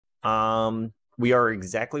We are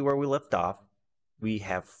exactly where we left off. We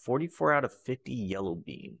have 44 out of 50 yellow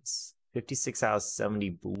beans, 56 out of 70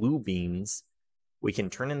 blue beans. We can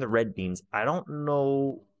turn in the red beans. I don't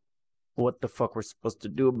know what the fuck we're supposed to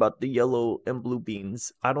do about the yellow and blue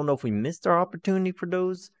beans. I don't know if we missed our opportunity for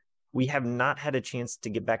those. We have not had a chance to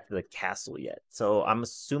get back to the castle yet. So I'm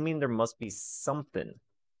assuming there must be something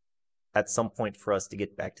at some point for us to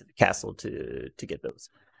get back to the castle to get those.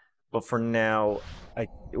 But for now,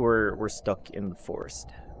 we're stuck in the forest.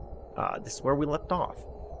 This is where we left off.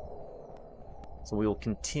 So we will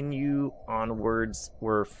continue onwards.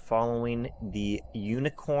 We're following the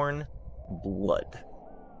unicorn blood.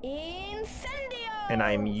 Incendio! And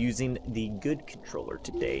I'm using the good controller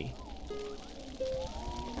today.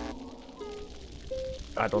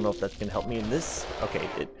 I don't know if that's gonna help me in this. Okay,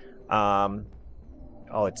 it did.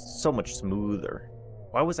 Oh, it's so much smoother.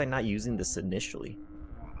 Why was I not using this initially?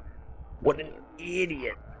 What an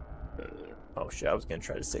idiot. Oh shit, I was gonna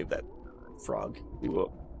try to save that frog. We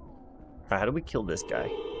will. Alright, how do we kill this guy?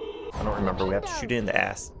 I don't remember. We have to shoot it in the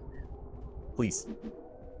ass. Please.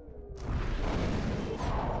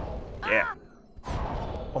 Yeah.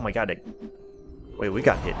 Oh my god. Wait, we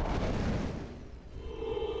got hit.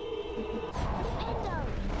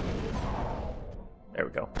 There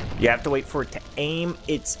we go. You have to wait for it to aim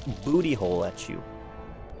its booty hole at you.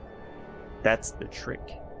 That's the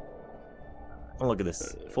trick. Oh, look at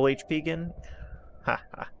this. Full HP again? Ha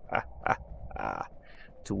ha ha ha ha.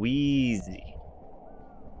 Too easy.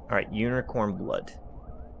 Alright, unicorn blood.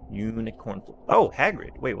 Unicorn blood. Oh,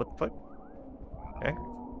 Hagrid. Wait, what the fuck?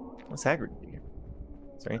 Hagrid? What's Hagrid do here?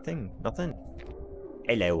 Is there anything? Nothing?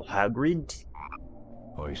 Hello, Hagrid.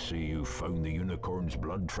 I see you found the unicorn's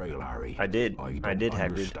blood trail, Harry. I did, Hagrid.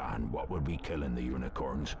 Hagrid. What would be killing the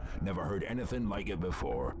unicorns. Never heard anything like it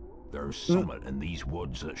before. There's something in these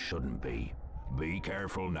woods that shouldn't be. Be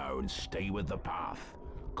careful now and stay with the path.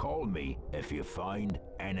 Call me if you find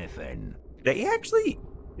anything. They actually,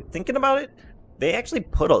 thinking about it, they actually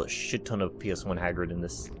put a shit ton of ps1 Hagrid in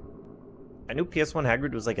this. I knew ps1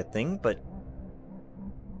 Hagrid was like a thing, but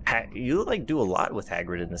you like do a lot with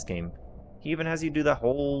Hagrid in this game. He even has you do the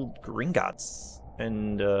whole gringotts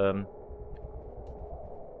and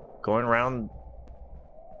going around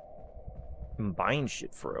and buying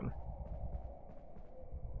shit for him.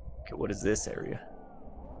 Okay, what is this area?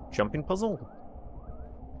 Jumping puzzle?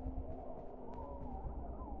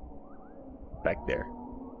 Back there.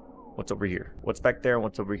 What's over here? What's back there and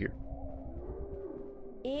what's over here?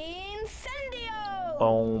 Incendio!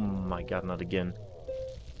 Oh my god, not again.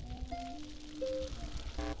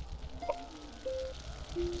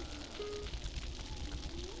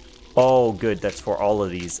 Oh, good. That's for all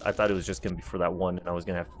of these. I thought it was just going to be for that one, and I was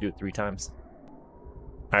going to have to do it 3 times.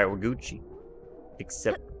 Alright, we're Gucci.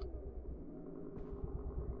 Except...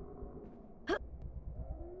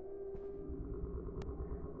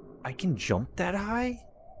 I can jump that high?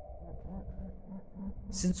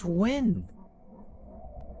 Since when?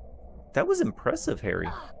 That was impressive, Harry.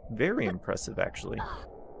 Very impressive, actually.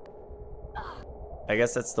 I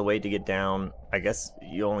guess that's the way to get down. I guess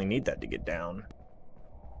you only need that to get down.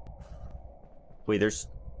 Wait, there's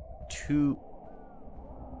 2...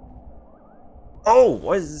 Oh,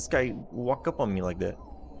 why does this guy walk up on me like that?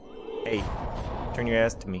 Hey, turn your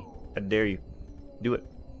ass to me. I dare you. Do it.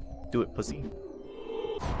 Do it, pussy.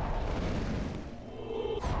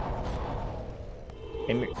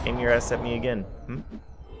 Aim your ass at me again. Hmm?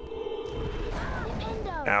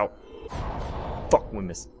 Ow. Fuck, we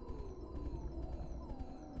missed.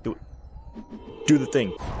 Do it. Do the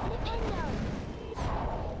thing.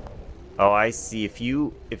 Oh, I see. If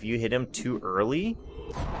you hit him too early,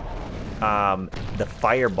 the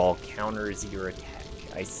fireball counters your attack.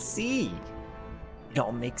 I see. It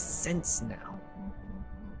all makes sense now.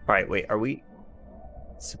 Alright, wait, are we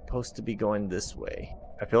supposed to be going this way?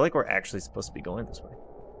 I feel like we're actually supposed to be going this way.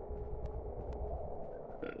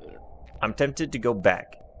 I'm tempted to go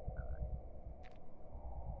back.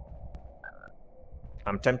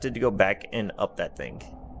 I'm tempted to go back and up that thing.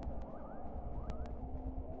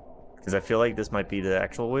 Because I feel like this might be the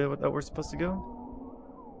actual way that we're supposed to go.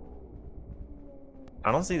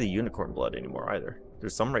 I don't see the unicorn blood anymore either.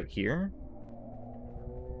 There's some right here.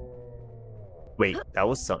 Wait, that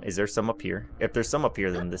was some. Is there some up here? If there's some up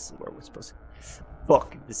here, then this is where we're supposed to go.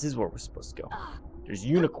 Fuck, this is where we're supposed to go. There's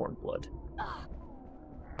unicorn blood.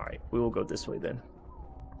 Alright, we will go this way then.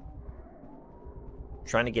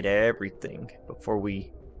 Trying to get everything before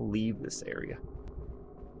we leave this area.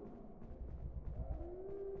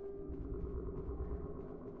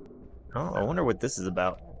 Oh, I wonder what this is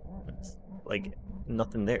about. It's like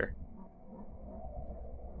nothing there.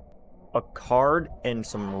 A card and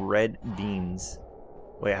some red beans.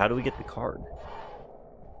 Wait, how do we get the card?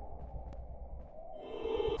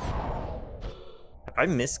 Have I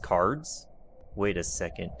missed cards? Wait a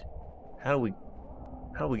second. How do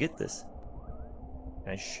we get this?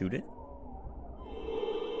 Can I shoot it?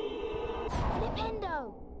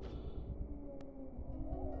 Flipendo.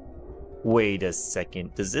 Wait a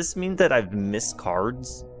second. Does this mean that I've missed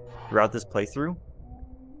cards throughout this playthrough?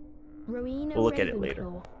 Rowena We'll look at it later.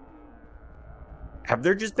 Ravenclaw. Have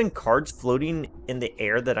there just been cards floating in the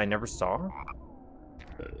air that I never saw?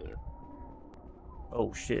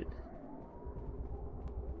 Oh shit.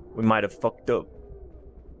 We might have fucked up.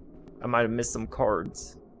 I might have missed some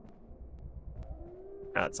cards.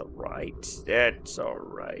 That's alright. That's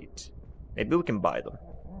alright. Maybe we can buy them.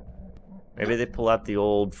 Maybe they pull out the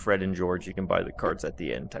old Fred and George, you can buy the cards at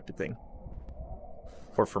the end type of thing.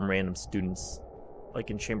 Or from random students, like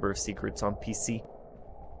in Chamber of Secrets on PC.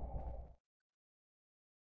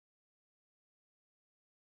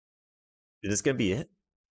 Is this gonna be it?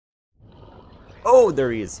 Oh,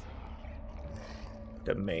 there he is.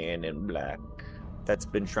 The man in black that's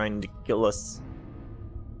been trying to kill us.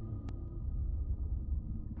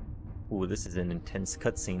 Ooh, this is an intense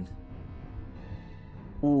cutscene.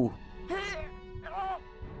 Ooh.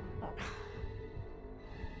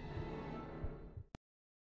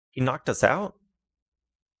 He knocked us out?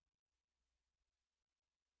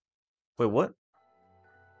 Wait, what?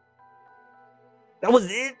 That was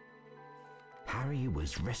it? Harry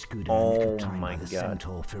was rescued in the nick Oh of time my by the God.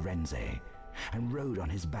 centaur Firenze and rode on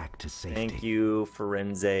his back to safety. Thank you,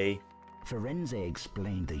 Firenze. Firenze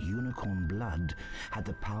explained the unicorn blood had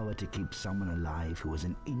the power to keep someone alive who was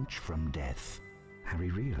an inch from death.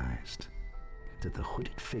 Harry realized that the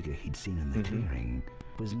hooded figure he'd seen in the clearing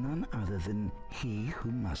was none other than he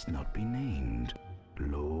who must not be named,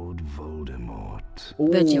 Lord Voldemort.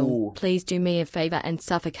 Virgil, Ooh. please do me a favor and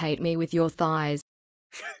suffocate me with your thighs.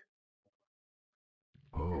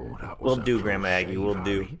 Oh, that was We'll a do, close Grandma Aggie, shave, we'll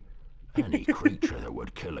do. Harry. Any creature that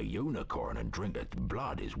would kill a unicorn and drink its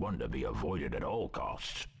blood is one to be avoided at all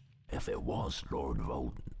costs. If it was Lord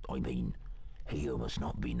he who must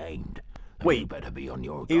not be named. then Wait, you better be on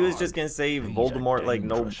your guard. He was just gonna say He's a Voldemort like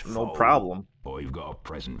no dangerous foe. problem. I've got a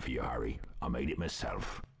present for you, Harry. I made it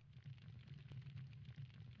myself.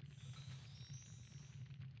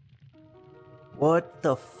 What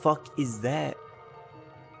the fuck is that?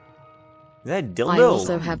 Is that a dildo? I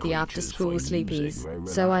also have the Creatures after-school find music sleepies, very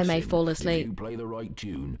so I may relaxing. fall If asleep. you play the right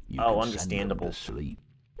tune, you Oh, can understandable. Send them to sleep.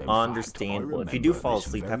 In Understandable. Fact, If you do I fall remember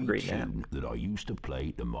asleep, this have a very great nap. tune that I used to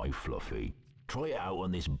play to my Fluffy. Try it out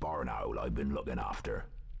on this barn owl I've been looking after.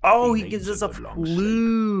 Oh, he needs gives us a good long sleep.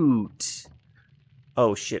 flute.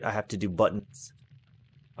 Oh shit, I have to do buttons.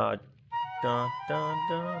 Dun dun dun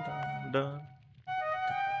dun dun.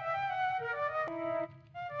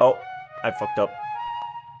 Oh, I fucked up.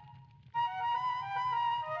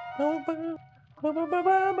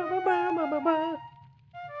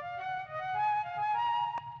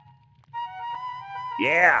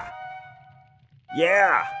 Yeah.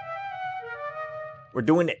 Yeah. We're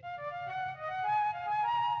doing it.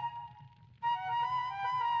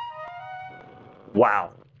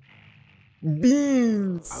 Wow.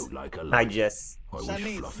 Beans. Out like a Hi, light. Jess. I wish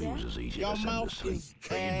Shanice, Fluffy was as easy your to send to mouth sleep. is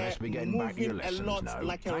But you'd best be getting back to your moving a lessons lot now.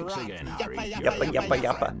 like a Thanks rat. again, Yappa, Harry. yappa, You're Yappa, a yappa, good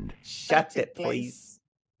yappa. friend. Shut it, please.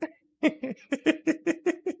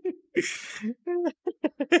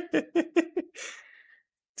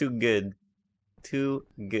 Too good. Too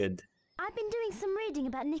good. I've been doing some reading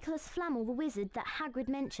about Nicholas Flamel, the wizard that Hagrid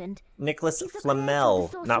mentioned. Nicholas He's the Flamel,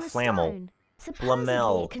 creator of the not Sorcerer's Flammel. Stone. Supposedly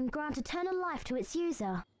Flamel. it can grant eternal life to its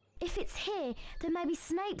user. If it's here, then maybe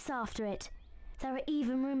Snape's after it. There are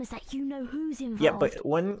even rumours that you know who's involved. Yeah, but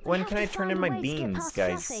when have can to I turn find in a my way to get beans, past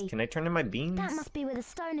guys? Fluffy. Can I turn in my beans? That must be where the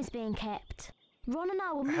stone is being kept. Ron and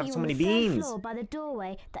I will meet have you so on many the third beans. floor by the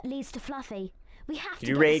doorway that leads to Fluffy. We have Did to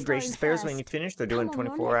you get the raid stone Gracious Bears when you first. finish? They're doing Come on,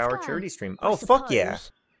 Ron, 24-hour let's go. charity stream. I Oh, fuck yeah.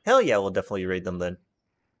 suppose. Hell yeah, we'll definitely raid them then.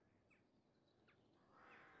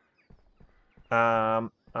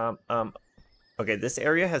 Okay, this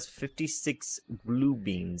area has 56 blue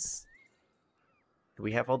beans. Do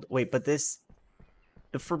we have all... Wait, but this...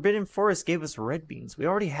 The Forbidden Forest gave us red beans. We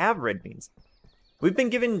already have red beans. We've been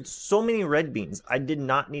given so many red beans. I did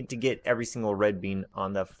not need to get every single red bean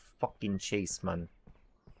on the fucking chase, man.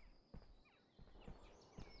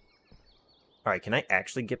 Alright, can I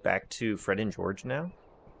actually get back to Fred and George now?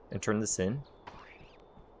 And turn this in?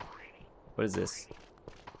 What is this?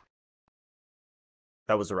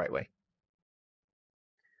 That was the right way.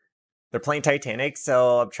 They're playing Titanic,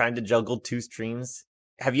 so I'm trying to juggle two streams.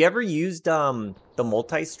 Have you ever used the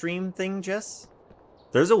multi-stream thing, Jess?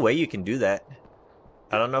 There's a way you can do that.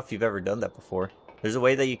 I don't know if you've ever done that before. There's a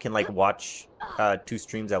way that you can like watch 2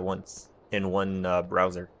 streams at once in one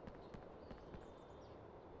browser.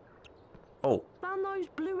 Oh. Found those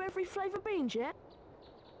blue every flavor beans yet?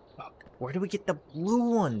 Fuck. Where do we get the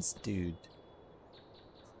blue ones, dude?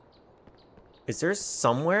 Is there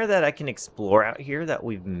somewhere that I can explore out here that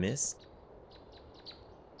we've missed?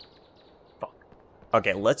 Fuck.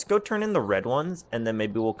 Okay, let's go turn in the red ones, and then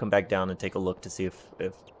maybe we'll come back down and take a look to see if...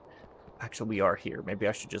 Actually, we are here. Maybe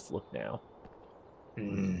I should just look now.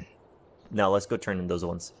 No, let's go turn in those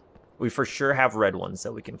ones. We for sure have red ones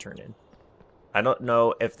that we can turn in. I don't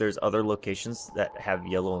know if there's other locations that have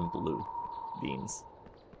yellow and blue beans.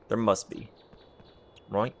 There must be.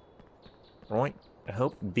 Right? Right? I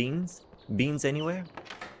hope. Beans? Beans anywhere?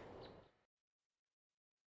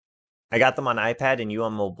 I got them on iPad and you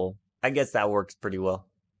on mobile. I guess that works pretty well.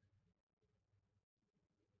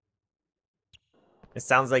 It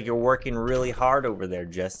sounds like you're working really hard over there,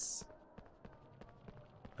 Jess.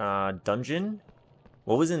 Dungeon?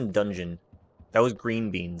 What was in dungeon? That was green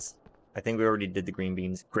beans. I think we already did the green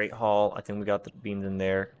beans. Great Hall. I think we got the beans in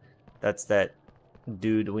there. That's that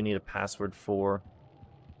dude we need a password for.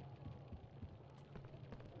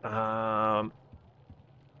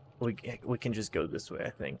 We can just go this way, I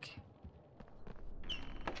think.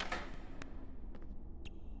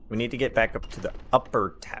 We need to get back up to the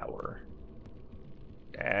upper tower.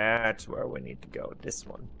 That's where we need to go. This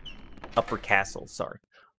one. Upper Castle, sorry.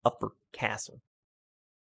 Upper Castle.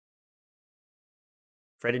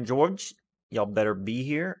 Fred and George, y'all better be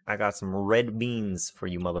here. I got some red beans for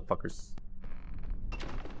you motherfuckers.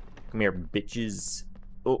 Come here, bitches.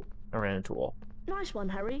 Oh, I ran into a wall. Nice one,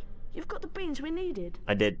 Harry. You've got the beans we needed.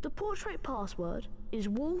 I did. The portrait password is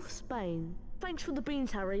Wolfsbane. Thanks for the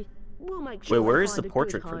beans, Harry. We'll make sure. Wait, where they is the find a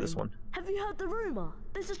portrait good for this home. one? Have you heard the rumor?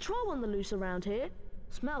 There's a troll on the loose around here.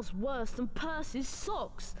 Smells worse than Percy's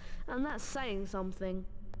socks, and that's saying something.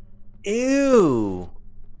 Ew.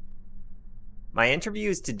 My interview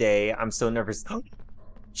is today. I'm so nervous.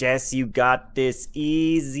 Jess, you got this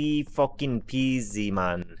easy fucking peasy,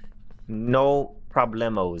 man. No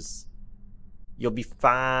problemos. You'll be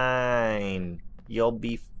fine. You'll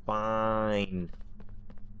be fine.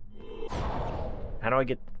 How do I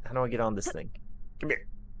get on this thing? Come here.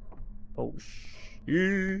 Oh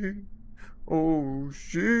shit. Oh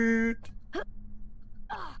shit.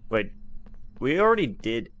 Wait. We already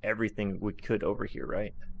did everything we could over here,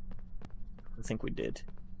 right? I think we did.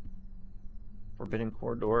 Forbidden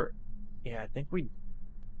Corridor. Yeah, I think we...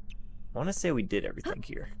 I want to say we did everything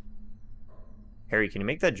here. Harry, can you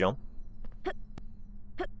make that jump?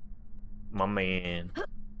 My man.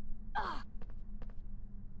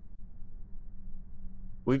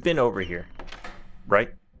 We've been over here.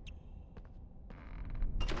 Right?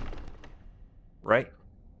 Right?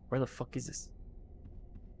 Where the fuck is this?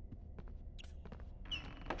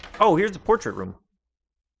 Oh, here's the portrait room.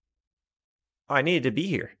 Oh, I needed to be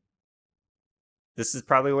here. This is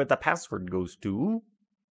probably where the password goes to.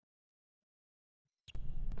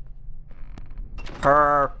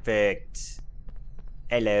 Perfect.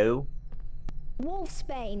 Hello.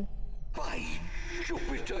 Wolfsbane. By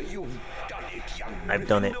Jupiter, you've done it, young I've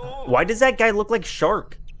done it. Why does that guy look like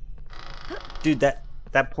Shark? Dude,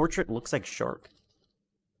 that portrait looks like Shark.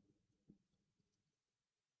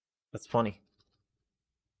 That's funny.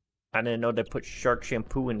 I didn't know they put shark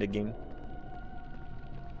shampoo in the game.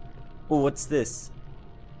 Oh, what's this?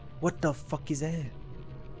 What the fuck is that?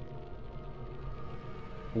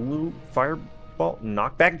 Blue fireball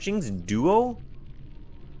knockback jinx duo?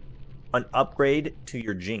 An upgrade to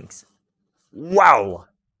your jinx. Wow!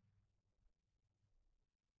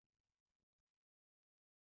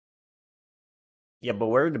 Yeah, but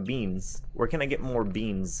where are the beans? Where can I get more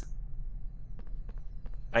beans?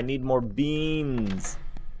 I need more beans.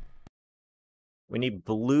 We need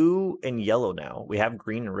blue and yellow now. We have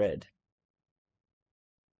green and red.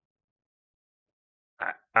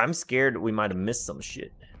 I'm scared we might have missed some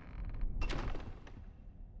shit.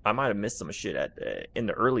 I might have missed some shit at in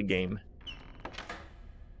the early game.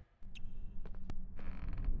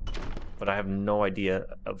 But I have no idea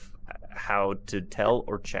of how to tell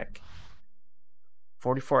or check.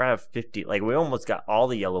 44 out of 50. Like, we almost got all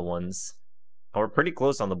the yellow ones. And we're pretty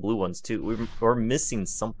close on the blue ones, too. We're missing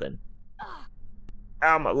something.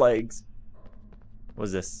 Ow, my legs. What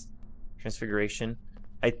is this? Transfiguration.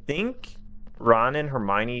 I think Ron and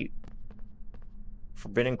Hermione...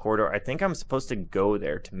 Forbidden Corridor. I think I'm supposed to go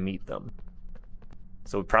there to meet them.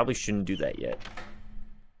 So we probably shouldn't do that yet.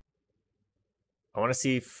 I want to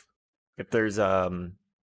see if there's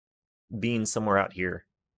beans somewhere out here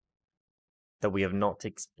that we have not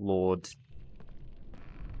explored.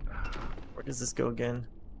 does this go again?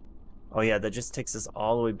 Oh yeah, that just takes us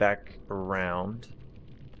all the way back around.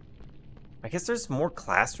 I guess there's more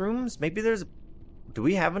classrooms? Maybe there's... Do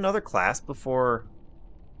we have another class before...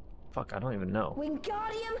 Fuck, I don't even know.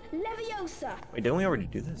 Wingardium Leviosa! Wait, didn't we already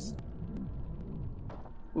do this?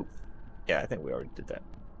 Ooh. Yeah, I think we already did that.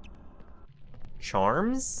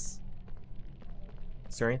 Charms?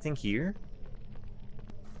 Is there anything here?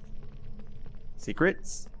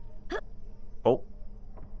 Secrets? Oh.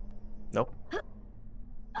 Nope.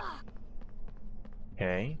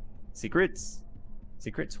 Okay. Secrets?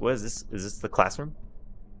 Secrets? What is this? Is this the classroom?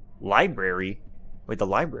 Library? Wait, the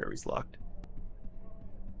library's locked.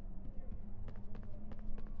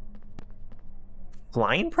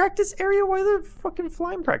 Flying practice area? Why the fucking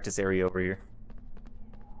flying practice area over here?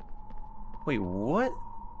 Wait, what?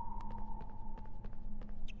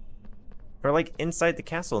 Or like inside the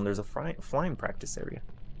castle and there's a flying practice area.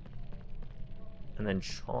 And then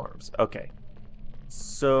charms. Okay.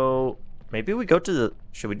 So maybe we go to the...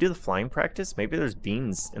 Should we do the flying practice? Maybe there's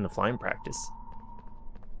beans in the flying practice.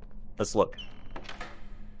 Let's look.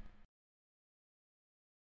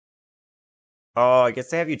 Oh, I guess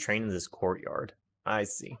they have you train in this courtyard. I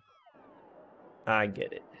see. I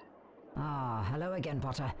get it. Ah, hello again,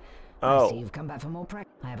 Potter. Oh. I see you've come back for more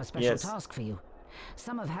practice. I have a special Yes. task for you.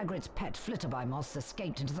 Some of Hagrid's pet flitterby moths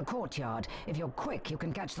escaped into the courtyard. If you're quick, you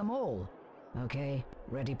can catch them all. Okay,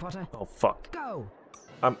 ready, Potter? Oh, fuck. Go!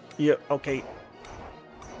 Yeah, okay.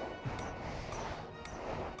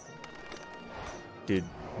 Dude,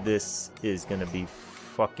 this is gonna be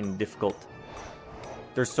fucking difficult.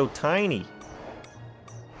 They're so tiny.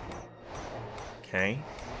 Okay.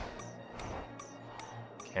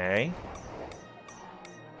 Okay.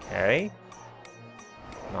 Okay.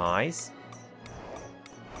 Nice.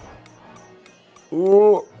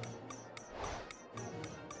 Ooh.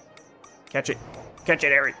 Catch it. Catch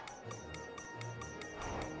it, Harry.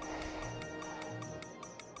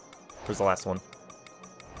 Where's the last one?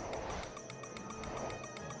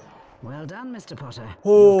 Well done, Mr. Potter.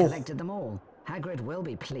 Oh. You've collected them all. Hagrid will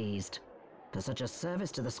be pleased. For such a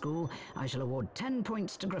service to the school, I shall award 10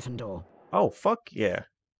 points to Gryffindor. Oh, fuck yeah.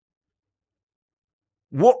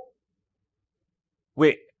 What?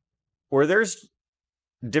 Wait. Were there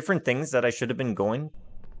different things that I should have been going?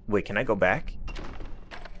 Wait, can I go back?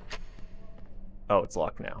 Oh, it's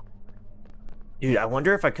locked now. Dude, I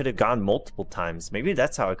wonder if I could have gone multiple times. Maybe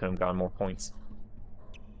that's how I could have gotten more points.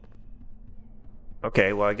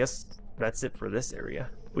 Okay, well, I guess that's it for this area.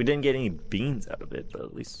 We didn't get any beans out of it, but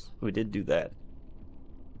at least we did do that.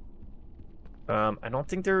 I don't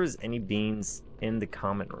think there was any beans in the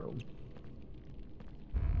common room.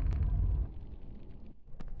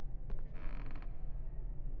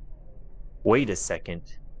 Wait a second.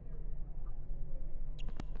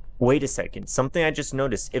 Wait a second. Something I just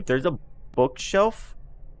noticed. If there's a bookshelf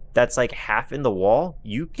that's like half in the wall,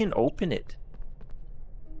 you can open it.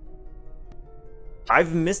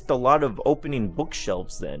 I've missed a lot of opening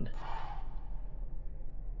bookshelves then.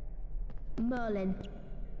 Merlin.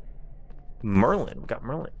 Merlin. We got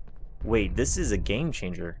Merlin. Wait, this is a game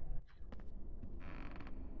changer.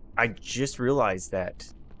 I just realized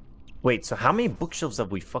that. Wait, so how many bookshelves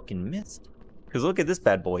have we fucking missed? Because look at this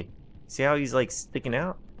bad boy. See how he's like sticking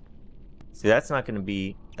out? See, that's not gonna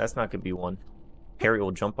be one. Harry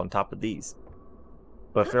will jump on top of these.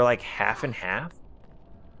 But if they're like half and half.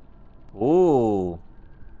 Ooh.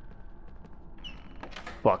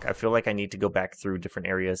 Fuck, I feel like I need to go back through different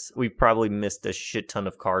areas. We probably missed a shit ton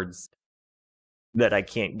of cards that I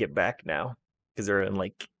can't get back now. Because they're in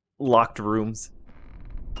like locked rooms.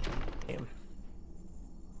 Damn.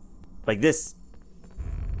 Like this.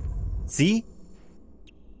 See?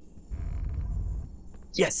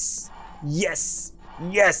 Yes! Yes!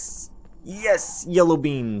 Yes! Yes! Yellow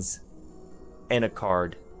beans! And a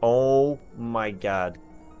card. Oh my god.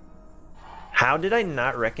 How did I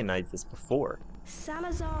not recognize this before?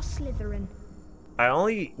 Salazar Slytherin. I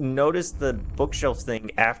only noticed the bookshelf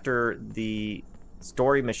thing after the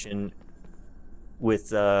story mission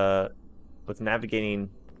with navigating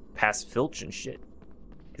past Filch and shit.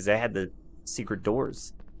 Because I had the secret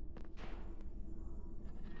doors.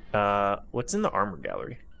 What's in the armor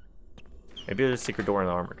gallery? Maybe there's a secret door in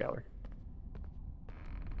the armor gallery.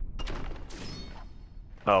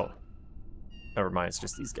 Oh. Never mind, it's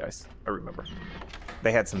just these guys. I remember.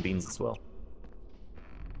 They had some beans as well.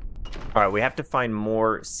 Alright, we have to find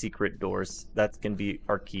more secret doors. That's gonna be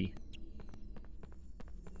our key.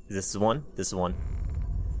 This is one? This is one.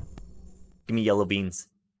 Give me yellow beans.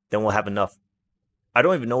 Then we'll have enough. I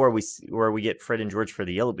don't even know where we get Fred and George for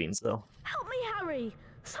the yellow beans, though. Help me, Harry!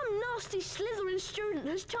 Some nasty Slytherin student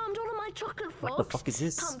has charmed all of my chocolate frogs, What the fuck is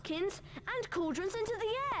this? pumpkins, and cauldrons into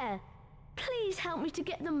the air. Please help me to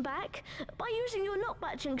get them back by using your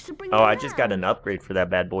knockback jinx to bring them Oh, down. I just got an upgrade for that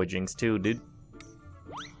bad boy jinx too, dude.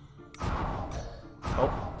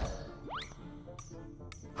 Oh.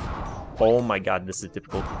 Oh my god, this is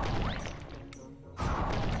difficult.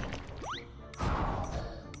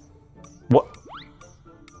 What?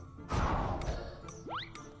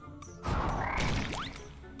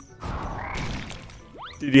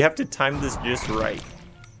 Dude, you have to time this just right.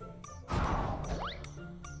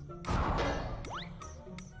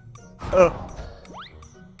 Oh.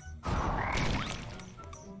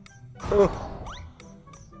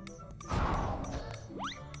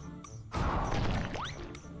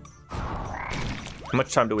 How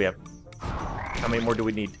much time do we have? How many more do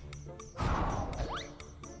we need?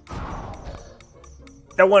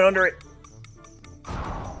 That one under it.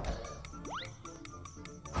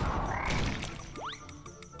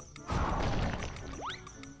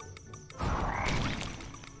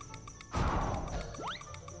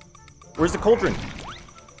 Where's the cauldron?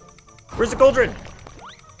 Where's the cauldron?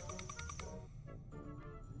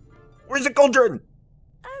 Where's the cauldron?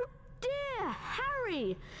 Oh dear,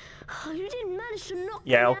 Harry! Oh, you didn't manage to knock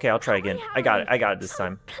Yeah, them okay, out. I'll try again. I got it. I got it this So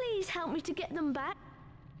time. Please help me to get them back.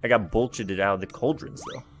 I got bullshitted out of the cauldrons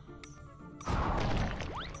though.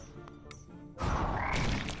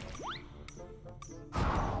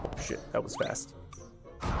 Oh shit, that was fast.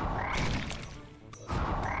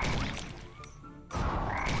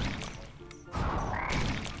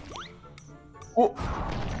 Whoa.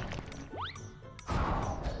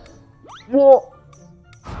 Whoa.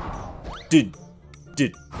 Dude.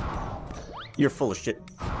 You're full of shit.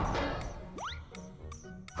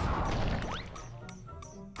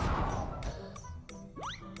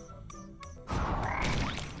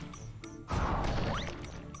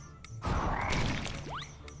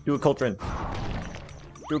 Do a cauldron.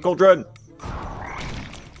 Do a cauldron.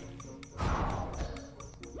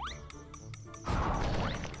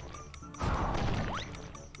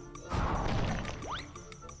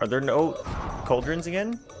 Are there no cauldrons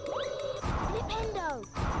again? Flipendo!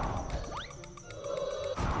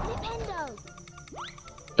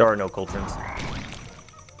 Flipendo! There are no cauldrons.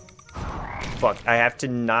 Fuck, I have to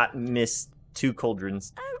not miss 2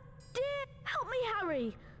 cauldrons. Oh dear, help me,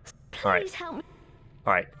 Harry. Please All right. help me.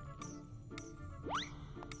 Alright.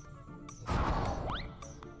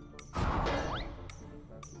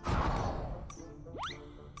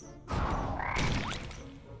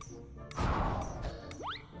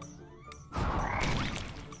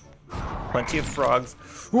 Plenty of frogs.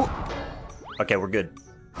 Ooh. Okay, we're good.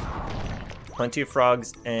 Plenty of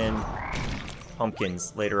frogs and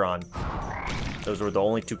pumpkins later on. Those were the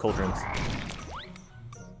only 2 cauldrons.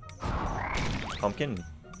 Pumpkin.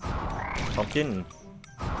 Pumpkin.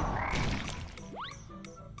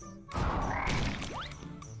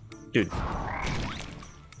 Dude.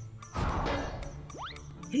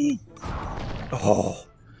 Oh.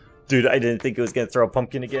 Dude, I didn't think it was gonna throw a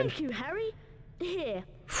pumpkin again. Thank you, Harry. Here,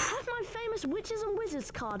 have my famous Witches and Wizards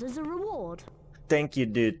card as a reward. Thank you,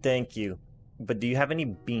 dude. Thank you. But do you have any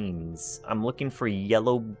beans? I'm looking for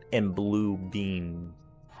yellow and blue beans.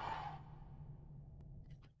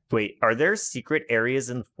 Wait, are there secret areas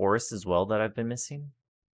in the forest as well that I've been missing?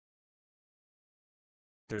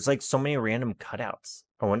 There's like so many random cutouts.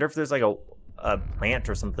 I wonder if there's like a plant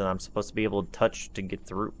or something I'm supposed to be able to touch to get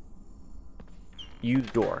through. Use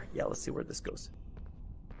door. Yeah, let's see where this goes.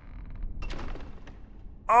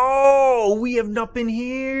 Oh, we have not been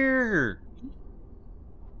here.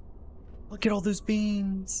 Look at all those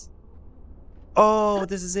beans. Oh,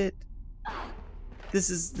 this is it. This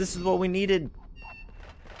is what we needed.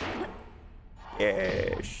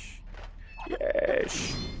 Yes.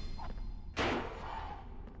 Yes.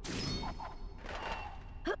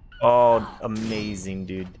 Oh, amazing,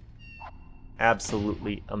 dude.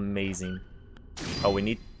 Absolutely amazing. Oh, we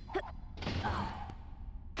need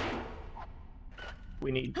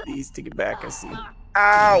these to get back, I see.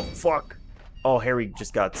 Ow, fuck. Oh, Harry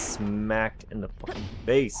just got smacked in the fucking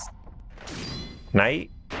face. Can I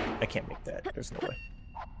can't make that. There's no way.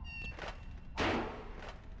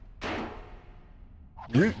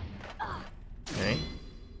 Okay.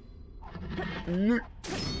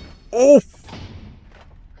 Oof.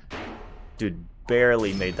 Dude,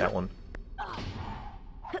 barely made that one.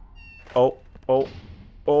 Oh.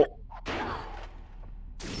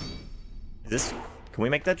 Can we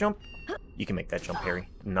make that jump? You can make that jump, Harry.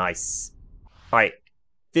 Nice. All right,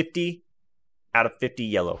 50 out of 50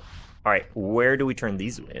 yellow. All right, where do we turn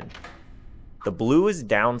these in? The blue is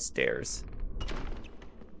downstairs.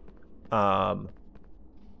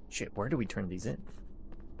 Shit, where do we turn these in?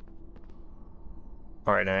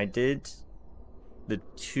 Alright, and I did the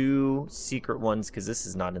 2 secret ones, because this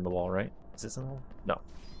is not in the wall, right? Is this in the wall? No.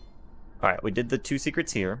 Alright, we did the 2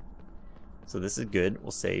 secrets here. So this is good.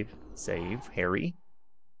 We'll save. Save. Harry.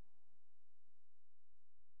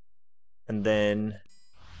 And then...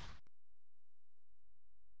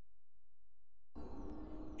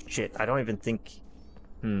 Shit, I don't even think...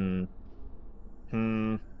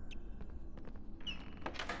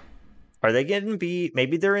 Are they gonna be...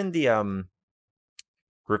 Maybe they're in the,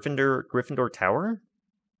 Gryffindor Tower?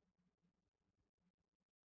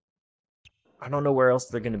 I don't know where else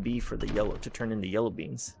they're gonna be for the yellow, to turn into yellow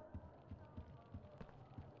beans.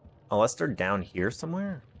 Unless they're down here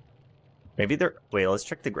somewhere? Maybe they're... Wait, let's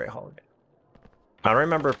check the Great Hall again. I don't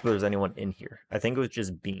remember if there was anyone in here. I think it was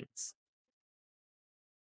just beans.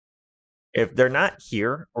 If they're not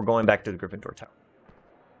here, we're going back to the Gryffindor Tower.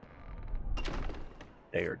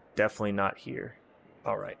 They are definitely not here.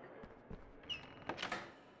 All right.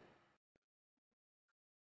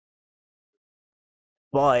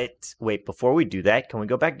 But, wait, before we do that, can we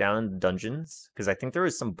go back down in the dungeons? Because I think there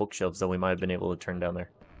was some bookshelves that we might have been able to turn down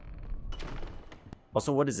there.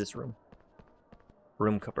 Also, what is this room?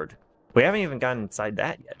 Room cupboard. We haven't even gotten inside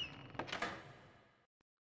that yet.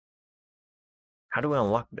 How do we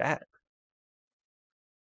unlock that?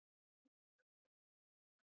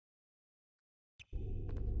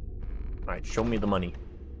 Alright, show me the money.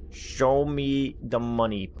 Show me the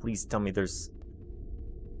money. Please tell me there's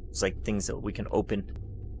like things that we can open.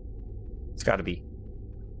 It's gotta be.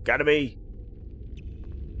 Gotta be!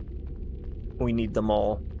 We need them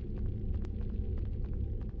all.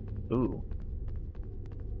 Ooh.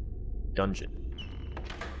 Dungeon.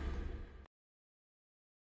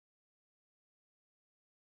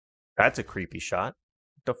 That's a creepy shot.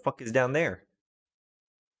 What the fuck is down there?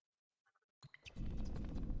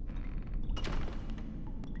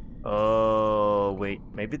 Oh, wait.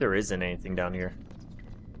 Maybe there isn't anything down here.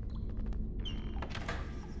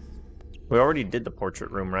 We already did the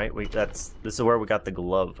portrait room, right? This is where we got the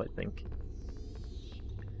glove, I think.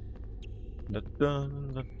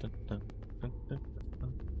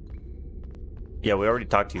 Yeah, we already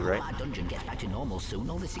talked to you, right? Our dungeon gets back to normal soon.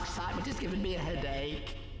 All this excitement is giving me a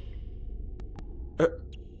headache.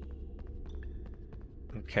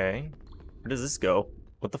 Okay. Where does this go?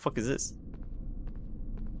 What the fuck is this?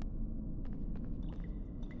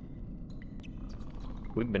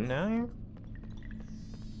 We've been down here?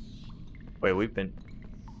 Wait, we've been...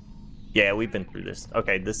 Yeah, we've been through this.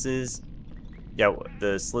 Okay, this is... Yeah,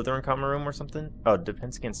 the Slytherin common room or something? Oh,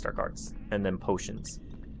 defense against dark arts. And then potions.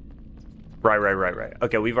 Right.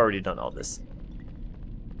 Okay, we've already done all this.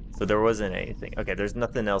 So there wasn't anything. Okay, there's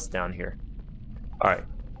nothing else down here. Alright.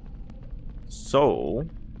 So...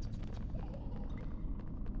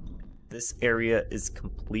 This area is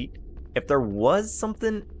complete. If there was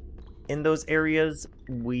something in those areas,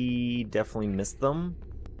 we definitely missed them.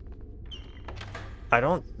 I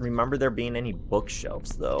don't remember there being any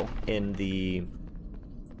bookshelves, though, in the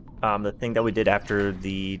thing that we did after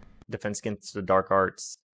the Defense Against the Dark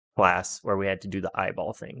Arts class, where we had to do the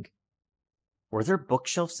eyeball thing. Were there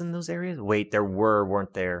bookshelves in those areas? Wait, there were,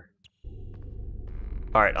 weren't there?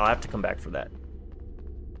 Alright, I'll have to come back for that.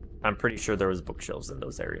 I'm pretty sure there was bookshelves in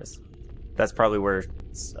those areas. That's probably where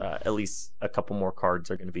at least a couple more cards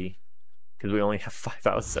are going to be. Because we only have 5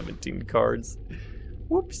 out of 17 cards.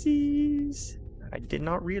 Whoopsies! I did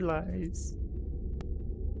not realize.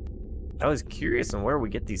 I was curious on where we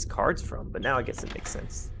get these cards from, but now I guess it makes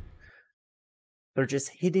sense. They're just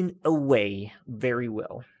hidden away very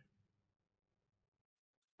well.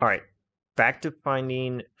 Alright, back to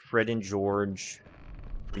finding Fred and George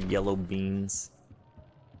for yellow beans.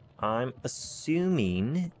 I'm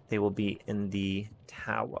assuming they will be in the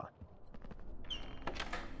tower.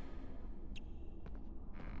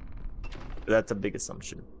 That's a big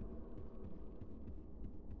assumption.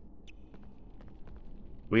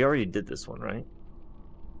 We already did this one, right?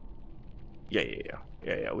 Yeah,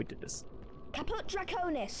 we did this. Caput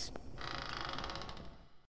Draconis.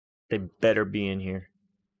 They better be in here.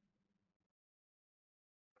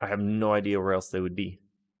 I have no idea where else they would be.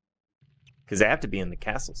 Because they have to be in the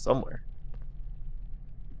castle somewhere.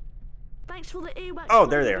 Thanks for the earwax. Oh,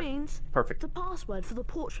 they're there. Beans. Perfect. The password for the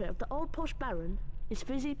portrait of the old posh baron is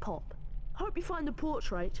Fizzy Pop. Hope you find the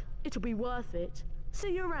portrait. It'll be worth it.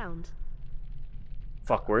 See you around.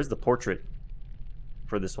 Fuck, where's the portrait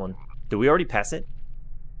for this one? Did we already pass it?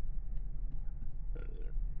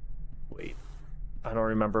 Wait. I don't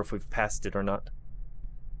remember if we've passed it or not.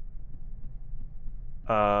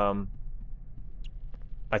 I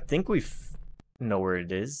think we know where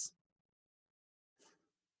it is.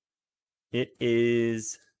 It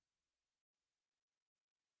is...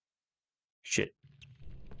 Shit.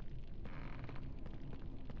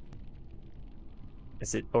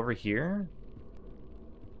 Is it over here?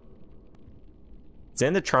 It's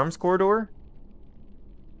in the Charms corridor?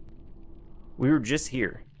 We were just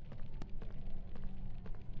here.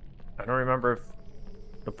 I don't remember if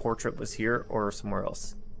the portrait was here or somewhere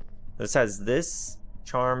else. This has this,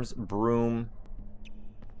 Charms, Broom,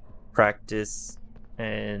 Practice,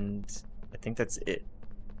 and I think that's it.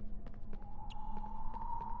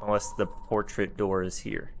 Unless the portrait door is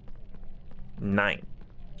here. 9.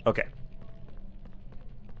 Okay.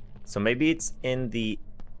 So maybe it's in the...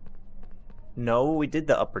 No, we did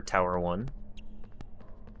the upper tower one.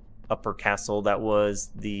 Upper castle, that was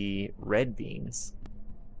the red beans.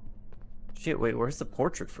 Shit, wait, where's the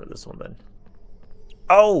portrait for this one then?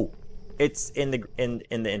 Oh! It's in the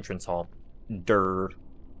the entrance hall. Durr.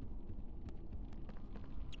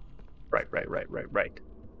 Right.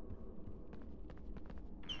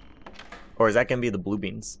 Or is that gonna be the blue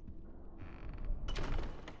beans?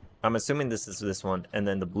 I'm assuming this is this one, and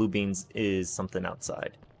then the blue beans is something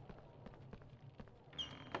outside.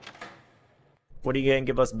 What are you gonna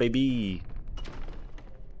give us, baby?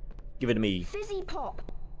 Give it to me. Fizzy pop.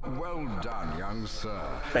 Well done, young sir.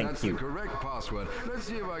 Thank you. That's the correct password. Let's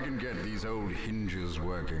see if I can get these old hinges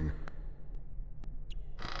working.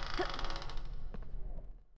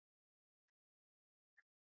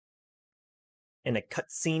 In a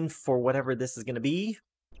cutscene for whatever this is gonna be.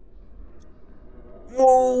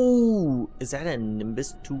 Whoa! Is that a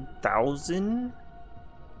Nimbus 2000?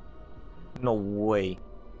 No way.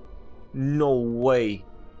 No way.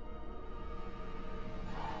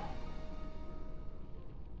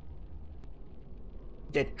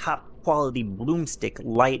 The top quality broomstick,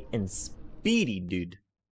 light and speedy, dude.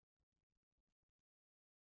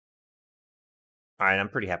 Alright, I'm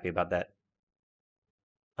pretty happy about that.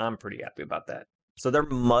 So there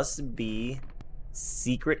must be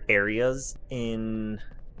secret areas in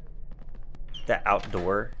the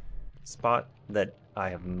outdoor spot that I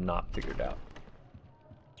have not figured out.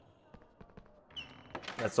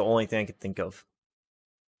 That's the only thing I could think of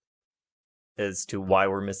as to why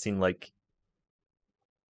we're missing like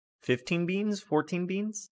 15 beans, 14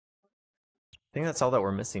 beans. I think that's all that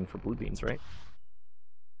we're missing for blue beans, right?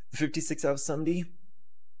 56 out of 70.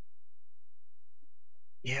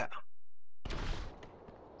 Yeah.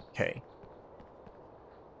 Okay.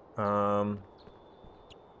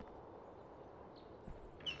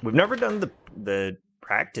 We've never done the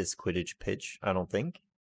practice Quidditch pitch, I don't think.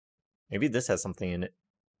 Maybe this has something in it.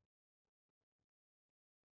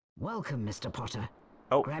 Welcome, Mr. Potter.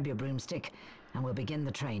 Oh. Grab your broomstick and we'll begin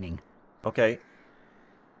the training. Okay.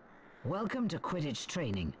 Welcome to Quidditch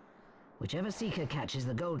training. Whichever seeker catches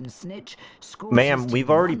the golden snitch scores Ma'am, his we've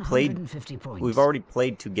team already 150 played. points, We've already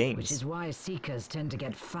played 2 games. which is why seekers tend to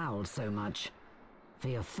get fouled so much. For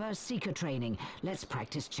your first seeker training, let's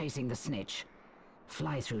practice chasing the snitch.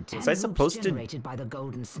 Fly through 10 hoops generated by the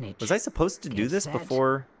golden snitch. Was I supposed to do this set.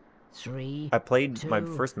 before 3, I played 2, my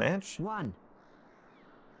first match? 1.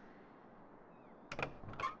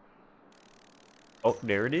 Oh,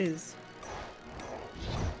 there it is.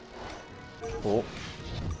 Oh.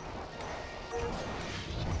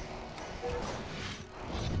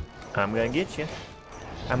 I'm gonna get you.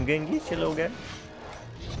 I'm gonna get you, little guy.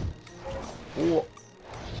 Oh.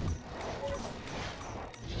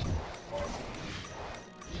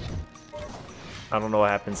 I don't know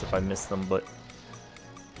what happens if I miss them, but...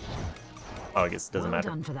 Oh, I guess it doesn't matter.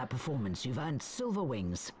 Well done for that performance. You've earned silver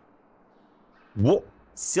wings. Whoa!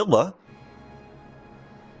 Silva?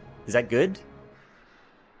 Is that good?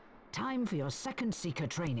 Time for your second seeker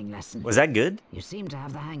training lesson. Was that good? You seem to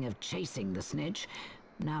have the hang of chasing the snitch.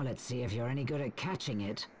 Now let's see if you're any good at catching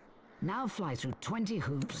it. Now fly through 20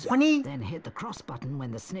 hoops. 20? Then hit the cross button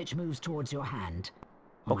when the snitch moves towards your hand.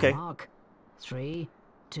 On Okay. my mark. 3,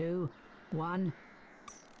 2, 1.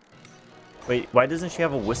 Wait, why doesn't she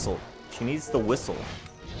have a whistle? She needs the whistle.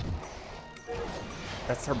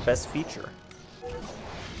 That's her best feature.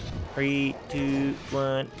 3, 2,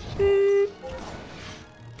 1.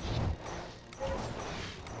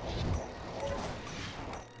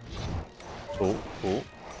 Oh, oh.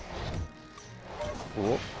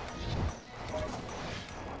 Oh.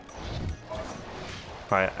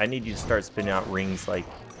 Alright, I need you to start spinning out rings like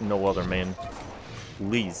no other, man.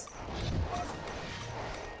 Please.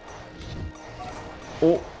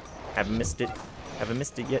 Oh! Haven't missed it. Haven't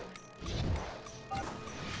missed it yet.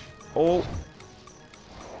 Oh!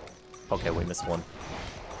 Okay, we missed one.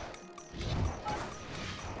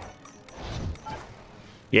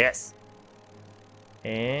 Yes!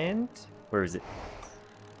 And... where is it?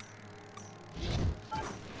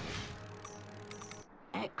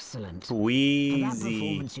 Excellent. Wheezy. For that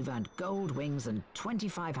performance, you've earned gold wings and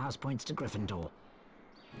 25 house points to Gryffindor.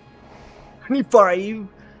 25.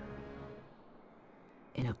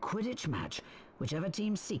 In a Quidditch match, whichever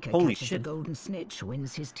team's seeker Holy catches shit. a golden snitch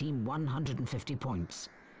wins his team 150 points.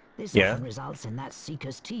 This Yeah. often results in that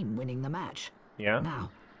seeker's team winning the match. Yeah. Now,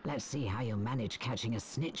 let's see how you manage catching a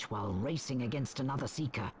snitch while racing against another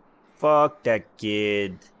seeker. Fuck that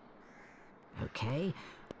kid. Okay,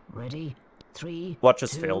 ready? 3, Watch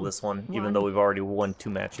us 2, fail this one, even 1. though we've already won 2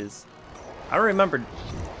 matches. I remember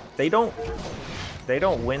they don't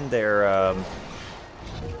win their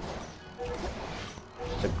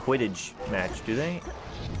the Quidditch match, do they?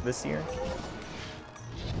 This year?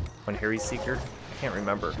 When Harry's Seeker? I can't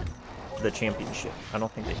remember. The championship. I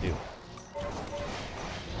don't think they do.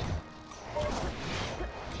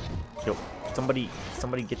 Yo, somebody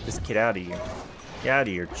get this kid out of here. Get out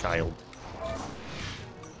of here, child.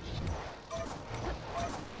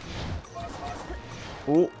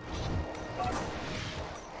 Ooh.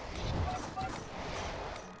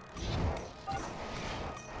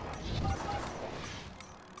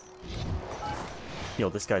 Yo,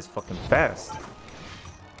 this guy's fucking fast.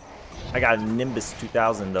 I got a Nimbus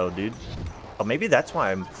 2000 though, dude. Oh, maybe that's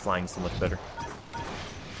why I'm flying so much better.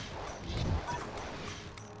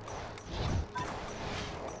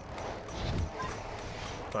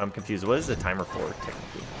 Oh, I'm confused. What is the timer for,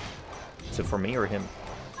 technically? Is it for me or him?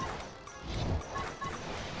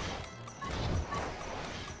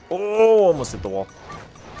 Oh, almost hit the wall.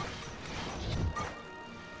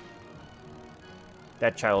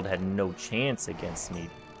 That child had no chance against me.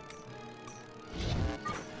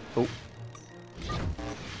 Oh.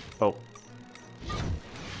 Oh.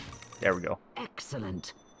 There we go.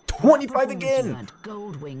 Excellent. 25 again!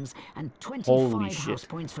 Gold wings and 25 Holy house shit.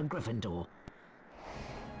 points for Gryffindor.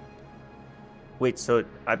 Wait, so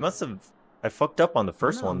I fucked up on the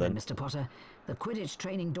first one then. Mr. Potter. The Quidditch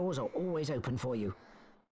training doors are always open for you.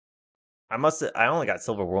 I only got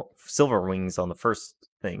silver wings on the first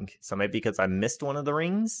thing. So maybe because I missed one of the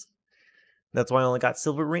rings? That's why I only got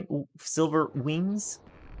silver wings?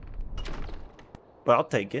 But I'll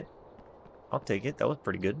take it. I'll take it. That was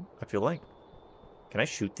pretty good, I feel like. Can I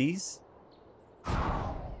shoot these?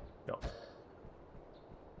 No.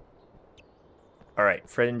 Alright,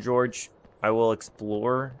 Fred and George, I will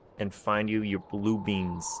explore and find you your blue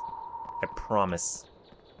beans. I promise.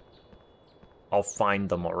 I'll find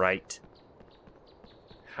them, alright?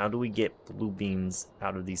 How do we get blue beans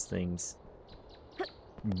out of these things?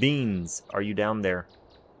 Beans, are you down there?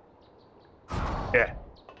 Yeah.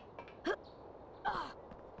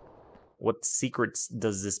 What secrets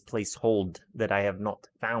does this place hold that I have not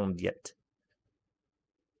found yet?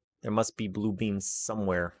 There must be blue beans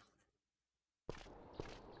somewhere.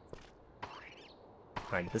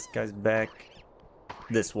 Alright, this guy's back.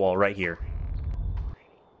 This wall right here.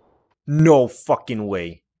 No fucking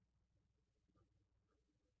way.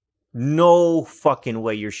 No fucking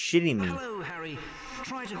way, you're shitting me. Hello, Harry.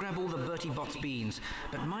 Try to grab all the Bertie Bott's beans,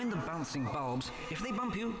 but mind the bouncing bulbs. If they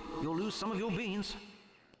bump you, you'll lose some of your beans.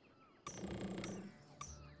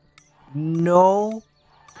 No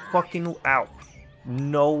fucking out.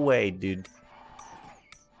 No way, dude.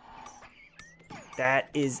 That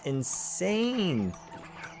is insane.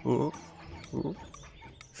 Ooh, ooh,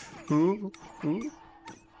 ooh, ooh.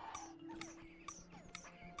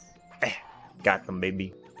 Got them,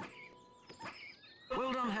 baby.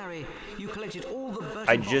 Well done, Harry. You collected all the Bertie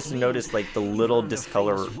I Bott's just beans. noticed like the You little found the famous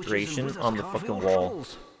witches and discoloration wizards on the carving fucking on wall.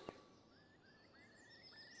 trolls.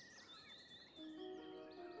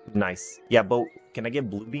 Nice. Yeah, but can I get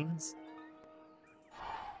blue beans?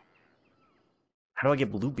 How do I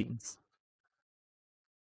get blue beans?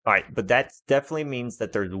 Alright, but that definitely means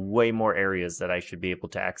that there's way more areas that I should be able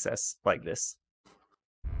to access like this.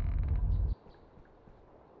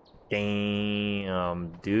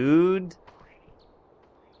 Damn, dude.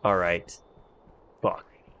 Alright. Fuck.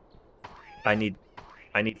 I need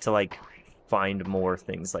to like find more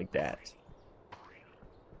things like that.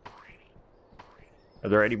 Are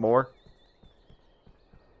there any more?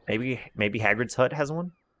 Maybe Hagrid's hut has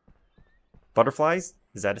one? Butterflies?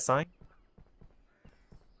 Is that a sign?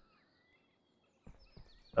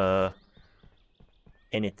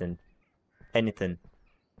 Anything. Anything.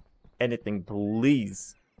 Anything,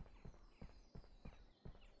 please.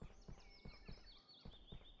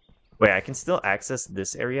 Wait, I can still access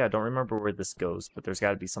this area? I don't remember where this goes, but there's got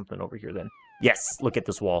to be something over here then. Yes! Look at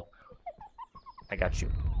this wall. I got you.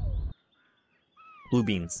 Blue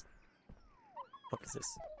beans. What is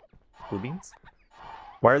this? Blue beans?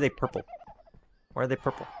 Why are they purple? Why are they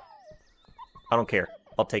purple? I don't care.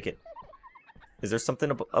 I'll take it. Is there something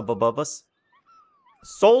up above us?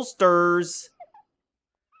 Soulsters!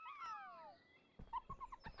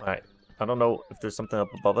 Alright. I don't know if there's something up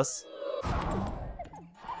above us.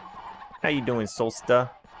 How you doing, Soulster?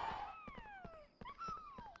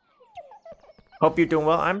 Hope you're doing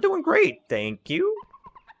well. I'm doing great, thank you.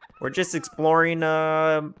 We're just exploring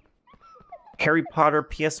Harry Potter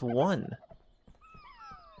ps1.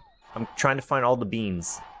 I'm trying to find all the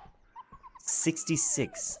beans.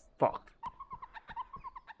 66. Fuck.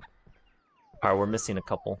 Alright, we're missing a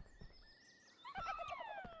couple.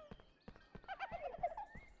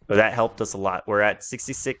 But that helped us a lot. We're at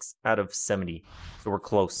 66 out of 70. So we're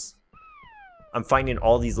close. I'm finding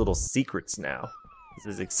all these little secrets now.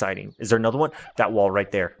 This is exciting. Is there another one? That wall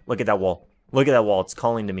right there. Look at that wall. Look at that wall. It's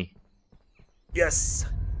calling to me. Yes!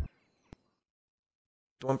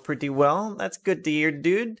 Doing pretty well. That's good to hear,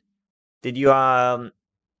 dude. Did you have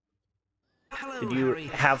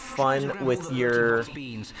fun with your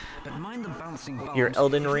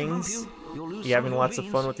Elden Rings? You having lots of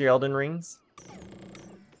fun with your Elden Rings?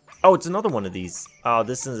 Oh, it's another one of these. Oh,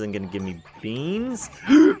 this isn't gonna give me beans.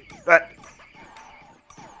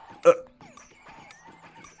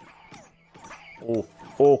 Oh,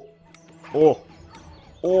 oh, oh,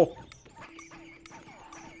 oh,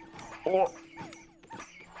 oh.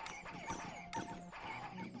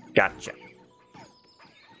 Gotcha.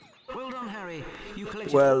 Well done, Harry. You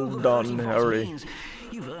collected well all the done, Harry. beans.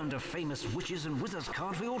 You've earned a famous witches and wizards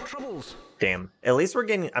card for your troubles. Damn. At least we're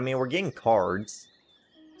getting, we're getting cards.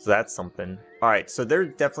 So that's something. Alright, so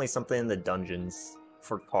there's definitely something in the dungeons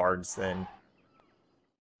for cards then.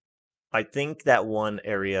 I think that one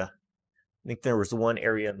area, I think there was one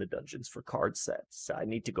area in the dungeons for card sets I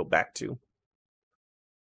need to go back to.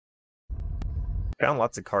 Found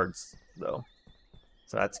lots of cards, though.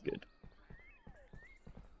 So that's good.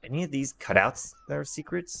 Any of these cutouts that are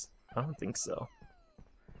secrets? I don't think so.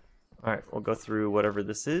 Alright, we'll go through whatever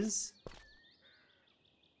this is.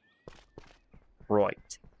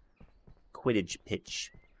 Right. Quidditch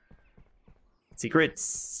pitch. Secrets!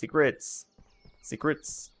 Secrets!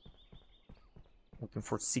 Secrets! Looking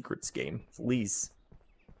for secrets game. Please.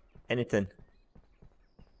 Anything.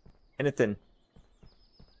 Anything.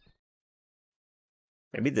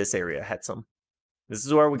 Maybe this area had some. This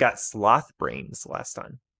is where we got sloth brains last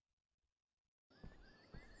time.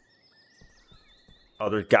 Oh,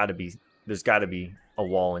 there's gotta be a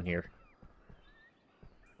wall in here.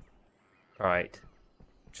 Alright.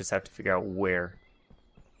 Just have to figure out where.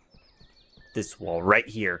 This wall, right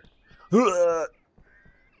here.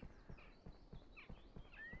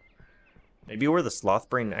 Maybe where the sloth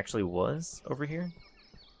brain actually was over here?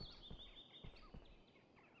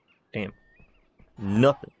 Damn.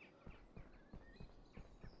 Nothing.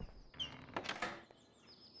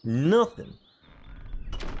 Nothing.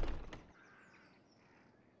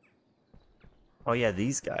 Oh yeah,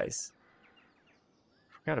 these guys.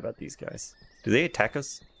 Forgot about these guys. Do they attack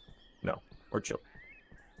us? No, we're chill.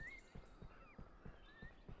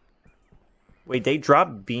 Wait, they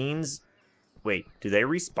drop beans. Wait, do they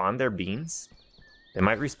respawn their beans? They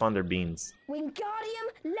might respawn their beans. Wingardium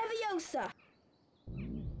Leviosa.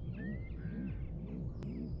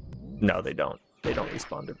 No, they don't. They don't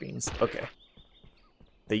respawn their beans. Okay.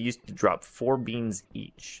 They used to drop 4 beans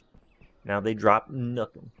each. Now they drop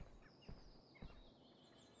nothing.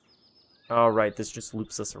 Alright, this just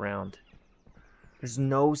loops us around. There's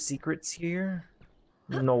no secrets here?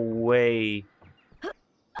 No way.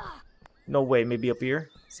 No way. Maybe up here?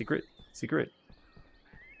 Secret? Secret?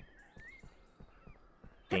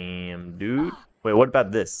 Damn, dude. Wait, what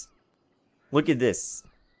about this? Look at this.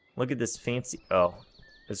 Look at this fancy... Oh,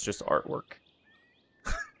 it's just artwork.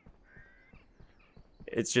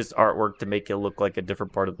 It's just artwork to make it look like a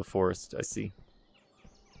different part of the forest. I see.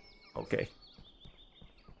 Okay.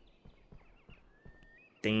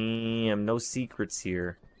 Damn, no secrets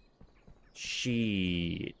here.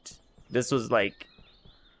 Shit. This was like...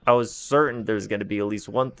 I was certain there's going to be at least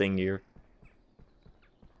one thing here.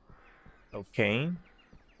 Okay.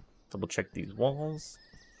 Double check these walls.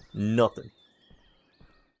 Nothing.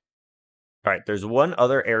 Alright, there's one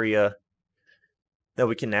other area that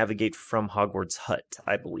we can navigate from Hogwarts Hut,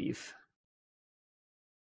 I believe.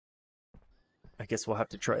 I guess we'll have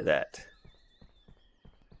to try that.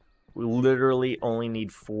 We literally only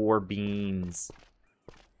need 4 beans.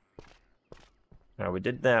 Alright, we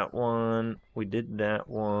did that one. We did that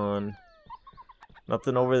one.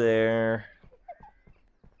 Nothing over there.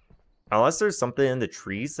 Unless there's something in the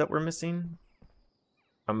trees that we're missing.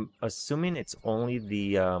 I'm assuming it's only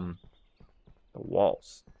the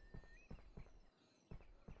walls.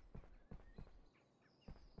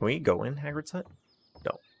 Can we go in Hagrid's hut?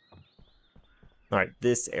 No. Alright,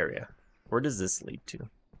 this area. Where does this lead to?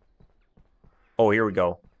 Oh, here we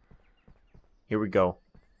go. Here we go.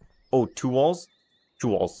 Oh, 2 walls? 2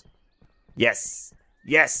 walls. Yes.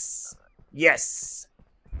 Yes. Yes.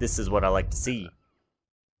 This is what I like to see.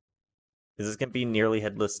 Is this going to be nearly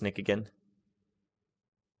headless Nick again?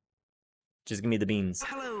 Just give me the beans.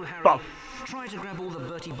 Hello, Harry. Bop. Try to grab all the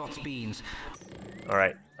Bertie Bott's beans.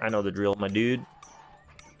 Alright, I know the drill, my dude.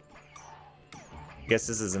 Guess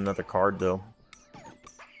this is another card, though.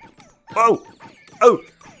 Oh! Oh!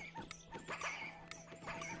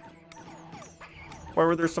 Why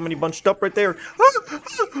were there so many bunched up right there?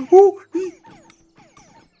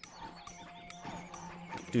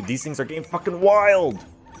 Dude, these things are getting fucking wild!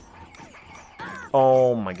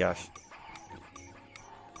 Oh my gosh.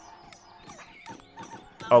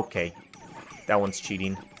 Okay. That one's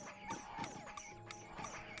cheating.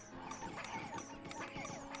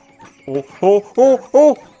 Oh, oh, oh,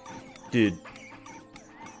 oh! Dude.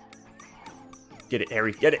 Get it,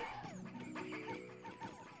 Harry, get it!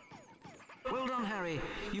 Well done, Harry.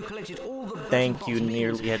 You collected all the Thank you,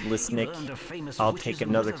 nearly headless Nick. I'll take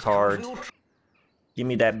another card. Give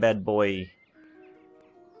me that bad boy.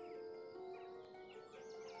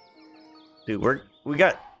 Dude,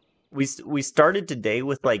 we started today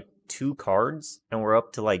with like 2 cards and we're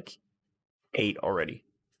up to like 8 already.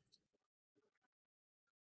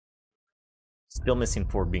 Still missing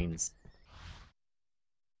 4 beans.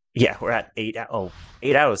 Yeah, we're at 8 out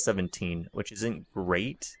of 17, which isn't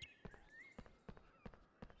great.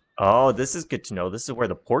 Oh, this is good to know. This is where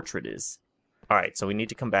the portrait is. All right, so we need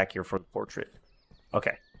to come back here for the portrait.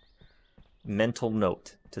 Okay. Mental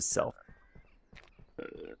note to self.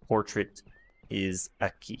 Portrait is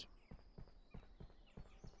a key.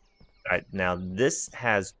 All right, now this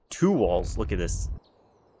has 2 walls. Look at this.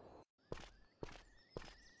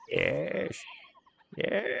 Yes.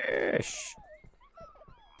 Yes.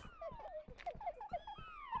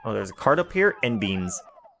 Oh, there's a card up here and beans.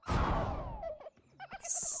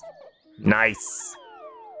 Nice.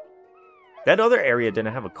 That other area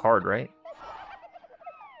didn't have a card, right?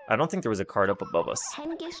 I don't think there was a card up above us.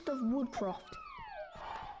 Hengist of Woodcroft.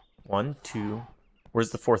 1, 2. Where's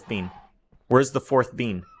the 4th bean? Where's the 4th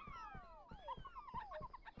bean?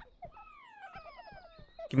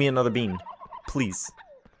 Give me another bean. Please.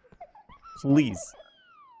 Please.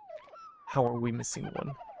 How are we missing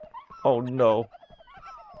one? Oh no.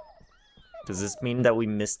 Does this mean that we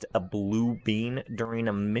missed a blue bean during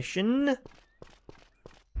a mission?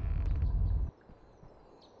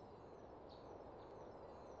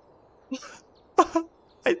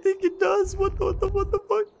 I think it does. What the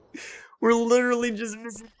fuck? We're literally just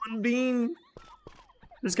missing 1 bean.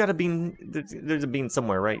 There's gotta be... There's a bean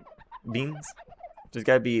somewhere, right? Beans? There's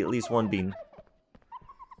gotta be at least 1 bean.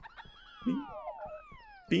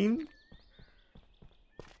 Bean?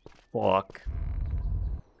 Fuck.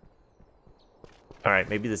 Alright,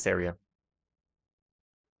 maybe this area.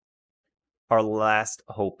 Our last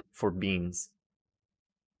hope for beans.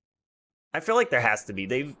 I feel like there has to be.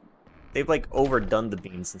 They've like overdone the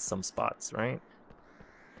beans in some spots, right?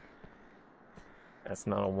 That's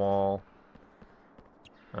not a wall.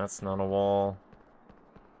 That's not a wall.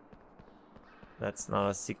 That's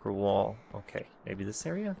not a secret wall. Okay, maybe this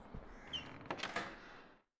area?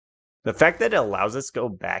 The fact that it allows us to go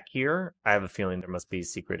back here, I have a feeling there must be a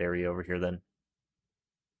secret area over here then.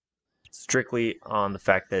 Strictly on the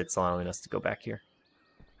fact that it's allowing us to go back here.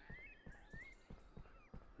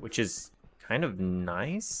 Which is kind of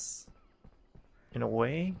nice, in a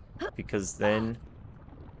way, because then...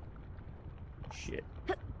 Shit.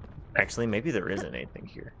 Actually, maybe there isn't anything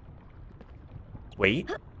here. Wait,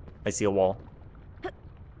 I see a wall.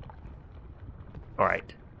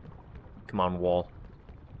 Alright. Come on, wall.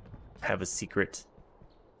 Have a secret.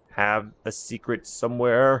 Have a secret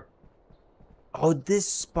somewhere. Oh, this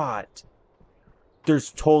spot.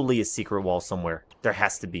 There's totally a secret wall somewhere. There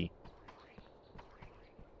has to be.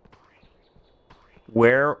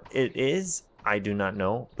 Where it is, I do not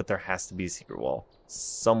know, but there has to be a secret wall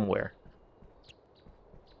somewhere.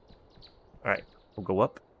 Alright, we'll go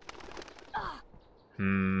up.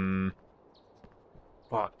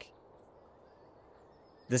 Fuck.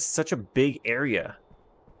 This is such a big area.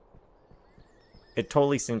 It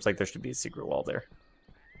totally seems like there should be a secret wall there.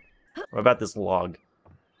 What about this log?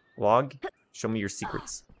 Log, show me your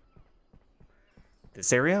secrets.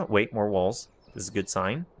 This area? Wait, more walls. This is a good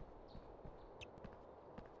sign.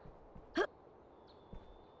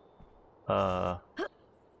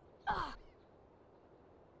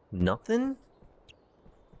 Nothing?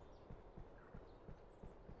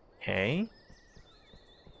 Okay.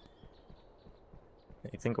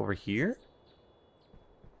 Anything over here?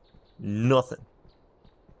 Nothing.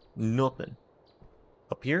 Nothing.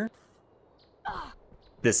 Up here?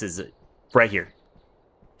 This is it. Right here.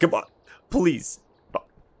 Come on. Please. Oh.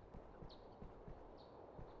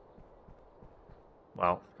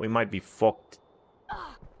 Wow. We might be fucked.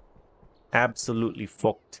 Absolutely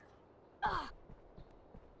fucked.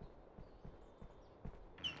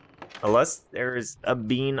 Unless there's a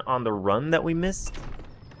bean on the run that we missed.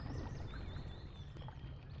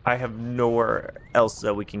 I have nowhere else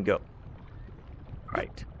that we can go.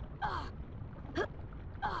 Right.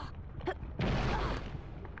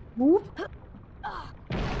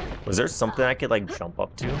 Was there something I could like jump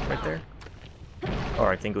up to right there? Or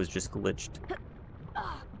I think it was just glitched.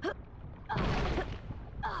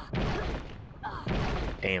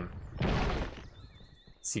 Damn.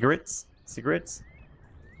 Secrets? Secrets?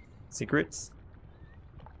 Secrets?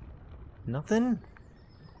 Nothing?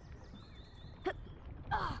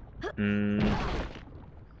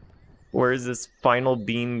 Where is this final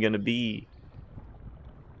bean gonna be?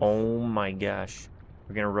 Oh my gosh.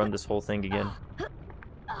 We're gonna run this whole thing again.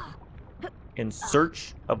 In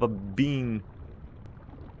search of a bean.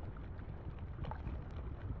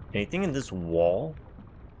 Anything in this wall?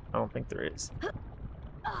 I don't think there is.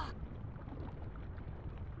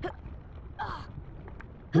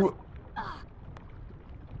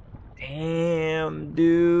 Damn,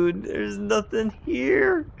 dude. There's nothing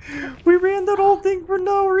here. We ran that whole thing for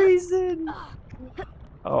no reason.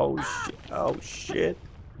 Oh, shit. Oh, shit.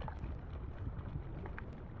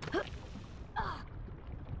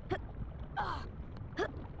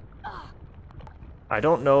 I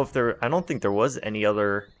don't know if there... I don't think there was any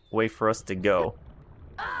other way for us to go.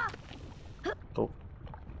 Oh.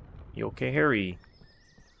 You okay, Harry?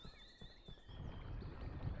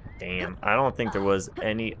 Damn. I don't think there was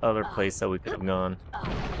any other place that we could have gone.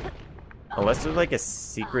 Unless there's like a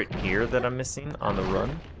secret here that I'm missing on the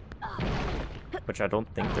run. Which I don't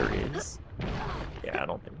think there is. Yeah, I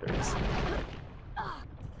don't think there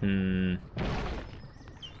is.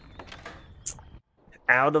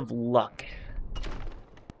 Out of luck.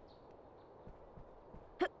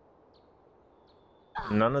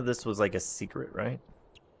 None of this was like a secret, right?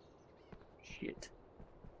 Shit.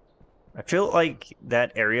 I feel like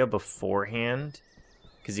that area beforehand,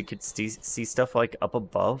 because you could see stuff like up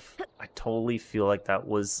above, I totally feel like that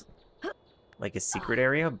was like a secret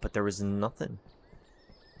area, but there was nothing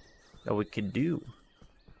that we could do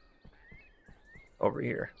over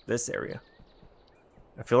here, this area.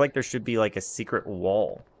 I feel like there should be like a secret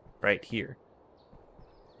wall right here.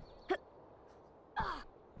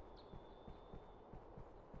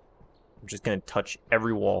 I'm just gonna touch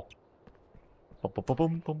every wall. Boom, boom, boom,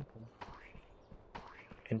 boom, boom.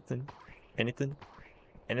 Anything? Anything?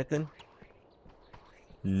 Anything?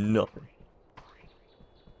 Nothing.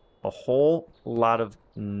 A whole lot of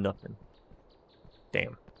nothing.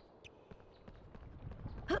 Damn.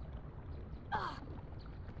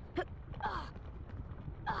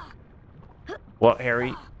 Well,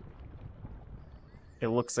 Harry, it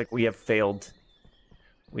looks like we have failed.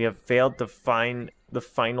 We have failed to find the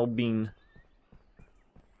final bean.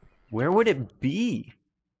 Where would it be?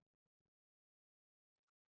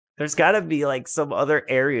 There's got to be like some other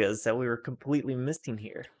areas that we were completely missing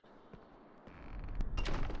here.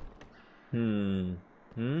 And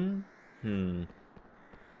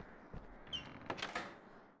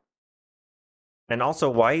also,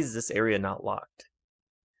 why is this area not locked?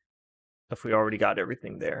 If we already got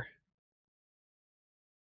everything there.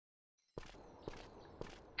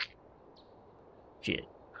 Shit.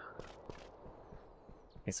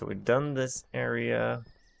 Okay, so we've done this area.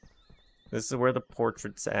 This is where the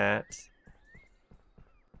portrait's at.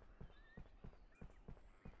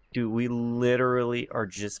 Dude, we literally are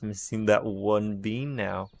just missing that one bean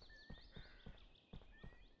now.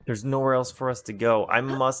 There's nowhere else for us to go. I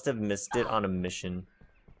must have missed it on a mission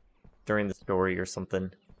during the story or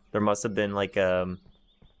something. There must have been like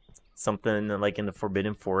something like in the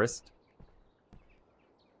Forbidden Forest.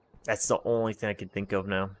 That's the only thing I can think of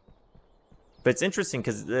now. But it's interesting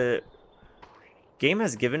because the game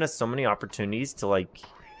has given us so many opportunities to like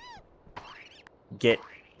get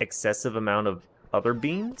excessive amount of other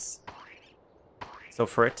beans. So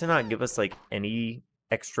for it to not give us like any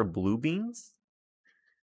extra blue beans,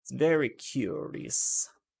 it's very curious.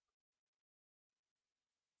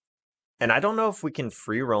 And I don't know if we can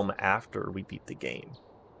free roam after we beat the game.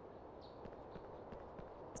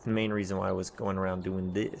 It's the main reason why I was going around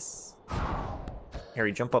doing this.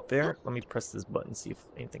 Harry, jump up there. Let me press this button, see if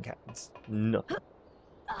anything happens. Nothing.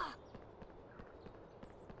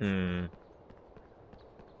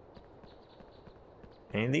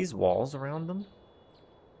 Any of these walls around them?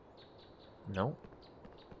 No.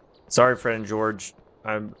 Sorry, Fred and George.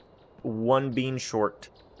 I'm one bean short.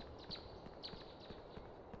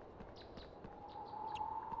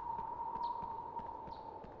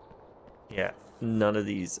 Yeah, none of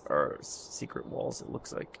these are secret walls, it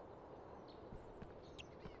looks like.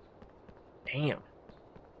 Damn.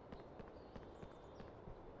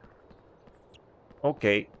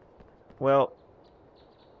 Okay. Well,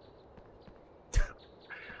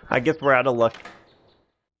 I guess we're out of luck.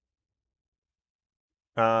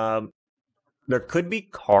 There could be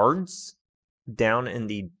cards down in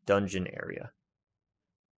the dungeon area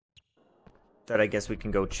that I guess we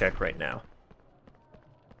can go check right now.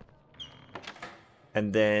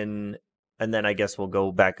 And then I guess we'll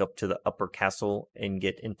go back up to the upper castle and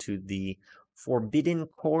get into the Forbidden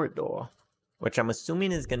Corridor, which I'm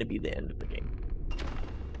assuming is going to be the end of the game.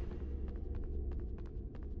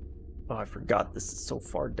 Oh, I forgot this is so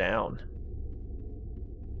far down.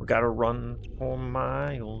 We gotta run for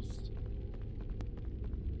miles.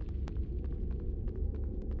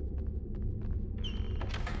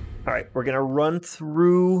 Alright, we're gonna run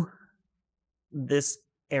through this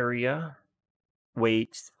area.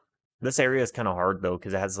 Wait, this area is kind of hard though,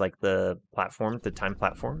 because it has like the platform, the time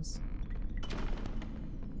platforms.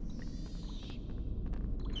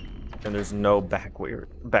 And there's no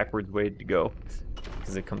backwards way to go,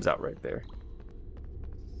 because it comes out right there.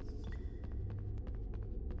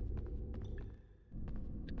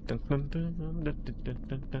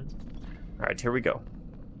 Alright, here we go.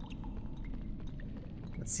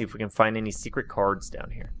 Let's see if we can find any secret cards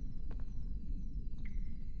down here.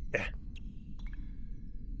 Yeah.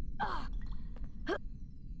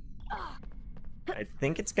 I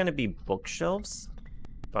think it's gonna be bookshelves,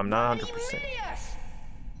 but I'm not 100%.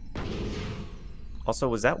 Also,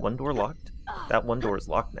 was that one door locked? That one door is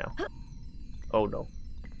locked now. Oh no.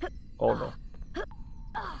 Oh no.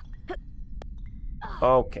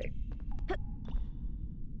 Okay.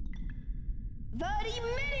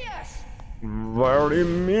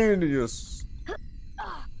 Verdiminius.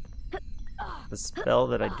 The spell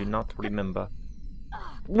that I do not remember.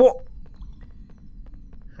 What?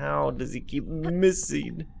 How does he keep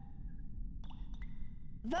missing?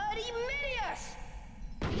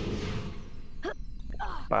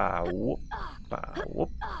 Ba whoop, ba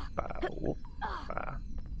whoop, ba whoop, ba.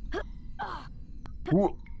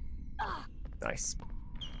 Whoop. Nice.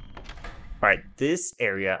 Alright, this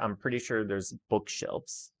area, I'm pretty sure there's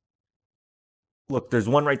bookshelves. Look, there's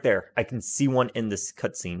one right there. I can see one in this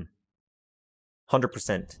cutscene.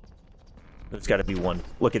 100%. There's gotta be one.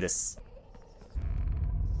 Look at this.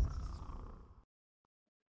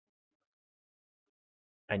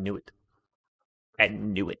 I knew it. I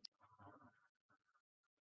knew it.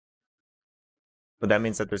 But that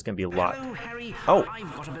means that there's gonna be a lot. Hello, Harry. Oh!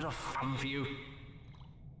 I've got a bit of fun for you.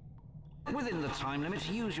 Within the time limit,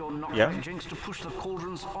 use your knockout jinx to push the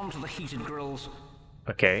cauldrons onto the heated grills.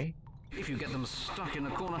 Okay. If you get them stuck in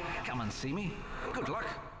a corner, come and see me. Good luck.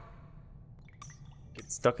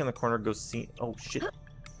 Get stuck in the corner, go see. Oh shit.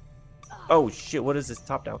 Oh shit, what does this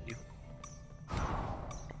top down do?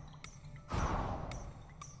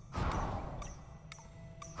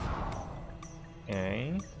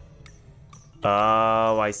 Okay.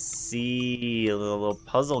 Oh, I see. A little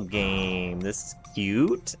puzzle game. This is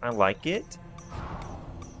cute. I like it.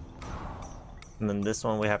 And then this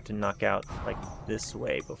one we have to knock out like this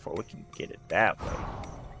way before we can get it that way.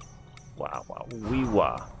 Wow, wow, wee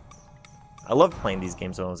wah. I loved playing these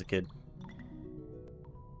games when I was a kid.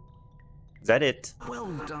 Is that it? Well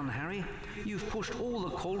done, Harry. You've pushed all the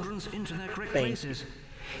cauldrons into their correct Thank places.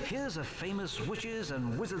 Here's a famous witches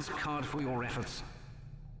and wizards card for your efforts.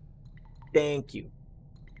 Thank you.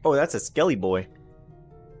 Oh, that's a Skelly boy.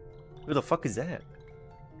 Who the fuck is that?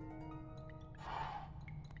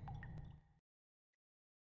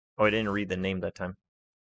 Oh, I didn't read the name that time.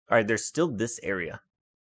 Alright, there's still this area.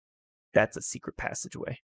 That's a secret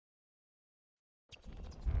passageway.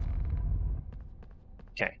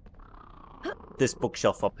 Okay. This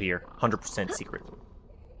bookshelf up here, 100% secret.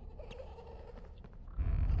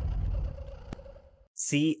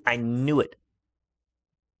 See, I knew it.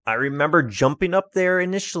 I remember jumping up there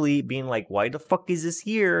initially, being like, why the fuck is this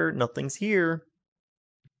here? Nothing's here.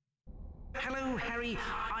 Hello, Harry.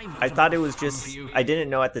 I thought it was just, I didn't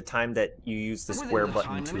know at the time that you use the square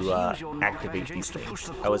button to activate these things.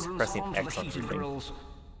 I was pressing X on everything.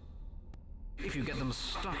 If you get them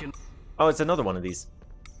stuck in... Oh, it's another one of these.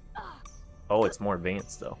 Oh, it's more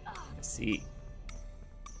advanced though. I see.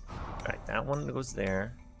 Alright, that one goes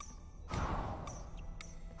there.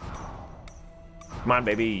 Come on,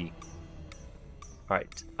 baby.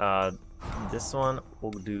 Alright, this one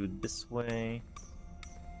we'll do this way.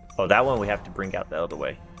 Oh, that one we have to bring out the other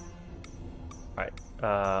way. Alright,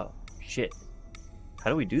 Shit. How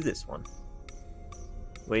do we do this one?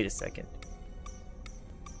 Wait a second.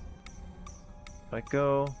 If I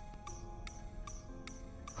go...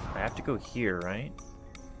 I have to go here, right?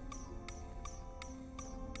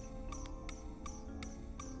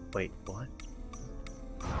 Wait, what?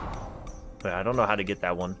 Wait, I don't know how to get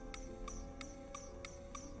that one.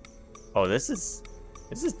 Oh, this is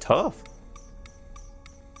tough.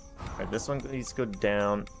 Alright, this one needs to go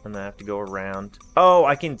down, and then I have to go around. Oh,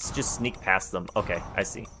 I can just sneak past them. Okay, I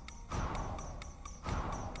see.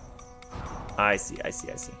 I see.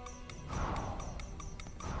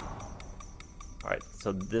 Alright,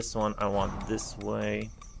 so this one I want this way.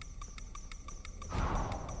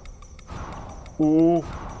 Ooh.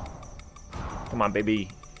 Come on, baby.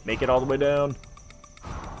 Make it all the way down.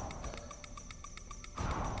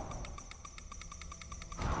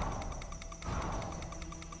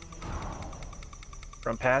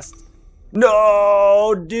 Run past.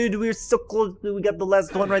 No, dude, we're so close. We got the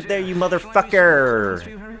last one right there, you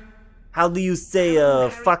motherfucker. How do you say,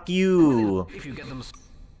 fuck you?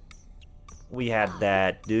 We had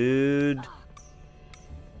that, dude.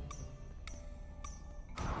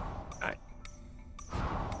 Alright.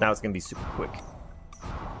 Now it's gonna be super quick.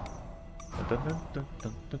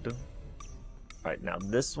 Alright, now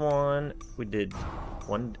this one, we did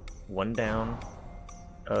one down.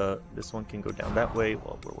 This one can go down that way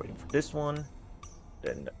while we're waiting for this one.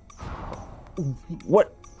 Then,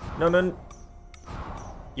 what? No.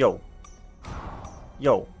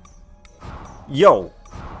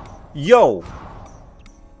 Yo.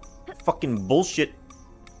 Fucking bullshit.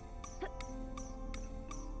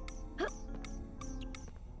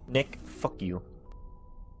 Nick, fuck you.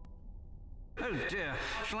 Oh dear.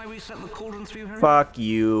 Shall I reset the cauldron through her? Fuck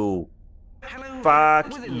you. Hello?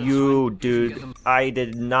 Fuck you, dude. I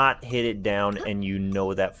did not hit it down, and you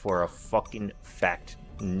know that for a fucking fact,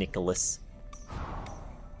 Nicholas.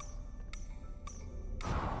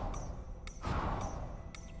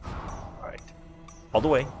 Alright. All the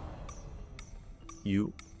way.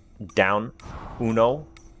 You. Down. Uno.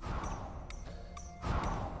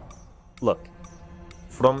 Look.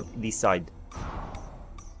 From the side.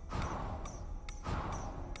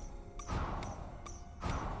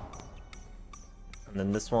 And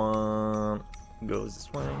then this one goes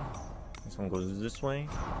this way. This one goes this way.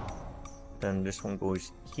 Then this one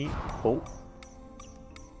goes here. Oh.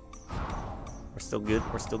 We're still good.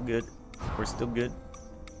 We're still good. We're still good.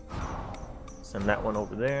 Send that one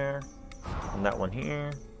over there. And that one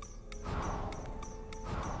here.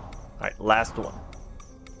 Alright, last one.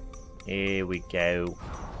 Here we go.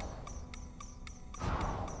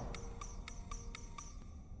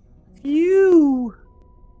 Phew!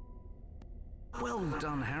 Well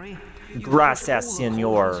done, Harry. Gracias,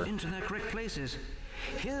 senor. Into their correct places.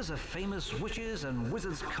 Here's a famous witches and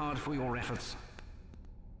wizards card for your efforts.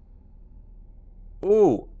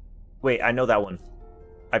 Ooh. Wait, I know that one.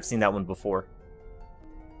 I've seen that one before.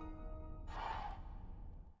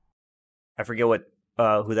 I forget what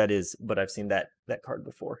who that is, but I've seen that card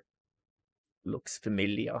before. Looks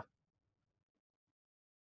familiar.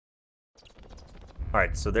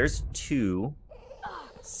 Alright, so there's 2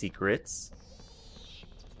 secrets.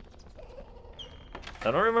 I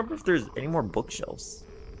don't remember if there's any more bookshelves.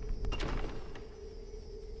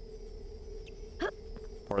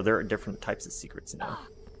 Or there are different types of secrets now.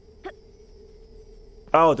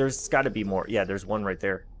 Oh, there's got to be more. Yeah, there's one right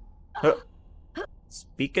there.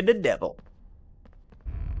 Speak of the devil.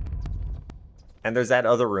 And there's that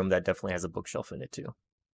other room that definitely has a bookshelf in it too.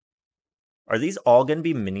 Are these all going to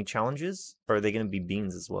be mini challenges? Or are they going to be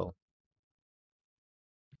beans as well?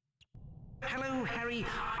 Hello, Harry.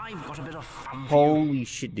 I've got a bit of fun for Holy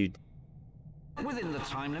shit, dude. you. Within the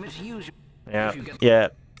time limit, use your... Yeah,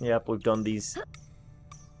 yep, we've done these.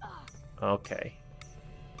 Okay.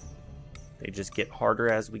 They just get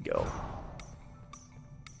harder as we go.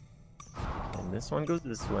 And this one goes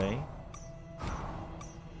this way.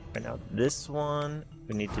 Right now, this one,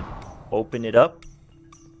 we need to open it up.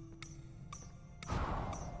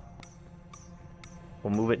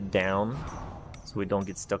 We'll move it down so we don't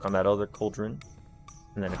get stuck on that other cauldron.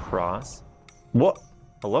 And then across. What?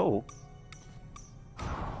 Hello?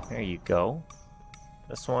 There you go.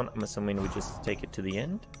 This one, I'm assuming we just take it to the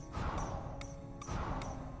end.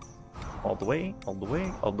 All the way, all the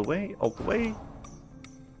way, all the way, all the way.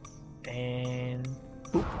 And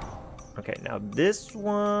boop. Okay, now this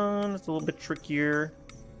one is a little bit trickier.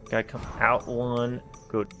 Gotta come out one,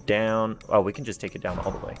 go down. Oh, we can just take it down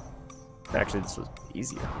all the way. Actually, this was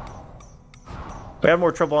easier. We had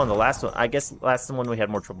more trouble on the last one. I guess last one we had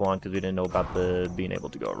more trouble on because we didn't know about the being able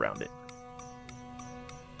to go around it.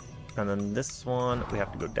 And then this one, we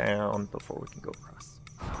have to go down before we can go across.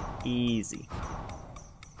 Easy.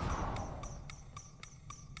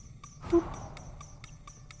 Boop.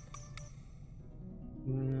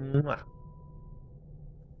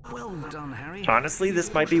 Well done, Harry. Honestly,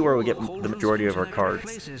 this might be where we get the majority of our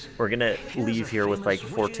cards. We're gonna leave here with like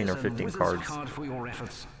 14 or 15 cards. For your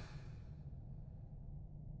efforts.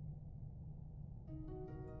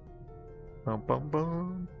 Bum, bum,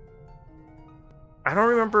 bum. I don't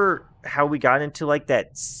remember how we got into like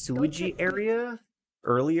that sewagey area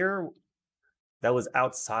earlier. That was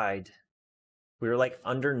outside. We were like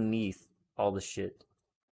underneath all the shit.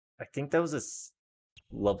 I think that was a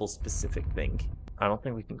level specific thing. I don't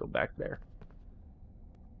think we can go back there.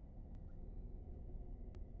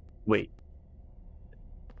 Wait.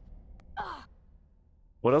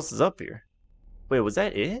 What else is up here? Wait, was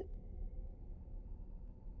that it?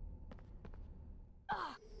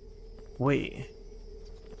 Wait.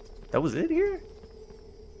 That was it here?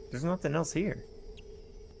 There's nothing else here.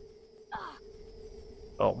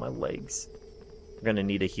 Oh, my legs. We're gonna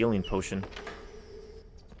need a healing potion.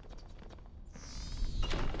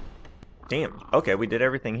 Damn. Okay, we did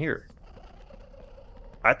everything here.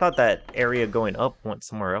 I thought that area going up went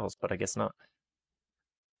somewhere else, but I guess not.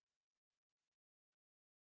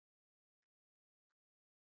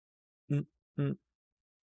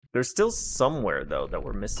 There's still somewhere, though, that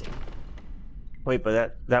we're missing. Wait,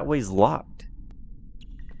 but that way's locked.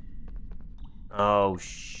 Oh,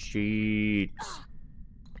 shit.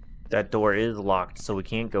 That door is locked, so we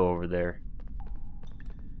can't go over there.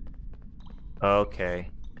 Okay.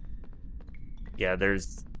 Yeah,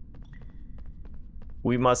 there's...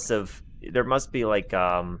 We must have... There must be, like,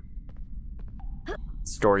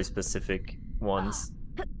 story-specific ones.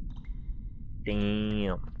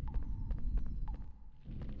 Damn.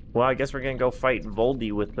 Well, I guess we're gonna go fight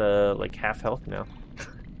Voldy with, like, half health now.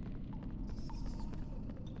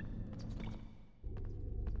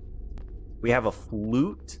 We have a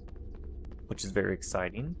flute, which is very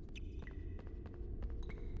exciting.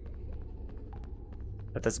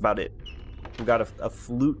 But that's about it. We got a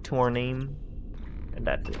flute to our name, and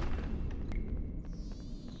that's it.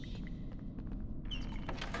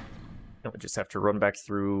 And we just have to run back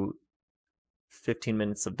through 15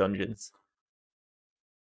 minutes of dungeons.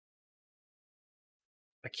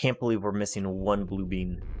 I can't believe we're missing one blue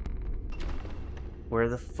bean. Where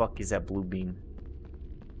the fuck is that blue bean?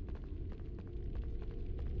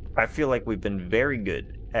 I feel like we've been very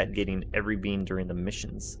good at getting every bean during the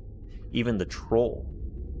missions. Even the troll.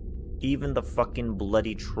 Even the fucking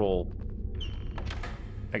bloody troll.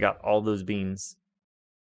 I got all those beans.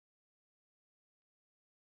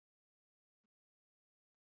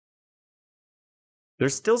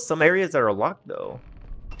 There's still some areas that are locked though.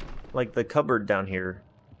 Like the cupboard down here.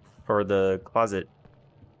 Or the closet.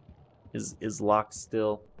 Is locked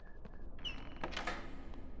still.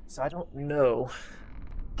 So I don't know.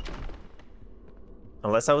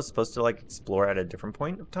 Unless I was supposed to like explore at a different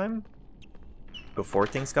point of time before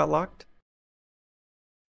things got locked.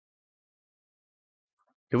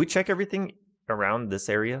 Did we check everything around this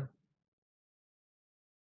area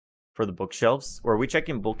for the bookshelves? Were we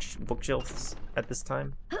checking bookshelves at this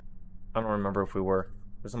time? I don't remember if we were.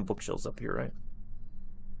 There's some bookshelves up here, right?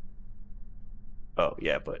 Oh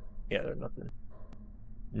yeah, but yeah, there's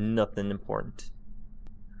nothing important.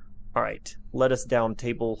 All right, let us down,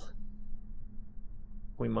 table.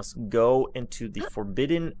 We must go into the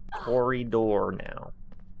forbidden corridor now.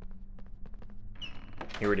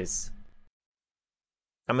 Here it is.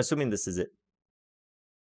 I'm assuming this is it.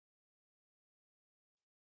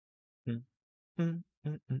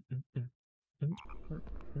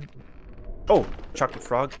 Oh, chocolate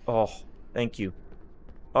frog. Oh, thank you.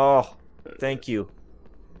 Oh, thank you.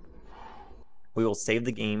 We will save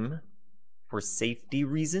the game for safety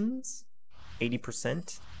reasons.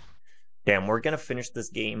 80%. Damn, we're gonna finish this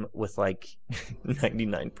game with like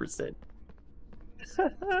 99%.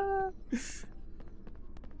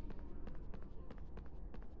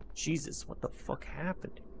 Jesus, what the fuck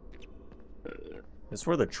happened? Is this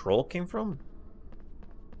where the troll came from?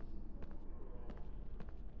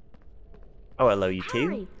 Oh, hello, you two.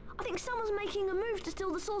 Harry, I think someone's making a move to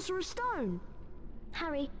steal the Sorcerer's Stone.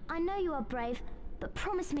 Harry, I know you are brave, but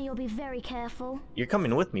promise me you'll be very careful. You're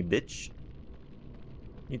coming with me, bitch.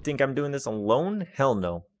 You think I'm doing this alone? Hell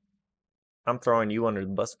no. I'm throwing you under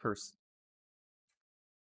the bus first.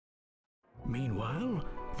 Meanwhile,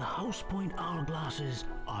 the house point hourglasses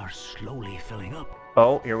are slowly filling up.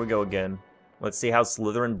 Oh, here we go again. Let's see how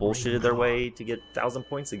Slytherin bullshitted their way to get 1,000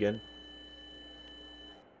 points again.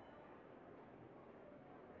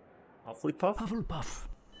 Hufflepuff? Hufflepuff.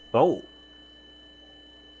 Oh.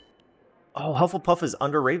 Oh, Hufflepuff is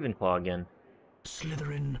under Ravenclaw again.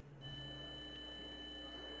 Slytherin.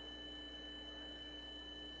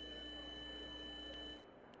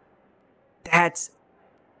 That's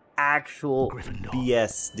actual Gryffindor.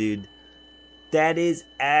 BS, dude. That is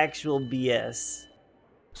actual BS.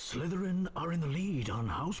 Slytherin are in the lead on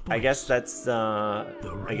house points. I guess that's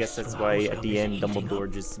why at the end Dumbledore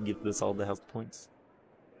just gives us all the health points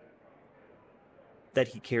that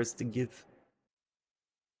he cares to give.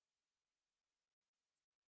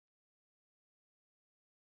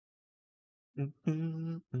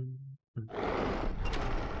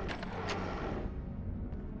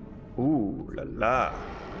 Ooh la la.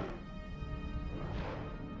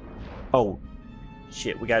 Oh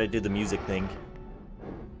shit, we gotta do the music thing.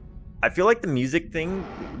 I feel like the music thing,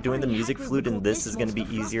 doing the music flute in this is gonna be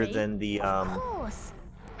easier than the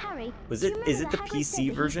Harry, is it the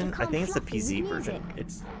PC version? I think it's the PC version.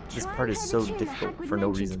 It's this part is so difficult for no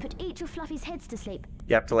reason. Put each of Fluffy's heads to sleep.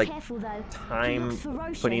 You have to like Careful, though. time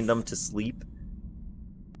putting them to sleep.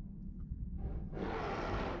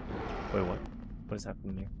 Wait, what? What is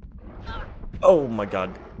happening there? Oh my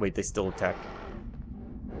god. Wait, they still attack.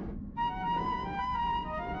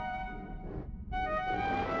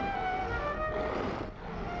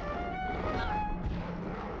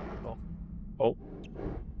 Oh.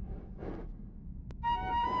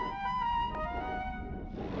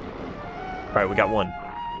 Alright, we got one.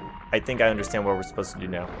 I think I understand what we're supposed to do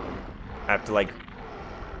now. I have to, like,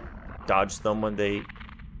 dodge them when they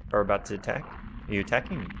are about to attack. Are you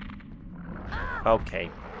attacking me?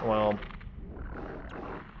 Okay, well...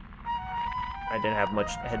 I didn't have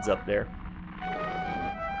much heads up there.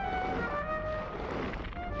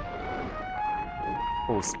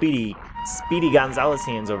 Oh, Speedy Gonzalez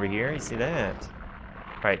hands over here. You see that?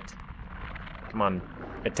 Right. Come on,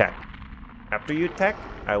 attack. After you attack,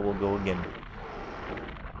 I will go again.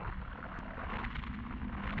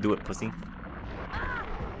 Do it, pussy.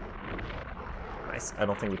 Nice. I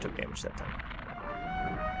don't think we took damage that time.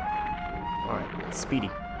 Alright. Speedy.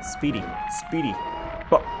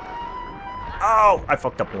 Oh! Oh! I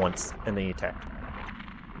fucked up once, and then he attacked.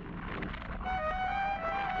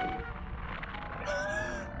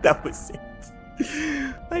 That was it.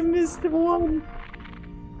 I missed one.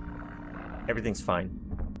 Everything's fine.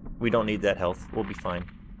 We don't need that health. We'll be fine.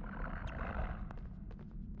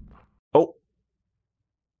 Oh!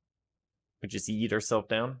 We just eat ourselves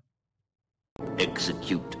down.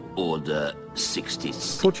 Execute Order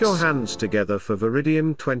 66. Put your hands together for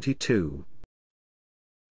Viridian 22.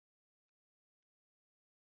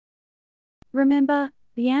 Remember,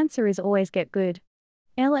 the answer is always get good.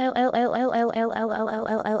 Thank you,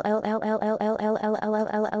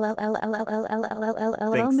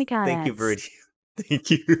 Viridian.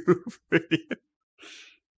 Thank you, Viridian.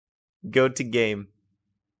 Go to game.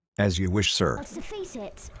 As you wish, sir. Let's defeat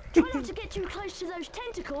it. Try not to get too close to those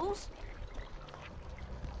tentacles.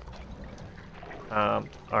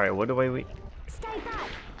 Alright, what do I... Stay back.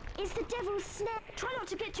 It's the devil's snare. Try not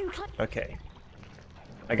to get too close. Okay.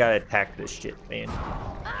 I gotta attack this shit, man.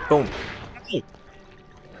 Boom. Hey.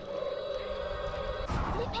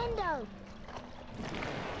 Flipendo.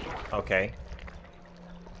 Okay.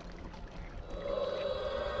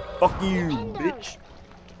 Fuck you, bitch.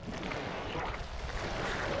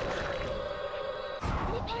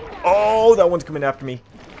 Oh, that one's coming after me.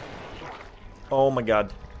 Oh my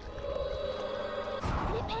god.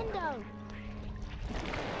 Flipendo.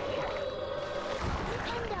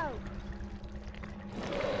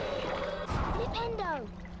 Flipendo.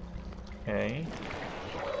 Okay.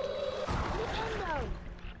 Flipendo.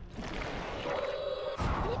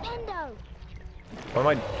 Flipendo. What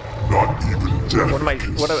am I...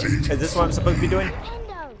 Is this what I'm supposed to be doing?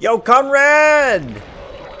 Yo, Conrad!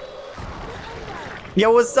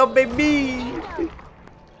 Yo, what's up, baby?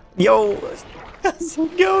 Yo, how's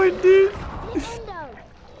it going, dude?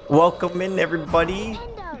 Welcome in, everybody.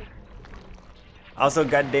 Also,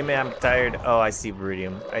 goddammit, I'm tired. Oh, I see,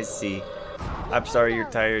 Viridium. I see. I'm sorry you're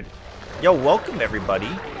tired. Yo, welcome, everybody.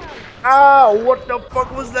 Ow, what the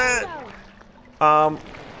fuck was that?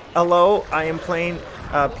 Hello, I am playing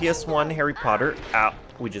ps1 Harry Potter. Ow,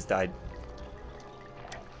 we just died.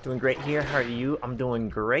 Doing great here. How are you? I'm doing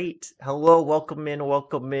great. Hello, welcome in,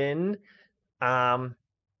 welcome in. We're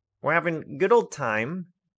having a good old time.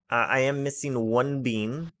 I am missing one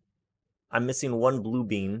bean. I'm missing one blue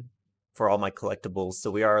bean for all my collectibles, so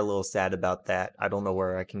we are a little sad about that. I don't know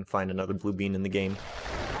where I can find another blue bean in the game.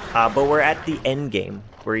 But we're at the end game.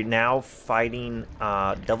 We're now fighting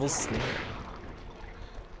Devil's Snare.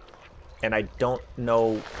 And I don't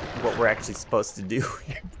know what we're actually supposed to do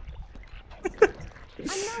here.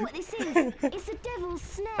 know what this is. It's a devil's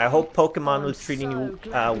snare. I hope Pokemon was treating you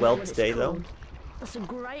well today, though. That's a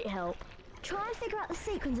great help. Try and figure out the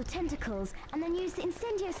sequence of tentacles, and then use the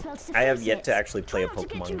incendio spell to defuse I have yet it. to actually play a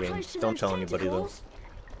Pokemon game. Don't tell anybody, though.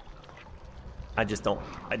 I just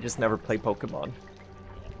never play Pokemon.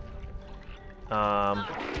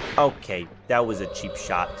 Okay, that was a cheap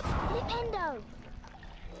shot. Flipendo.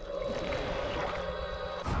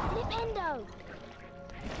 Flipendo.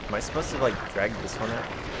 Am I supposed to, like, drag this one out?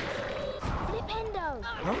 Flipendo.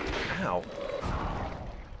 Oh, ow.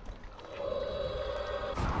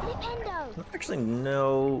 Flipendo. I don't actually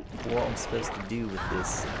know what I'm supposed to do with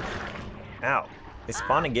this. Ow. They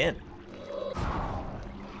spawn again.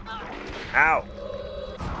 Ow.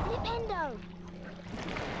 Flipendo.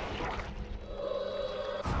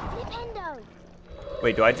 Flipendo.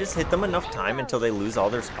 Wait, do I just hit them enough time until they lose all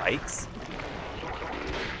their spikes?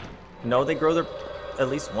 No, they grow their at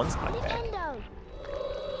least one spike back. Flipendo.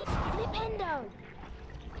 Flipendo.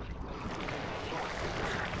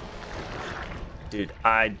 Dude,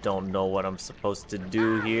 I don't know what I'm supposed to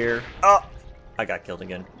do here. Oh! I got killed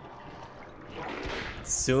again.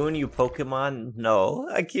 Soon, you Pokemon? No,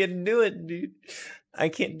 I can't do it, dude. I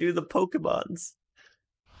can't do the Pokemons.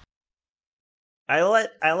 I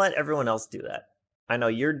let everyone else do that. I know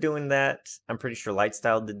you're doing that. I'm pretty sure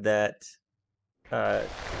Lightstyle did that.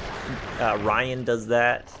 Ryan does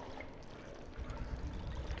that.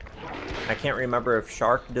 I can't remember if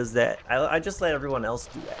Shark does that. I just let everyone else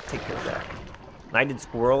do that. Take care of that. Knighted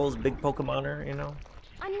Squirrel's big Pokemoner, you know?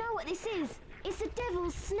 I know what this is. It's a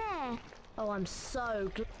devil's snare. Oh, I'm so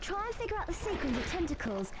glad. Try and figure out the sequence of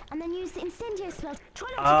tentacles, and then use the incendio spell. Try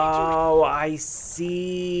not to Oh, I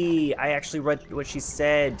see. I actually read what she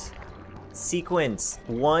said. Sequence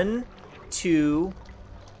 1, 2,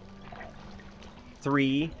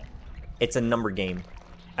 3. It's a number game.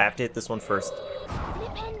 I have to hit this one first.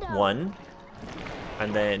 1,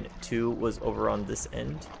 and then 2 was over on this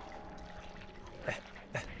end.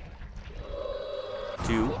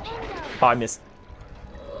 2. Oh, I missed.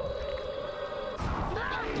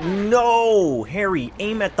 No! Harry,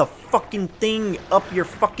 aim at the fucking thing up your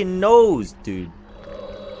fucking nose, dude.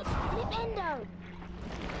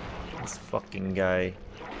 This fucking guy.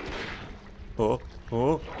 Oh.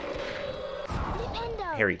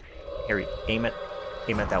 Harry, aim at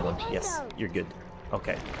that one. Yes, you're good.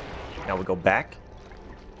 Okay. Now we go back.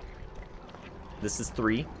 This is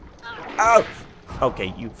 3. Oh!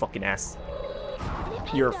 Okay, you fucking ass.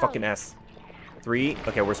 You're a fucking ass. 3.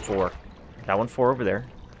 Okay, where's 4? That one 4 over there.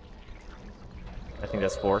 I think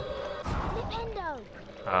that's 4.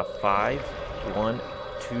 5. 1,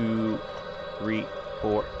 2, 3,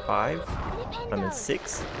 4, 5. And then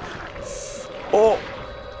 6. Oh!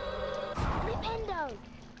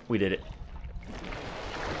 We did it.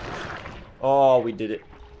 Oh, we did it.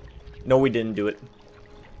 No, we didn't do it.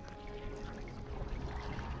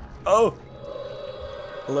 Oh!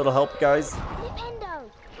 A little help, guys.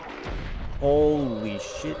 Holy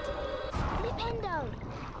shit.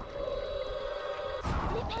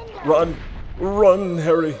 Run! Run,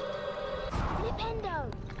 Harry!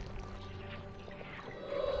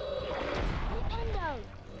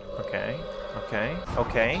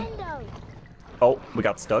 Okay. Oh, we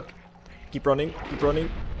got stuck. Keep running.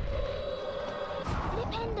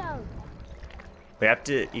 We have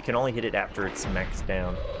to, you can only hit it after it's maxed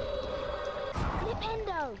down.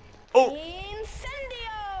 Oh!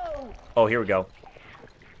 Incendio! Oh, here we go.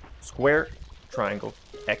 Square, triangle,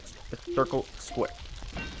 X, circle, square.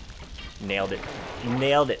 Nailed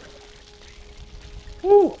it.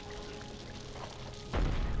 Woo!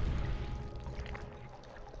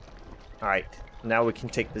 Alright, now we can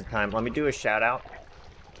take the time. Let me do a shout out.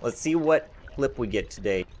 Let's see what clip we get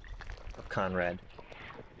today of Conrad.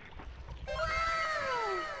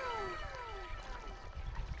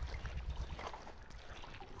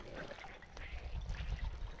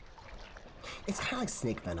 It's kind of like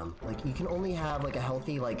snake venom. Like, you can only have like a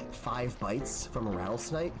healthy 5 bites from a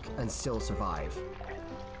rattlesnake and still survive.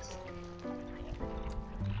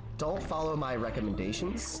 Don't follow my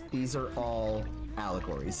recommendations. These are all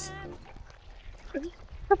allegories.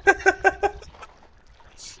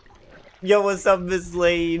 Yo, what's up, Miss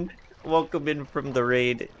Lane? Welcome in from the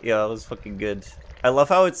raid. Yeah, that was fucking good. I love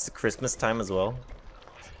how it's Christmas time as well.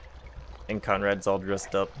 And Conrad's all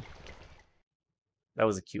dressed up. That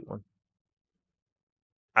was a cute one.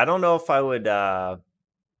 I don't know if I would, I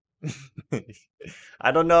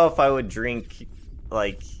don't know if I would drink,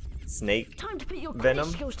 snake Time to put your venom.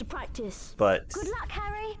 skills to practice. But Good luck,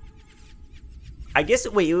 Harry. I guess,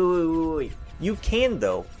 wait. You can,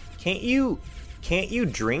 though. Can't you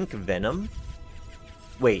drink venom?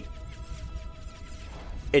 Wait.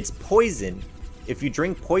 it's poison. If you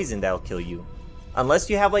drink poison, that'll kill you. Unless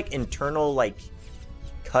you have like internal like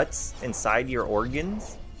cuts inside your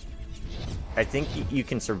organs, I think you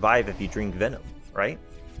can survive if you drink venom, right?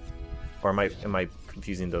 Or am I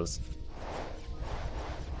confusing those?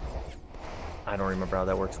 I don't remember how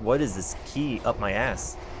that works. What is this key up my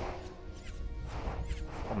ass?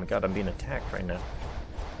 Oh my god, I'm being attacked right now.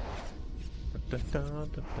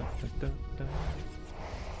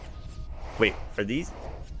 Wait, are these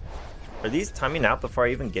timing out before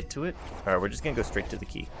I even get to it? Alright, we're just gonna go straight to the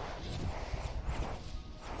key.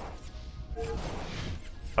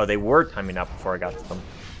 Oh, they were timing out before I got to them.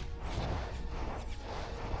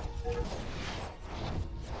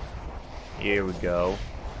 Here we go.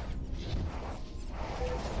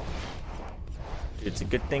 It's a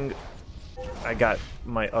good thing I got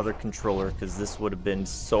my other controller, because this would have been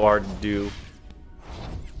so hard to do.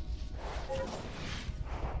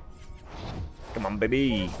 Come on,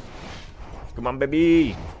 baby. Come on,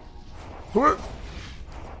 baby.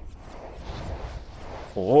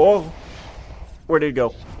 Oh, where did it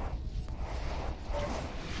go?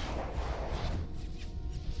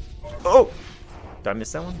 Oh, did I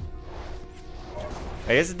miss that one?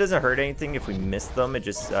 I guess it doesn't hurt anything if we miss them. It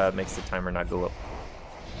just makes the timer not go up.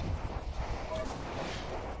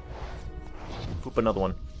 Poop another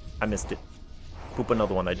one. I missed it. Poop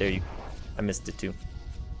another one. I dare you. I missed it too.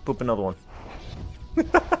 Poop another one.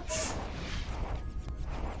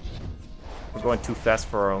 We're going too fast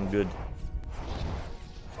for our own good.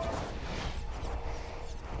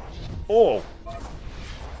 Oh!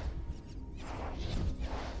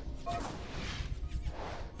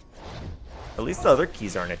 At least the other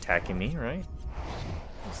keys aren't attacking me, right?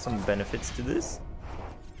 There's some benefits to this.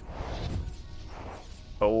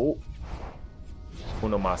 Oh.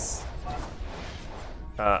 Uno mas.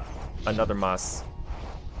 Another mas.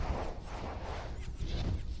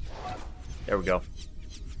 There we go.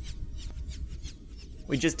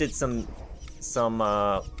 We just did some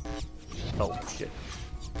oh shit.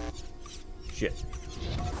 Shit.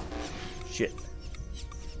 Shit.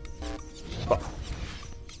 Oh.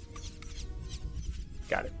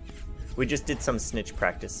 Got it. We just did some snitch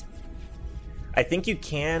practice. I think you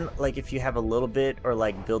can, like, if you have a little bit, or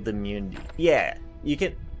like build immunity. Yeah, you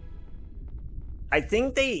can. I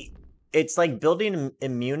think it's like building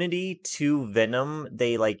immunity to venom.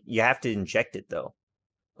 They like, you have to inject it though.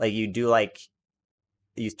 Like you do, like,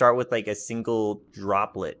 you start with like a single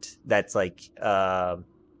droplet that's like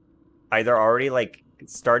either already like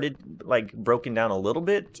started like broken down a little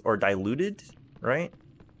bit or diluted, right?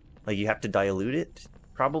 Like you have to dilute it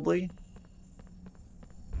probably.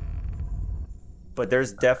 But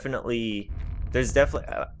there's definitely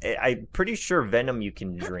I'm pretty sure venom you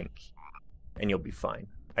can drink and you'll be fine.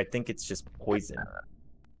 I think it's just poison.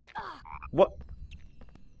 What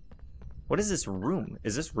is this room?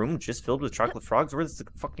 Is this room just filled with chocolate frogs? Where's the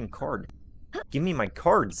fucking card? Give me my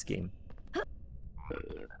cards, game.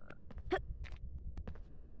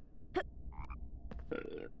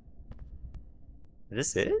 Is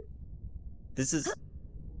this it? This is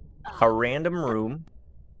a random room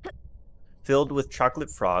filled with chocolate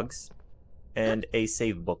frogs and a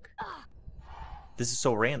save book. This is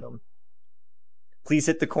so random. Please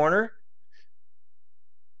hit the corner.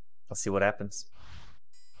 Let's see what happens.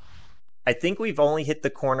 I think we've only hit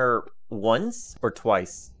the corner once or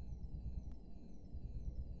twice.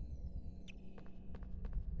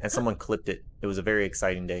 And someone clipped it. It was a very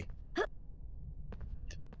exciting day.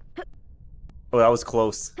 Oh, that was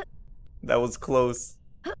close. That was close.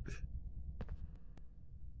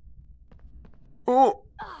 Oh!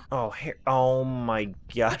 Oh, here. Oh my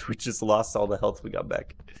god, we just lost all the health we got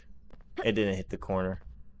back. It didn't hit the corner.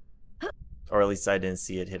 Or at least I didn't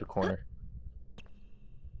see it hit a corner.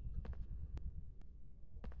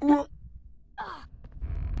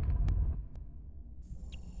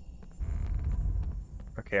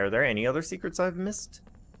 Okay, are there any other secrets I've missed?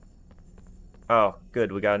 Oh,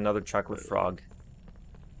 good, we got another chocolate frog.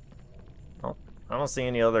 Oh, I don't see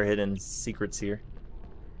any other hidden secrets here.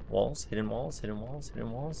 Walls, hidden walls, hidden walls,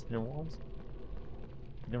 hidden walls, hidden walls.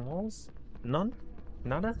 Hidden walls? None?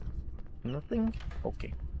 Nada? Nothing?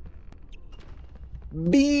 Okay.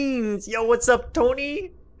 Beans! Yo, what's up,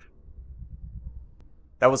 Tony?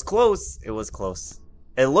 That was close. It was close.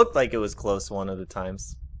 It looked like it was close one of the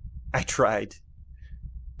times. I tried.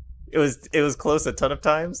 It was close a ton of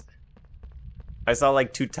times. I saw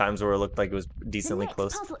like 2 times where it looked like it was decently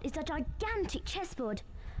close. The next puzzle is a gigantic chessboard.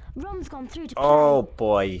 Rom's gone through to play. Oh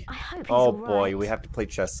boy. I hope he's oh boy, alright. we have to play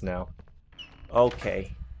chess now.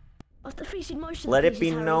 Okay. I've defeated most of Let the it be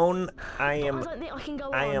pieces, Harry. known I But I don't think I can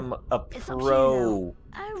go I on. am a It's up to you pro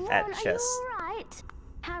Oh, Ron, at are chess. you alright?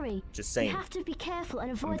 Harry, Just saying. you have to be careful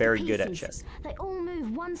and avoid I'm very the good pieces. at chess. They all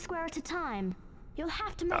move one square at a time. You'll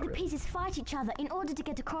have to make the pieces fight each other in order to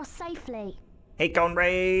get across safely. Hey,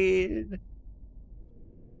 Conrad!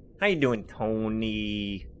 How you doing,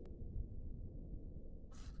 Tony?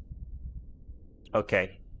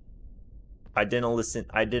 Okay. I didn't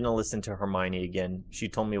listen to Hermione again. She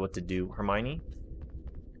told me what to do. Hermione?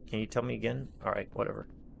 Can you tell me again? Alright, whatever.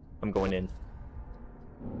 I'm going in.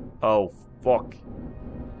 Oh, fuck.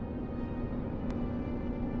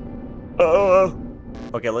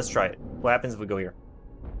 Okay, let's try it. What happens if we go here?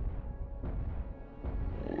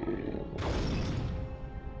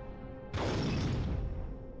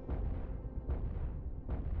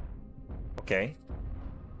 Okay.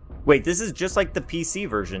 Wait, this is just like the PC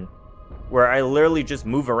version, where I literally just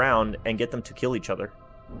move around and get them to kill each other.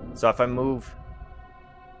 So if I move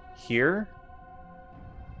here,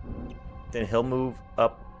 then he'll move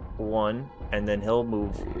up one, and then he'll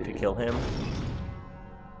move to kill him.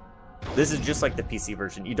 This is just like the PC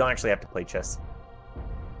version. You don't actually have to play chess.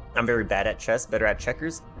 I'm very bad at chess, better at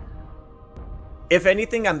checkers. If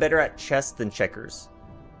anything, I'm better at chess than checkers.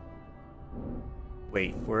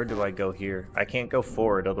 Wait, where do I go here? I can't go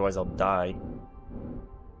forward, otherwise I'll die.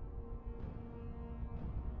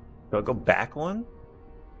 Do I go back one?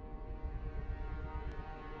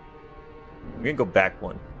 I'm gonna go back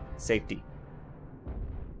one. Safety.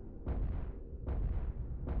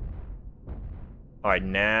 Alright,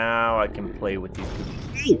 now I can play with these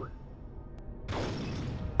people.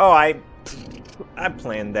 Oh, I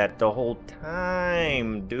planned that the whole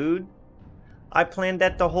time, dude. I planned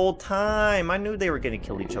that the whole time. I knew they were gonna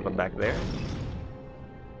kill each other back there.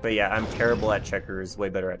 But yeah, I'm terrible at checkers, way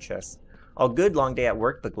better at chess. All good, long day at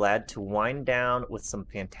work, but glad to wind down with some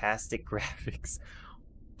fantastic graphics.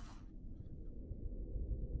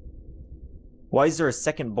 Why is there a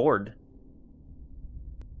second board?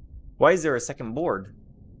 Why is there a second board?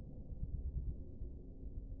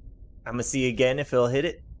 I'm gonna see again if it'll hit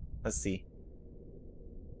it. Let's see.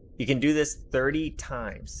 You can do this 30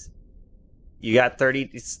 times. You got 30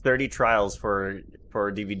 trials for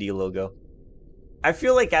a DVD logo. I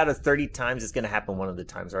feel like out of 30 times, it's gonna happen one of the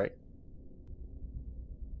times, right?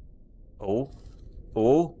 Oh.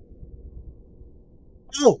 Oh.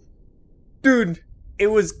 Oh! Dude, it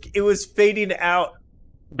was fading out,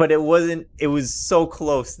 but it wasn't. It was so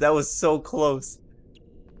close. That was so close.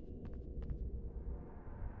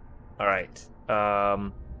 Alright.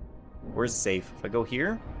 Where's safe? If I go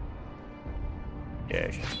here?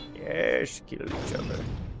 Yes. Yes, kill each other.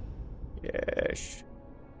 Yes.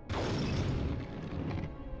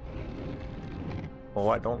 Oh,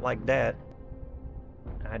 I don't like that.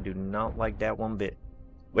 I do not like that one bit.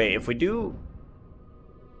 Wait, if we do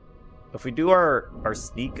our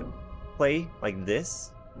sneak play like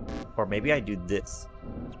this, or maybe I do this.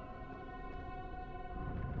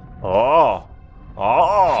 Oh!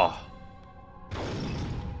 Oh!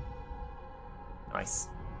 Nice.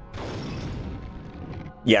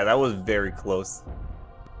 Yeah, that was very close.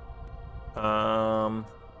 Alright,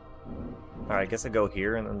 I guess I go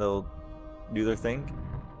here and then they'll do their thing.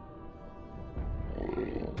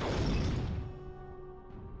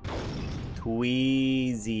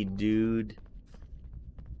 Tweezy, dude.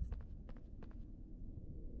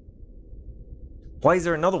 Why is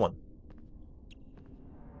there another one?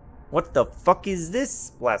 What the fuck is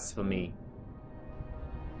this blasphemy?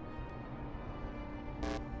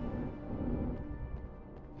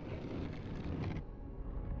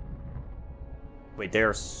 Wait, they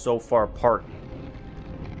are so far apart.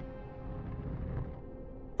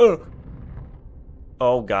 Ugh.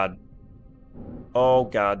 Oh god. Oh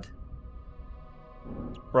god.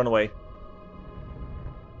 Run away.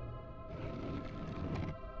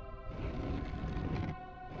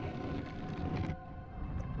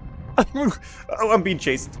 Oh, I'm being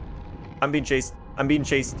chased. I'm being chased. I'm being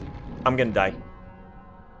chased. I'm gonna die.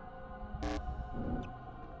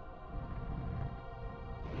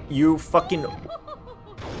 You fucking...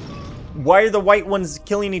 Why are the white ones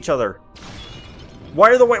killing each other? Why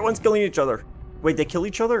are the white ones killing each other? Wait, they kill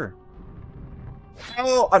each other?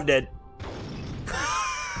 Oh, I'm dead.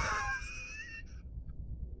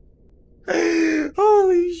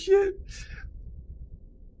 Holy shit.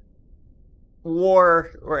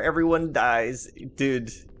 War where everyone dies.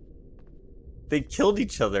 Dude. They killed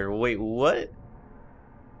each other. Wait, what?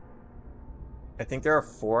 I think there are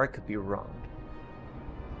 4. I could be wrong.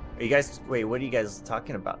 Are you guys... Wait, what are you guys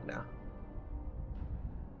talking about now?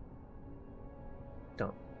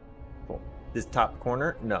 Don't. Cool. This top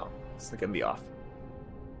corner? No. It's not gonna be off.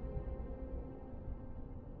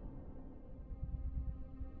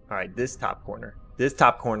 Alright, this top corner. This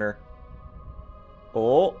top corner.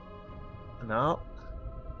 Oh. No.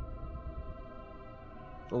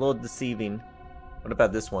 A little deceiving. What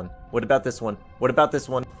about this one? What about this one? What about this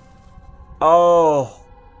one? Oh.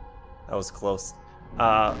 That was close.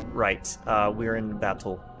 Right. We're in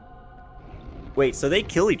battle. Wait, so they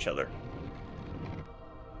kill each other.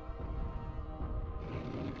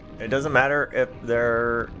 It doesn't matter if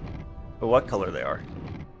they're... what color they are.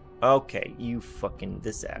 Okay, you fucking...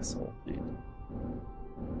 this asshole, dude.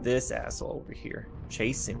 This asshole over here.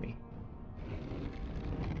 Chasing me.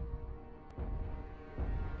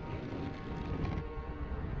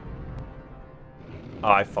 Oh,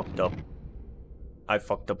 I fucked up. I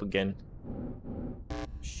fucked up again.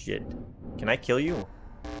 Shit. Can I kill you?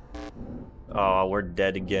 Oh, we're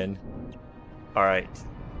dead again. Alright.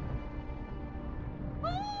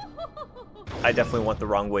 I definitely went the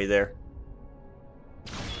wrong way there.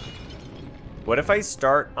 What if I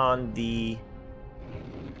start on the...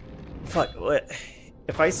 fuck, what?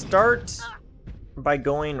 If I start by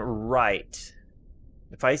going right...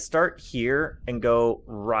 if I start here and go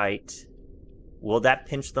right, will that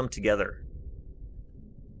pinch them together?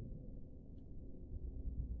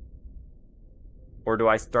 Or do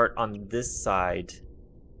I start on this side?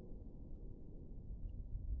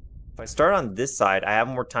 If I start on this side, I have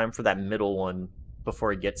more time for that middle one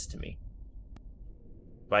before it gets to me.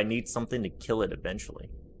 But I need something to kill it eventually.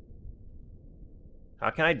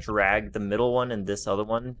 How can I drag the middle one and this other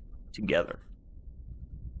one together?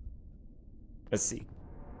 Let's see.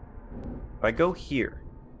 If I go here.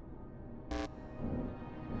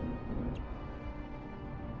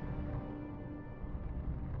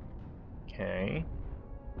 Okay.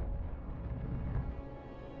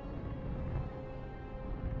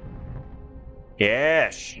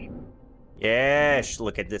 Yes. Yes.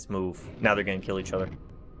 Look at this move. Now they're gonna kill each other.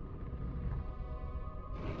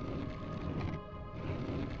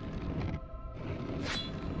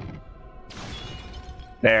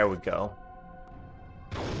 There we go.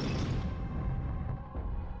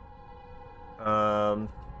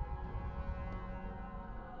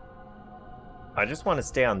 I just want to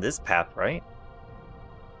stay on this path, right?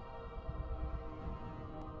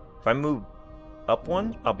 If I move up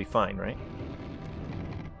one, I'll be fine, right?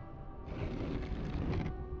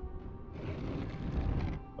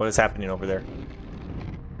 What is happening over there?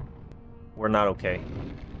 We're not okay.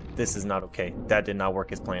 This is not okay. That did not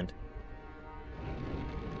work as planned.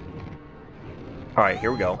 Alright,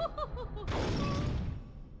 here we go.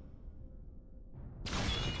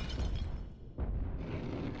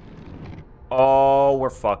 Oh, we're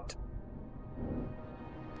fucked.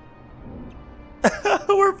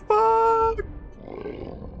 We're fucked!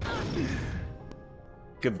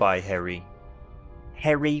 Goodbye, Harry.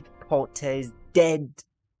 Harry Potter's dead.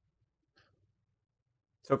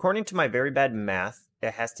 So according to my very bad math,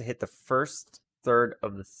 it has to hit the first third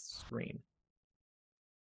of the screen.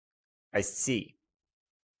 I see.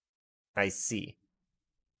 I see.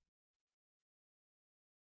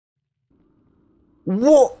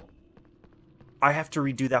 Whoa! I have to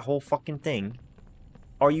redo that whole fucking thing.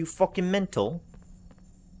 Are you fucking mental?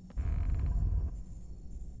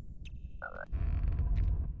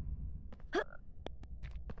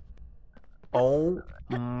 Oh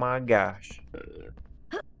my gosh.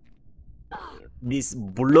 This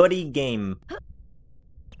bloody game.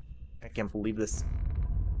 I can't believe this.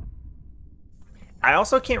 I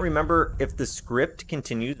also can't remember if the script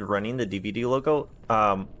continues running the DVD logo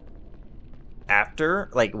after,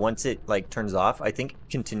 like, once it like turns off. I think it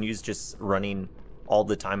continues just running all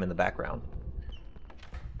the time in the background.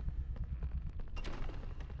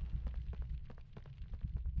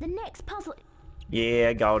 The next puzzle. Yeah,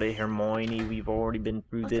 I got it, Hermione. We've already been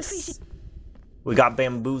through this. We got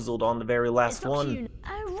bamboozled on the very last one.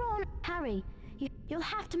 Oh, Ron, Harry, you'll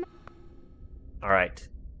have to. All right,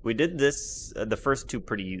 we did this the first two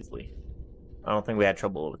pretty easily. I don't think we had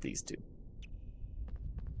trouble with these two.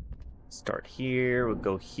 Start here. We'll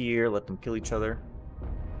go here. Let them kill each other.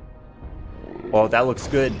 Oh, that looks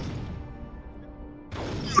good.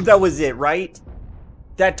 That was it, right?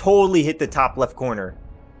 That totally hit the top left corner.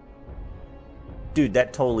 Dude,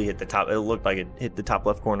 that totally hit the top. It looked like it hit the top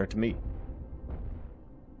left corner to me.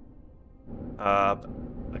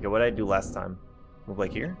 Okay, what did I do last time? Move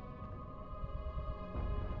like here?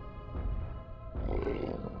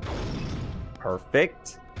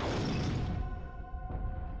 Perfect.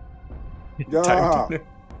 Yeah,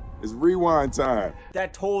 it's rewind time.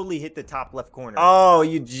 That totally hit the top left corner. Oh,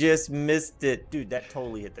 you just missed it. Dude, that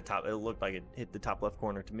totally hit the top. It looked like it hit the top left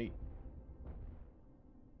corner to me.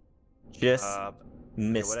 Just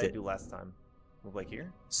missed it. What did I do last time? Move like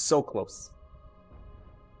here? So close.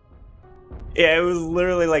 Yeah, it was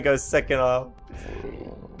literally like a second off.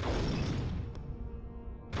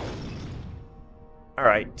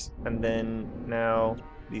 Alright, and then now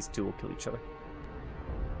these two will kill each other.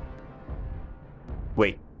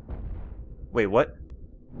 Wait. Wait, what?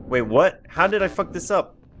 Wait, what? How did I fuck this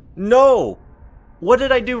up? No! What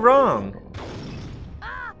did I do wrong?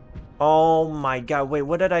 Oh my god, wait,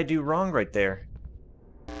 what did I do wrong right there?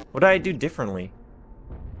 What did I do differently?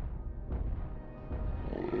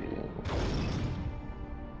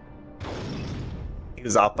 He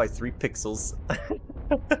was off by 3 pixels.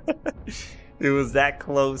 It was that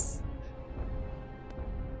close.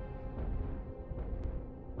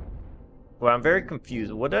 Well, I'm very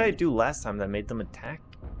confused. What did I do last time that made them attack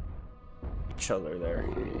each other there?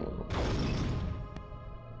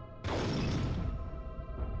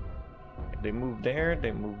 They moved there,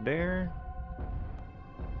 they moved there.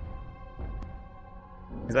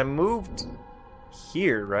 Because I moved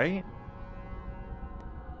here, right?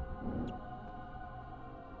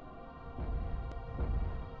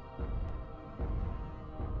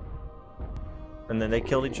 And then they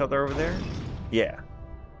killed each other over there? Yeah.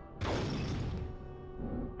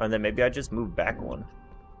 And then maybe I just moved back one.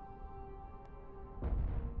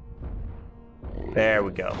 There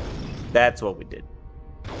we go. That's what we did.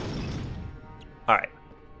 Alright.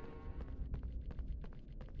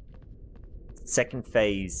 Second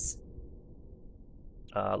phase.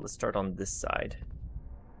 Let's start on this side.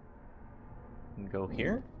 And go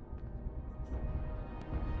here.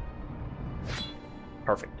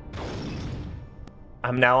 Perfect.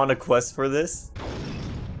 I'm now on a quest for this.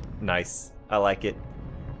 Nice. I like it.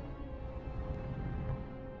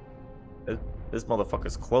 This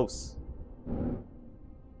motherfucker's close.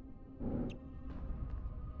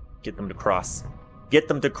 Get them to cross. Get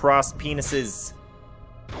them to cross penises.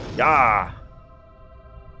 Yeah.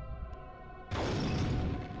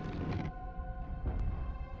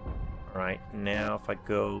 Alright, now if I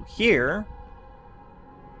go here,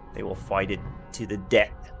 they will fight it to the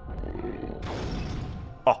death.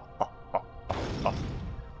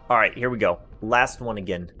 Alright, here we go. Last one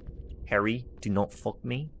again. Harry, do not fuck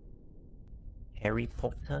me. Harry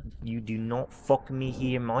Potter, you do not fuck me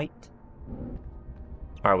here, mate.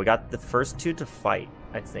 Alright, we got the first two to fight,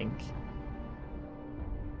 I think.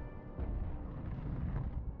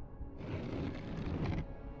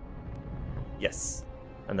 Yes.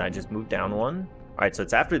 And then I just moved down one. Alright, so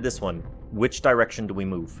it's after this one. Which direction do we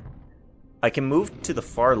move? I can move to the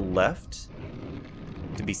far left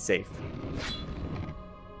to be safe.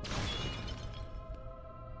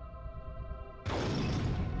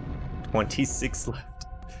 $26 left.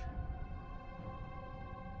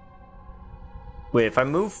 Wait, if I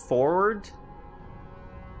move forward...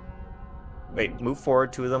 Wait, move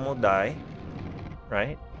forward, 2 of them will die.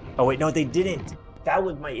 Right? Oh wait, no, they didn't! That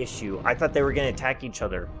was my issue. I thought they were gonna attack each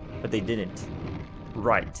other, but they didn't.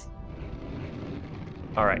 Right.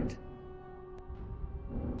 Alright.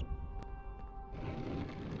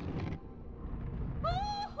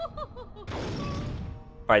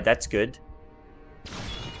 Alright, that's good.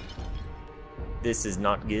 This is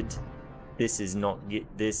not good. This is not good.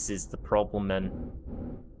 This is the problem, man.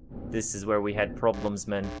 This is where we had problems,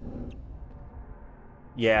 man.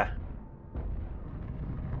 Yeah.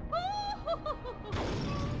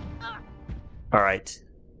 Alright.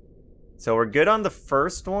 So we're good on the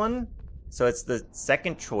first one. So it's the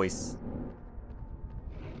second choice.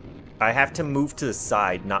 I have to move to the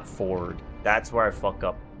side, not forward. That's where I fuck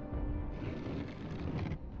up.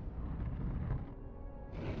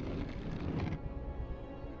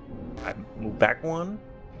 I move back one.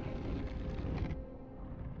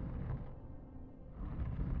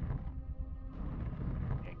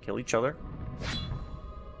 And kill each other.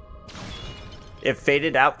 It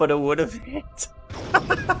faded out, but it would have hit.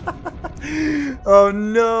 Oh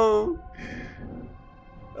no!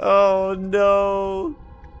 Oh no!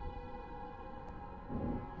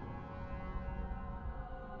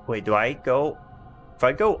 Wait, do I go... If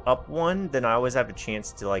I go up one, then I always have a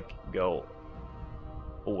chance to, like, go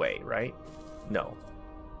away, right? No.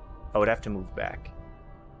 I would have to move back.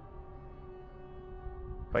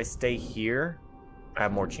 If I stay here, I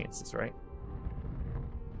have more chances, right?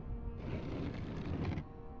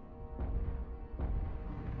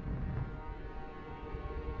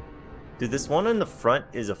 Dude, this one in the front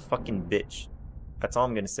is a fucking bitch. That's all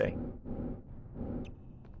I'm gonna say.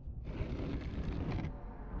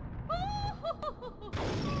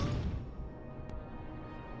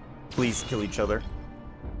 Please kill each other.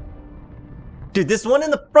 Dude, this one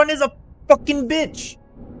in the front is a fucking bitch!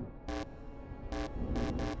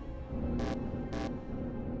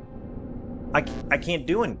 I can't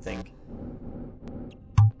do anything.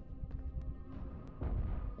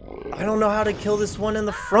 I don't know how to kill this one in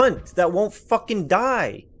the front that won't fucking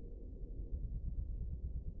die.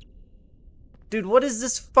 Dude, what is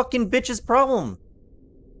this fucking bitch's problem?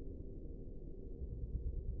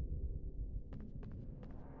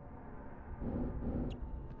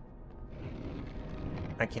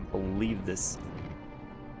 I can't believe this.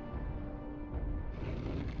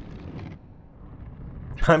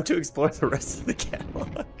 Time to explore the rest of the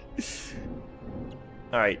catalog.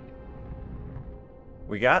 Alright.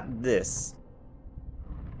 We got this.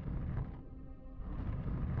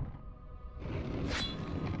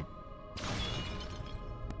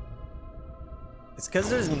 It's because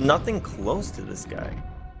there's nothing close to this guy.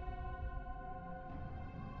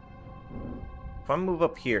 If I move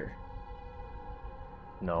up here.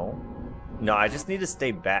 No. No, I just need to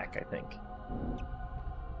stay back, I think.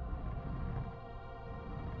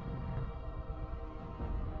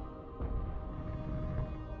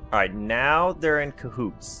 Alright, now they're in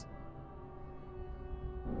cahoots.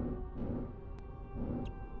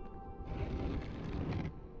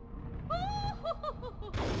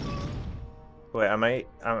 Wait, am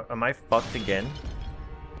I fucked again?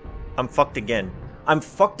 I'm fucked again. I'm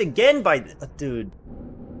fucked again by dude.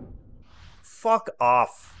 Fuck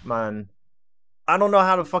off, man. I don't know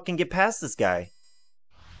how to fucking get past this guy.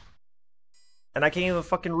 And I can't even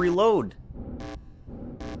fucking reload.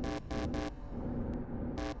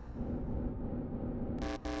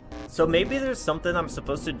 So maybe there's something I'm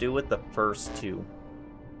supposed to do with the first two.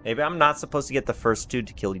 Maybe I'm not supposed to get the first two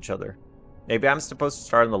to kill each other. Maybe I'm supposed to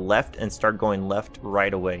start on the left and start going left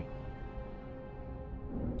right away.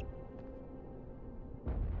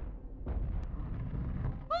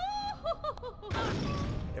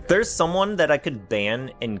 If there's someone that I could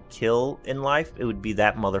ban and kill in life, it would be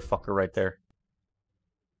that motherfucker right there.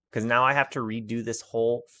 Because now I have to redo this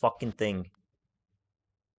whole fucking thing.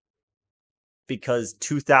 Because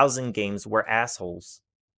 2000 games were assholes.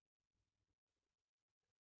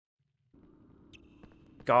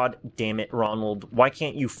 God damn it, Ronald. Why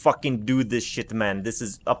can't you fucking do this shit, man? This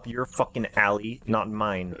is up your fucking alley, not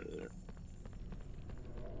mine.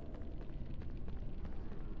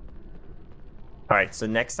 Alright, so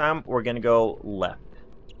next time we're gonna go left.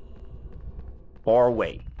 Far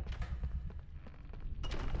away.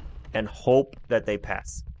 And hope that they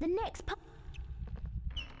pass. The next part.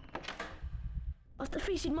 After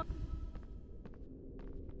facing my...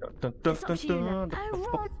 It's up to you now. Oh,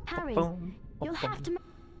 Ron, Harry, you'll have to...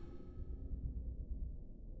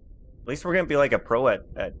 At least we're gonna be like a pro at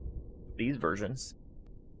these versions.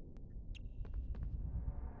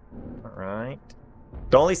 Alright.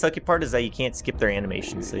 The only sucky part is that you can't skip their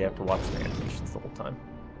animations, so you have to watch their animations the whole time.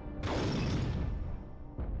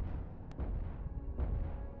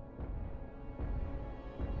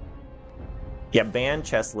 Yeah, ban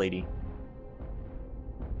chess lady.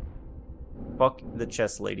 Fuck the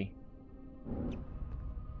chess lady.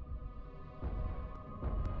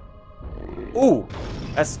 Ooh!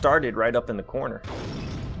 That started right up in the corner.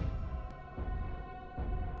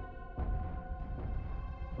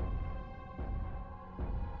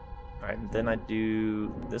 Alright, and then I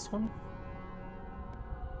do this one?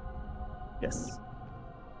 Yes.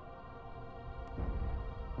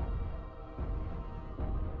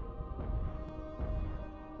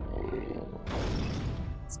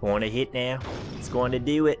 It's going to hit now. It's going to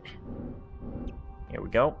do it. Here we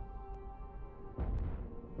go.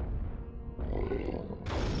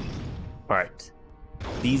 Alright.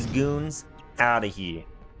 These goons out of here.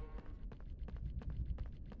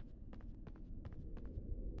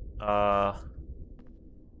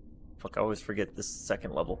 Fuck, I always forget this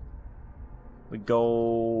second level. We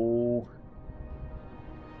go...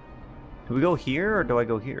 Do we go here or do I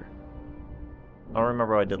go here? I don't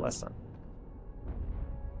remember what I did last time.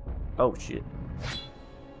 Oh, shit.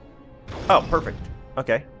 Oh, perfect.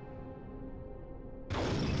 Okay.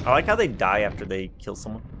 I like how they die after they kill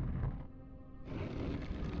someone.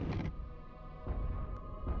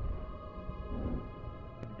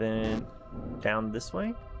 Then down this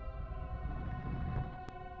way.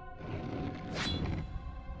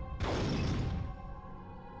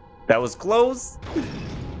 That was close.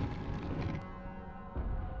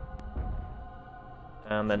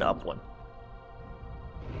 And then up one.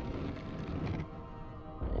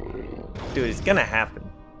 Dude, it's gonna happen.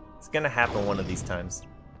 It's gonna happen one of these times.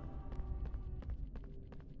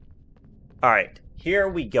 Alright, here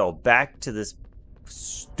we go. Back to this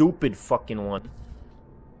stupid fucking one.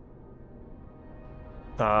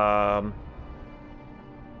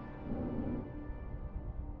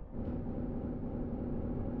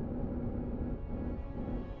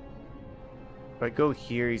 If I go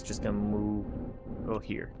here, he's just gonna move. Go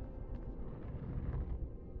here.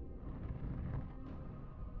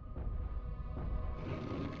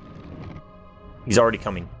 He's already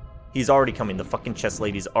coming. He's already coming. The fucking chest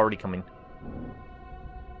lady's already coming.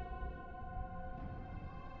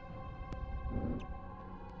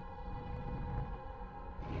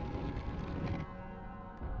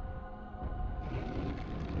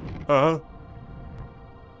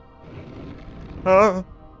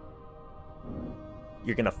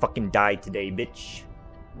 You're gonna fucking die today, bitch.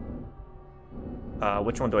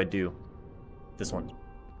 Which one do I do? This one.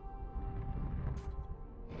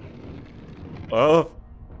 Oh.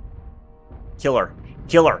 Killer.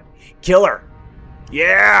 Killer. Killer.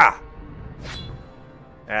 Yeah!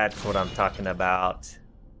 That's what I'm talking about.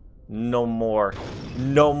 No more.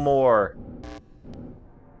 No more.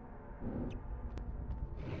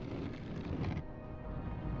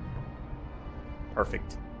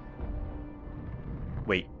 Perfect.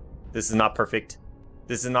 Wait. This is not perfect.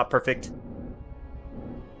 This is not perfect.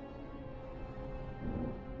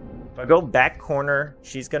 If I go back corner,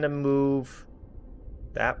 she's gonna move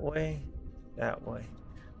that way, that way.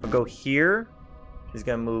 If I go here, she's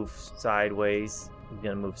gonna move sideways. She's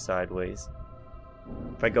gonna move sideways.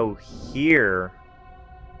 If I go here,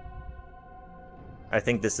 I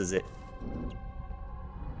think this is it.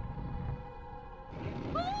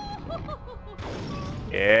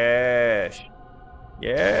 Yes.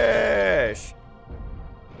 Yes.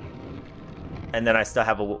 And then I still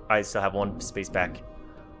have one space back.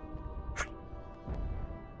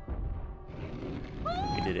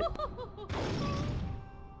 We did it.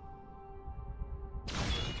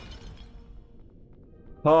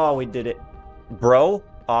 Oh, we did it. Bro,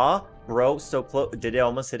 bro, so close. Did it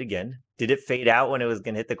almost hit again? Did it fade out when it was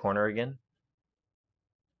gonna hit the corner again?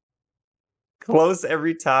 Close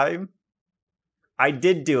every time? I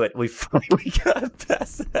did do it. We finally got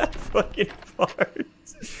past that fucking part.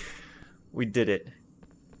 We did it.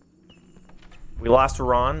 We lost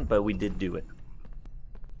Ron, but we did do it.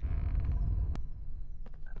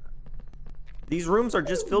 These rooms are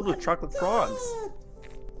just filled with chocolate frogs.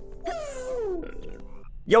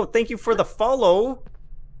 Yo, thank you for the follow.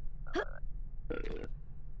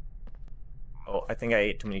 Oh, I think I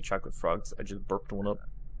ate too many chocolate frogs. I just burped one up.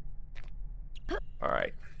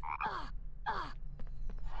 Alright.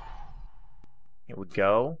 Here we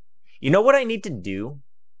go. You know what I need to do?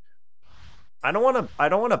 I don't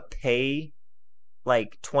wanna pay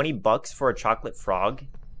like 20 bucks for a chocolate frog.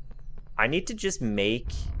 I need to just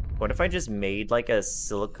make, what if I just made like a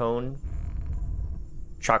silicone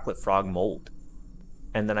chocolate frog mold?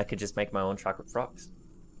 And then I could just make my own chocolate frogs.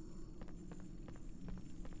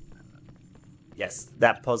 Yes,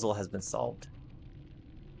 that puzzle has been solved.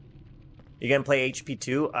 You gonna play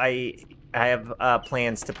HP2? I have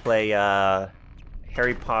plans to play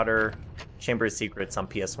Harry Potter Chamber of Secrets on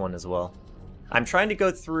PS1 as well. I'm trying to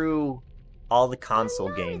go through all the console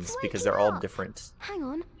games because they're all different. Hang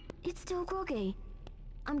on, it's still groggy.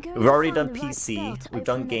 We've already done PC, we've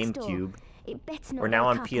done GameCube, we're now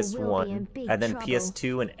on PS1, and then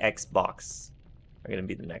PS2 and Xbox are gonna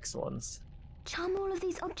be the next ones. Charm all of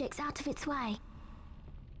these objects out of its way.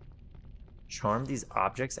 Charm these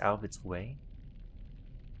objects out of its way?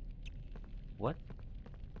 What?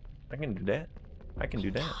 I can do that. I can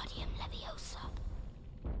do that.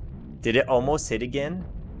 Did it almost hit again?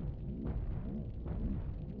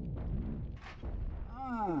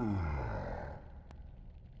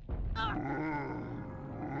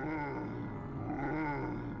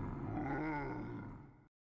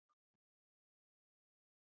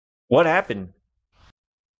 What happened?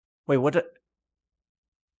 Wait, what?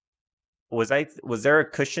 Was there a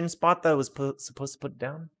cushion spot that I was supposed to put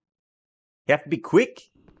down? You have to be quick.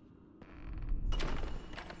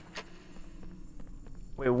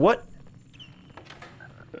 Wait, what?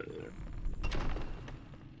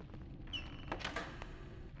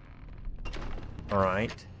 All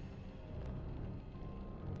right.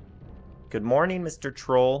 Good morning, Mr.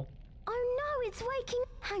 Troll. Oh no, it's waking.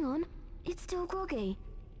 Hang on, it's still groggy.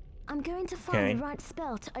 I'm going to find the right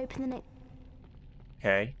spell to open the next.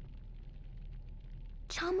 Okay.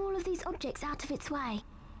 Charm all of these objects out of its way.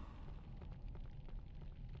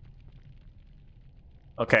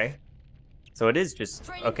 Okay. So it is just...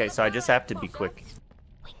 Okay, so I just have to be quick.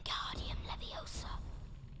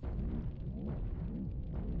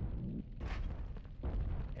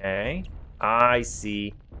 Okay. I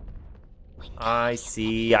see. I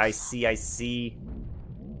see.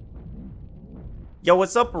 Yo,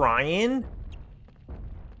 what's up, Ryan?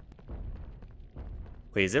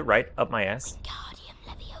 Wait, is it right up my ass?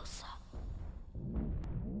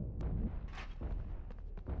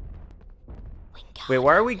 Wait,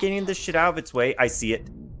 why are we getting this shit out of its way? I see it.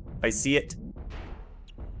 I see it.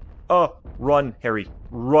 Oh, run, Harry.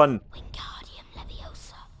 Run.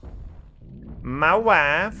 My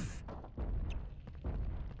wife.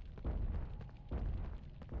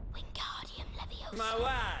 My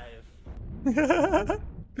wife.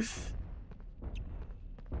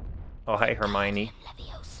 Oh, hi, Hermione.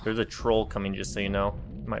 There's a troll coming, just so you know.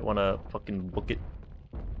 You might want to fucking book it.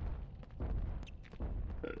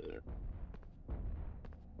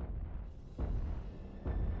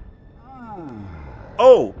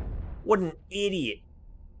 Oh! What an idiot.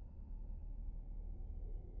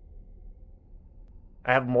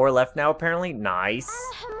 I have more left now, apparently. Nice.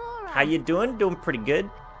 How you doing? Doing pretty good.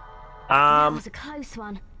 That was a close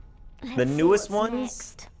one. The newest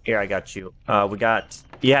ones. Here, I got you. We got.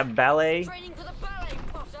 You have ballet.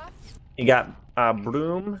 You got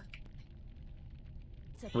broom.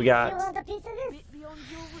 We got. You want a piece of this?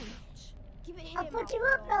 I'll put you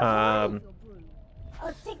up.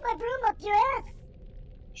 I'll stick my broom up your ass.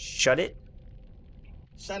 Shut it.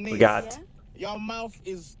 Shanice, we got. Your mouth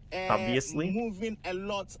is obviously moving a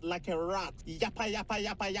lot like a rat. Yappa yappa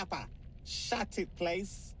yappa yappa. Shut it,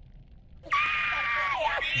 please.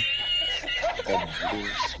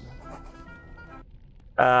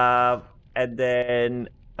 And then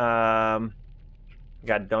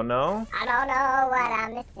got don't know. I don't know what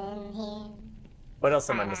I'm missing here. What else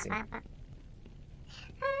am I missing?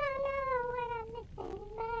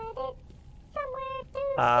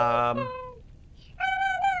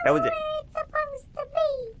 That was it.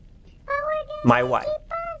 My wife.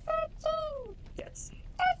 Yes.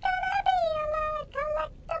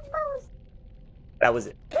 That was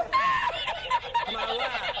it.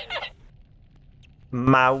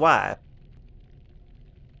 My wife.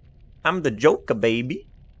 I'm the Joker, baby.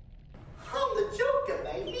 I'm the Joker,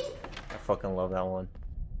 baby. I fucking love that one.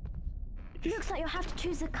 It looks like you'll have to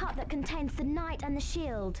choose a cup that contains the knight and the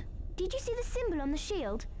shield. Did you see the symbol on the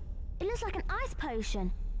shield? It looks like an ice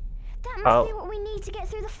potion. That must be what we need to get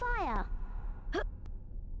through the fire.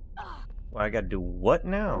 Well, I gotta do what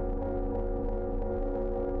now?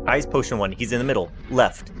 Ice potion one. He's in the middle.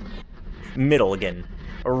 Left. Middle again.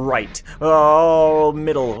 Right. Oh,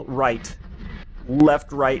 middle. Right.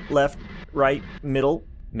 Left, right, middle,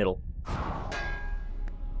 middle.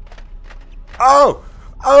 Oh!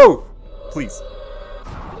 Oh! Please.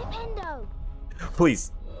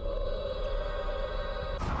 Please.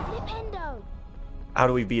 How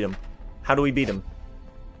do we beat him? How do we beat him?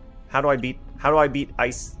 How do I beat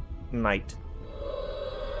Ice Knight?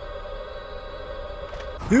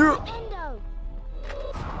 Here.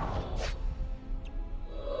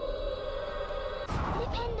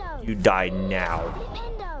 You die now.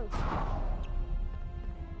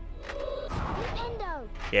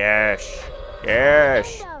 Yes.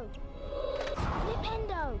 Yes.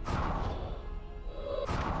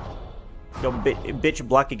 Yo, bitch,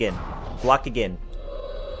 block again. Block again.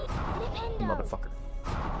 Motherfucker.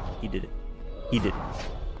 He did it. He did it.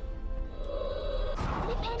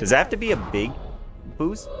 Does that have to be a big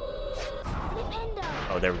boost?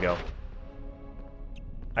 Oh, there we go.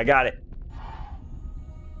 I got it.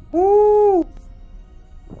 Woo!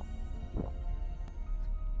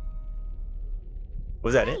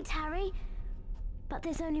 Was that it? Harry, but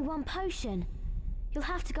there's only one potion. You'll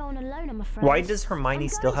have to go on alone, I'm afraid. Why does Hermione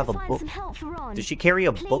still have a book? Does she carry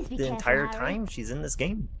a book the entire time she's in this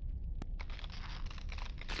game?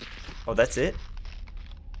 Oh, that's it?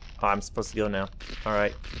 Oh, I'm supposed to go now.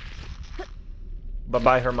 Alright.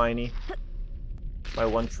 Bye-bye, Hermione. My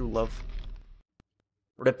one true love.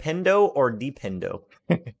 Rependo or dependo?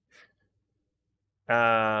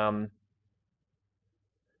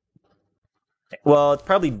 Well, it's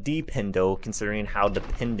probably dependo, considering how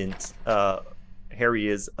dependent Harry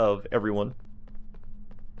is of everyone.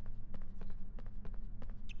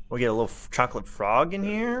 We get a little chocolate frog in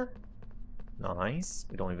here. Nice.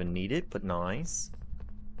 We don't even need it, but nice.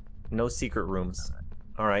 No secret rooms.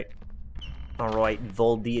 Alright. Alright,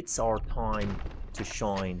 Voldy, it's our time to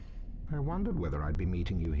shine. I wondered whether I'd be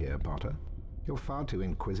meeting you here, Potter. You're far too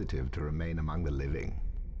inquisitive to remain among the living.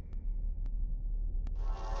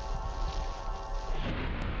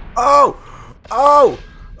 Oh! Oh!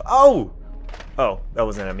 Oh! Oh, that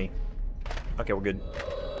wasn't at me. Okay, we're good.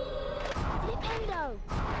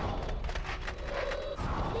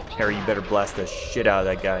 Harry, you better blast the shit out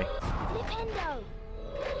of that guy.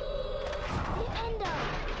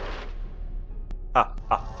 Ah,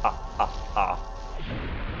 ah, ah, ah, ah.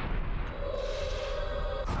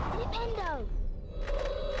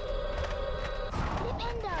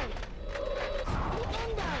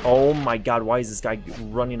 Oh my god, why is this guy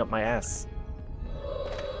running up my ass?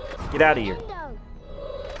 Get out of here.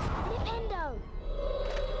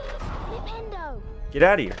 Get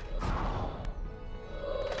out of here.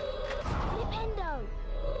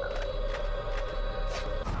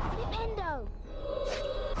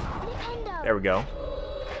 There we go.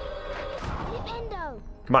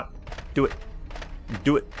 Come on. Do it.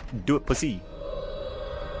 Do it. Do it, pussy.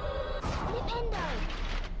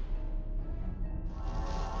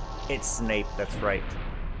 It's Snape, that's right.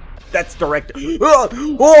 That's direct.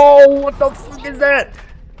 Oh, what the fuck is that?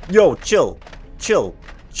 Yo, chill. Chill.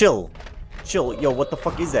 Chill. Chill. Yo, what the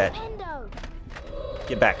fuck is that?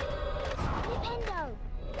 Get back.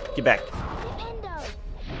 Get back.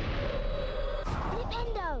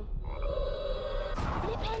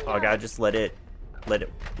 Oh, I gotta just let it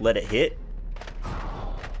hit.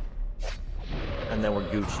 And then we're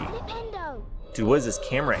Gucci. Dude, what is this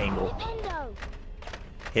camera angle?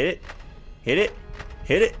 Hit it. Hit it.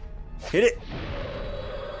 Hit it. Hit it.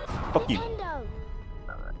 Fuck you.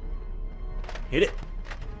 Hit it.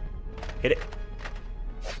 Hit it.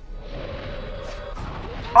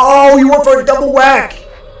 Oh, you went for a double whack!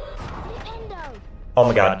 Oh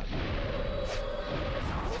my god.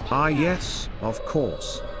 Ah yes, of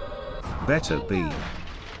course. Better be.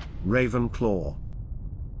 Ravenclaw.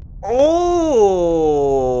 Oh,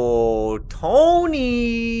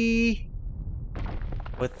 Tony!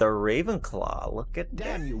 With the Ravenclaw, look at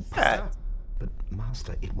Damn you, that. But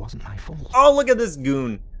Master, it wasn't my fault. Oh, look at this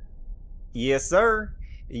goon. Yes, sir.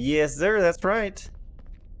 Yes, sir, that's right.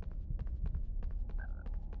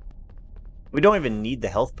 We don't even need the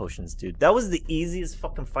health potions, dude. That was the easiest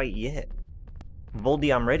fucking fight yet.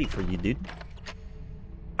 Voldy, I'm ready for you, dude.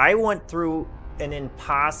 I went through an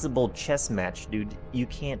impossible chess match, dude. You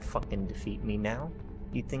can't fucking defeat me now.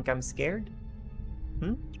 You think I'm scared?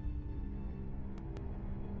 Hmm?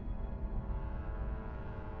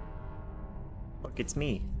 Look, it's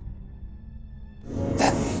me.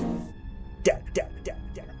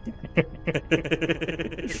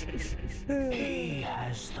 He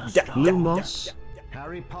has the stone. Lumos.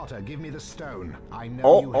 Harry Potter, give me the stone. I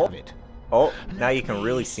know you have it. Oh, now you can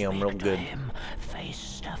really see him real good.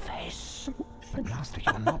 Face to face. But Master,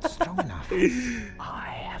 you're not strong enough.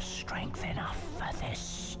 I have strength enough for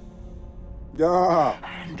this. Yeah.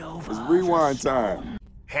 It's rewind time.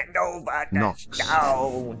 Hand over the Nox.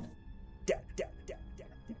 stone.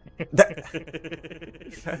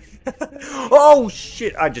 Oh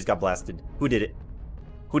shit! I just got blasted. Who did it?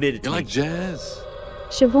 Who did it? You like jazz?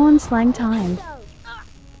 Siobhan slang time.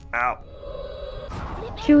 Ow!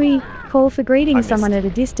 Chewie, call for greeting someone at a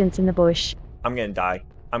distance in the bush. I'm gonna die.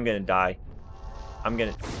 I'm gonna die. I'm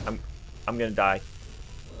gonna die.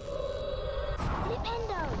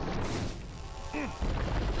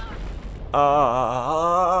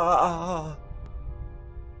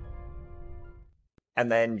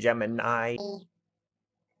 And then Gemini.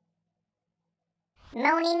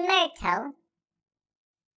 Moni Myrtle.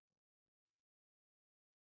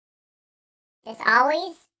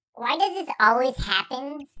 Why does this always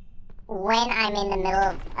happen when I'm in the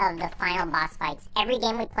middle of the final boss fights? Every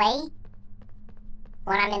game we play,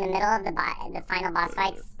 when I'm in the middle of the final boss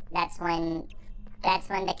fights, that's when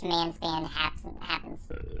the command span happens.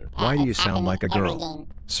 Why do you sound like a girl, game.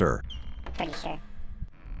 sir? Pretty sure.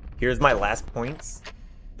 Here's my last points.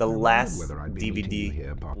 The last DVD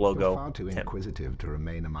here, Pop. logo. You're far too inquisitive to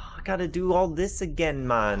remain among. I gotta do all this again,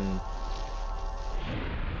 man.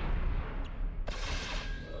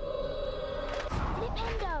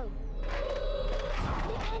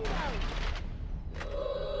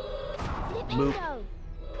 Boop.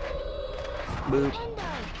 Boop.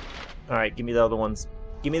 Alright, give me the other ones.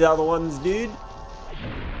 Give me the other ones, dude.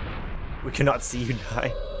 We cannot see you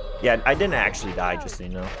die. Yeah, I didn't actually die, just so you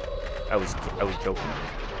know. I was joking.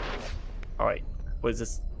 Alright, what is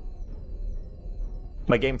this?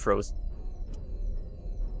 My game froze.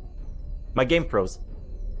 My game froze.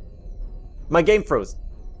 My game froze.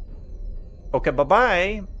 Okay,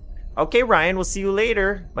 bye-bye. Okay, Ryan, we'll see you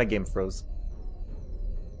later. My game froze.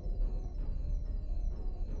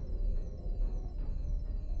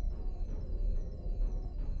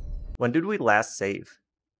 When did we last save?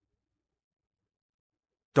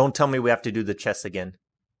 Don't tell me we have to do the chess again.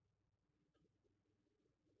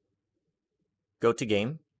 Go to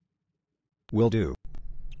game. Will do.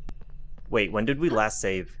 Wait, when did we last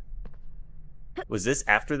save? Was this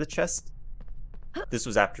after the chest? This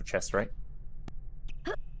was after chest, right?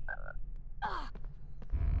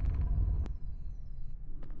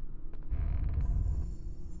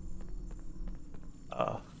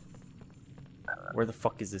 Where the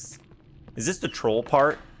fuck is this? Is this the troll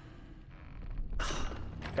part?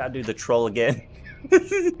 Gotta do the troll again.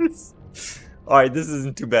 Alright, this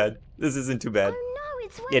isn't too bad. This isn't too bad. Oh no,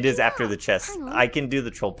 it's It is after the chest. Hang on. I can do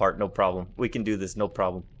the troll part, no problem. We can do this, no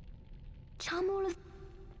problem. Charm all of...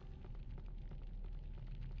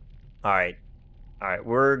 Alright. Alright,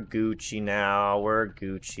 we're Gucci now. We're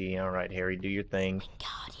Gucci. Alright, Harry, do your thing.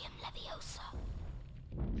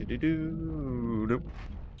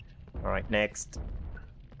 Alright, next.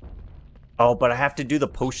 Oh, but I have to do the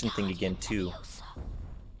potion thing again, too.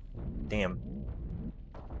 Damn.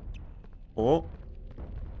 Oh.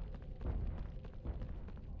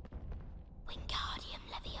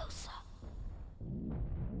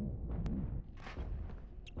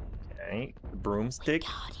 Okay, the broomstick.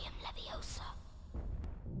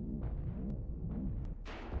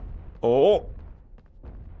 Oh!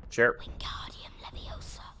 Sure.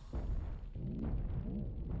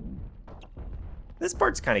 This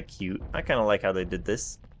part's kind of cute. I kind of like how they did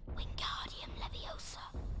this.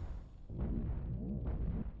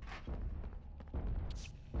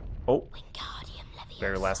 Oh.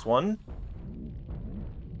 Very last one.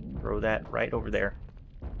 Throw that right over there.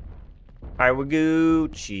 Alright, we're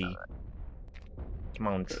Gucci. Come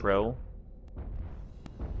on, Tro.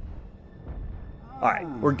 Alright,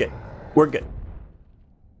 we're good. We're good.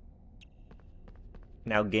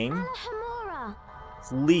 Now, game.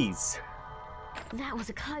 Please. That was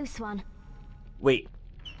a close one. Wait.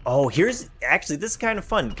 Oh, here's... Actually, this is kind of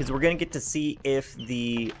fun, because we're going to get to see if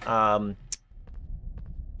the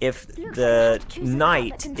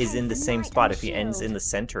knight is in the same spot, if he ends in the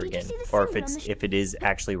center again, or if it is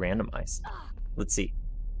actually randomized. Let's see.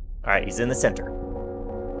 Alright, he's in the center.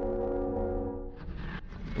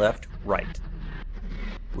 Left, right.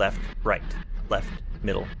 Left, right. Left,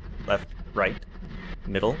 middle. Left, right.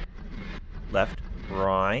 Middle. Left,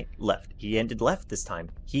 right, left. He ended left this time.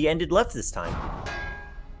 He ended left this time.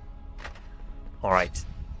 Alright.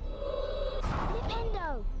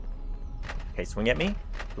 Okay, swing at me.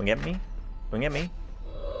 Swing at me. Swing at me.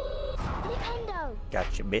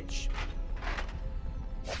 Gotcha, bitch.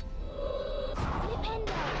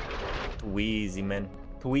 Too easy, man.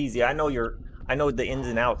 Too easy. I know the ins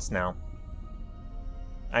and outs now.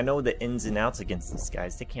 I know the ins and outs against these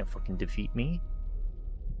guys. They can't fucking defeat me.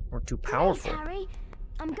 We're too powerful. Harry,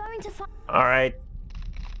 I'm going to Alright.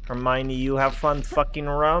 Hermione, you have fun fucking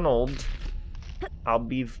Ronald. I'll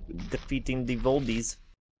be defeating the Voldies.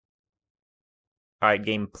 Alright,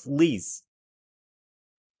 game, please.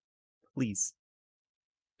 Please.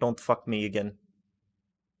 Don't fuck me again.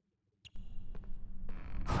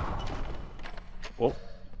 Whoa.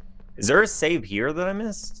 Is there a save here that I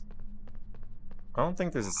missed? I don't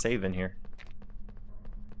think there's a save in here.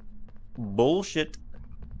 Bullshit.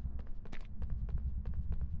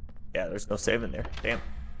 Yeah, there's no save in there. Damn.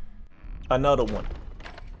 Another one.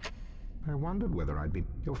 I wondered whether I'd be...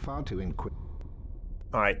 You're far too inquisitive.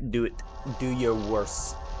 Alright, do it. Do your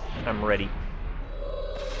worst. I'm ready.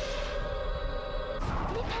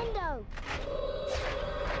 Nintendo.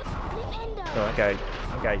 Oh, that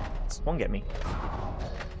guy swung at me.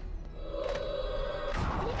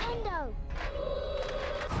 Nintendo.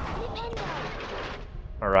 Nintendo.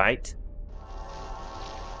 Alright.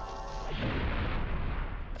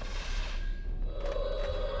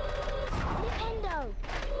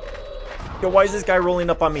 Yo, why is this guy rolling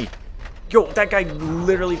up on me? Yo, that guy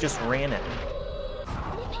literally just ran at me.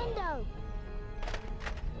 Nintendo.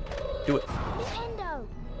 Do it. Nintendo.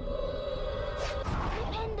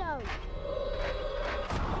 Nintendo.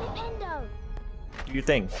 Nintendo. Do your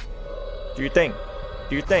thing. Do your thing.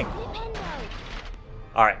 Do your thing.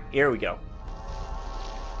 Alright, here we go.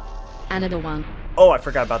 Another one. Oh, I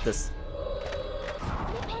forgot about this.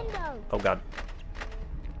 Nintendo. Oh, God.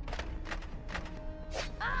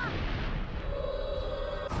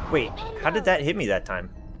 Wait, how did that hit me that time?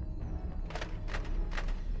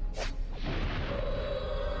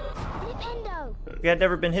 Nintendo. We had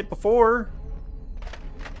never been hit before.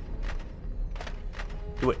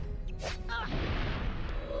 Do it.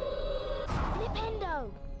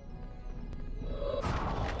 Nintendo.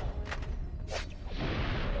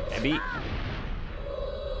 Maybe.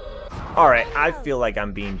 Alright, I feel like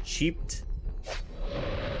I'm being cheaped.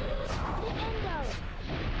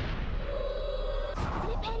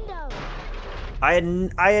 I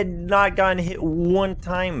had not gotten hit one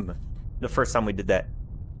time the first time we did that.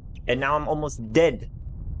 And now I'm almost dead.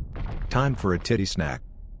 Time for a titty snack.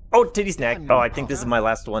 Oh, titty snack. Oh, I think this is my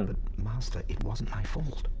last one. Master, it wasn't my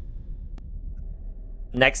fault.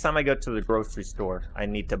 Next time I go to the grocery store, I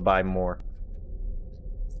need to buy more.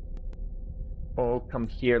 Oh, come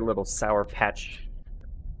here, little Sour Patch.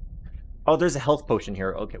 Oh, there's a health potion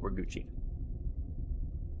here. Okay, we're Gucci.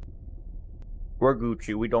 We're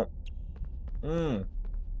Gucci. We don't... Ooh.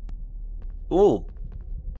 Oh,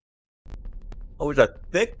 it's a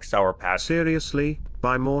thick Sour Patch. Seriously,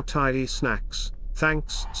 buy more tiny snacks.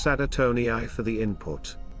 Thanks, Sadatoni, for the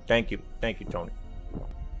input. Thank you, Tony.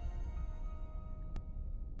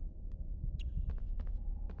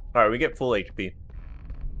 Alright, we get full HP.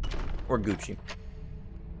 We're Gucci.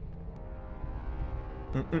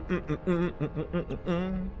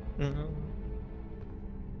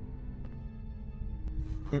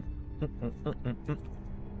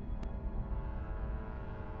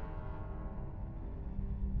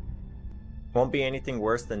 Won't be anything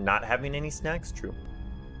worse than not having any snacks? True.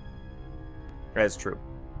 That's true.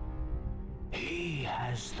 He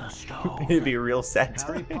has the stone. It'd be real sad.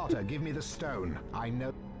 Harry Potter, give me the stone. I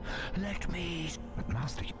know. Let me. But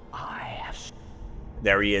Master, I have.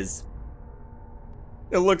 There he is.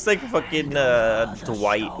 It looks like fucking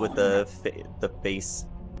Dwight with the face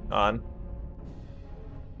on.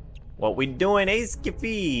 What we doing, eh,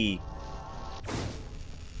 Skippy?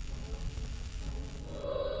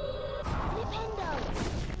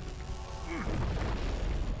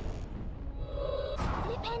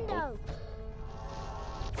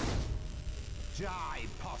 Die,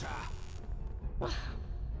 Potter.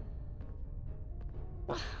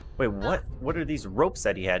 Wait, what? What are these ropes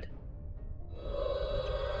that he had?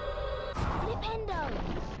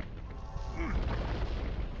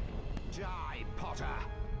 Die, Potter.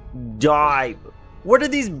 Die! What are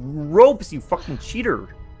these ropes, you fucking cheater?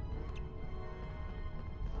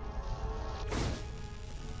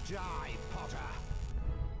 Die,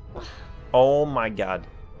 Potter. Oh my god.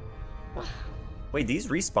 Wait, these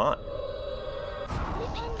respawn.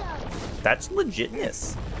 That's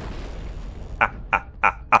legitness.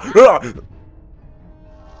 Well,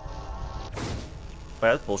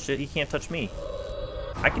 that's bullshit. He can't touch me.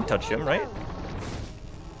 I can touch him, right?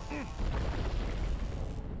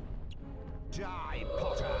 Die,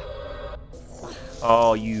 Potter.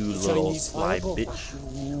 Oh, you little sly bitch.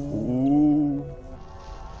 Ooh.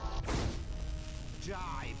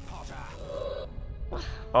 Die, Potter.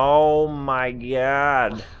 Oh my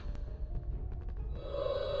god.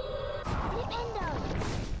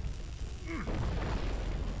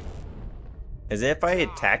 As if I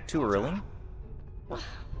attack too early?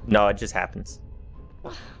 No, it just happens.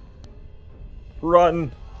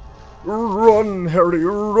 Run! Run, Harry,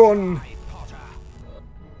 run!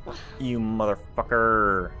 You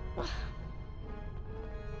motherfucker.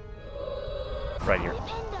 Right here.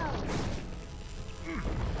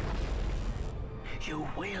 You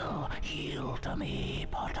will yield to me,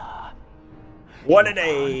 Potter. What a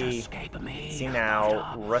day! See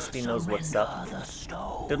now, Rusty knows what's up.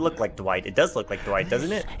 It look like Dwight. It does look like Dwight,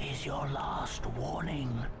 doesn't it? Is your last warning.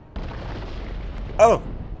 Oh!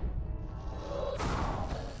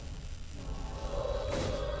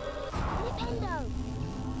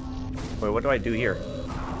 Wait, what do I do here?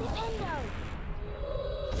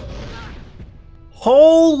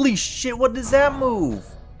 Holy shit, what does that move?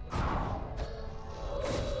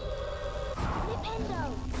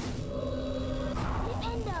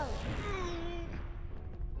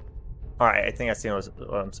 Alright, I think I see what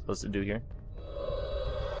I'm supposed to do here.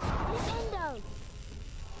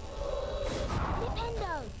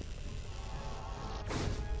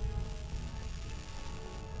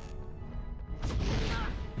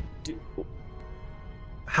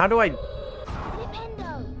 How do I...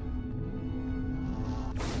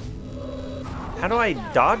 How do I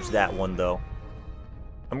dodge that one, though?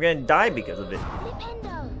 I'm gonna die because of it.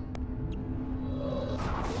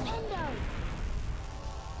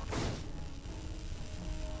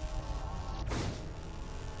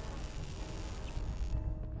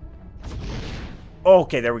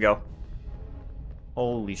 Okay, there we go.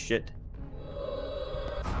 Holy shit.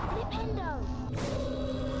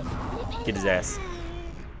 Get his ass.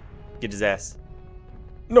 Get his ass.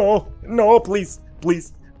 No! No, please!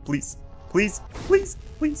 Please! Please! Please! Please!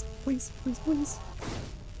 Please! Please! Please! Please!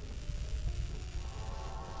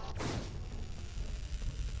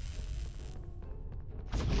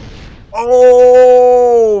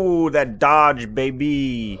 Oh! That dodge,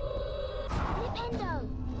 baby!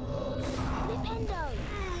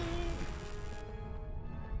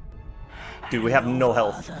 Dude, we have no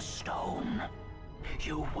health. The stone.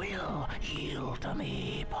 You will yield to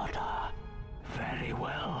me, Potter. Very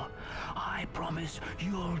well. I promise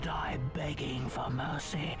you'll die begging for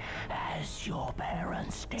mercy, as your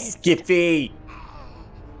parents did. Skiffy!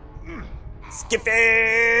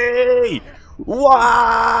 Skiffy!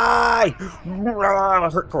 Why?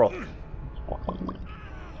 Hurt Coral.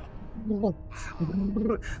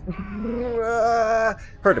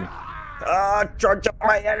 Hurt him. Charge up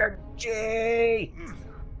my energy!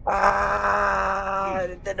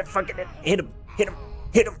 Then I fucking hit him, hit him,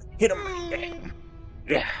 hit him, hit him.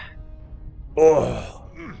 Yeah. Oh.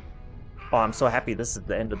 Oh, I'm so happy this is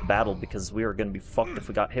the end of the battle because we were gonna be fucked if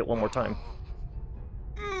we got hit one more time.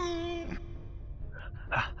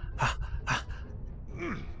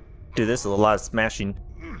 Dude, this is a lot of smashing.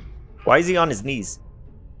 Why is he on his knees?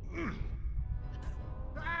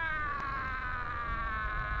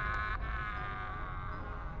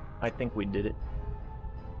 I think we did it.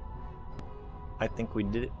 I think we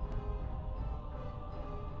did it.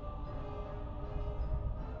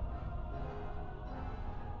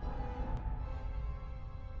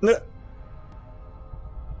 No.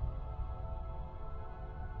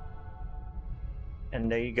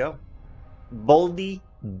 And there you go. Boldy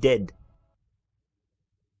dead.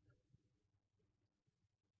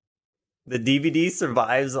 The DVD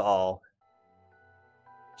survives all.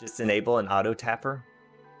 Just enable an auto tapper.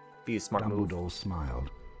 Be a smart move. Dumbledore smiled.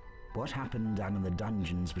 What happened down in the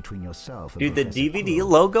dungeons between yourself and Dude, the Professor DVD Quirrell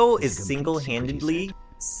logo was a is complete single-handedly secret,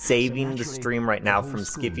 saving the So stream right now the whole from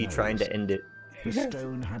school Skiffy trying to knows. end it. The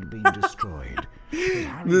stone had been destroyed. but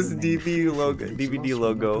Harry This remained DVD fearful logo, that its DVD loss would not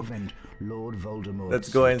logo prevent Lord Voldemort's that's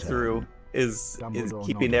going return. through is Dumbledore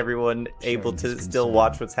keeping nodded, everyone able sharing to his still concern.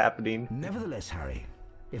 watch what's happening. Nevertheless, Harry,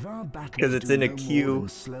 if our battle Because it's in a queue.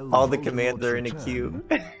 All the commands are in a queue.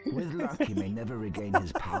 With luck, he may never regain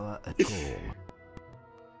his power at all.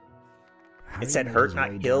 It said Harry hurt, made his not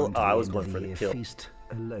way kill. down to Oh, I the was end going of for the year kill. feast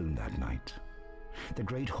alone that night. The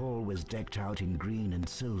Great Hall was decked out in green and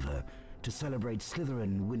silver to celebrate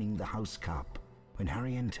Slytherin winning the House Cup. When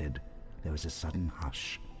Harry entered, there was a sudden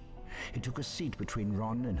hush. He took a seat between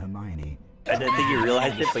Ron and Hermione. I didn't think you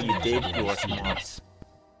realized it, but you did. You are smart.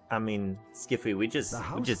 I mean, Skiffy, we just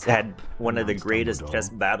had one of the greatest chess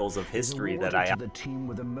battles of history that I. To the team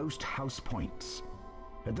with the most house points.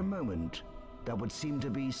 At the moment, that would seem to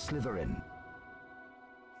be Slytherin.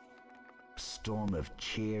 A storm of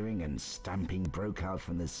cheering and stamping broke out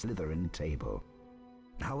from the Slytherin table.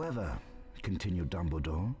 However, continued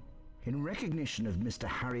Dumbledore, in recognition of Mr.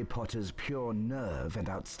 Harry Potter's pure nerve and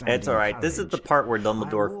outstanding It's alright. This is the part where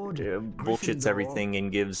Dumbledore award bullshits Gryffindor everything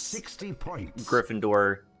and gives 60 points.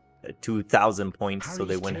 Gryffindor 2,000 points so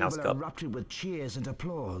they win House table Cup. erupted with cheers and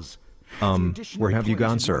applause. Where have you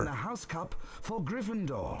gone, sir? The House Cup for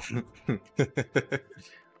Gryffindor.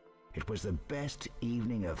 It was the best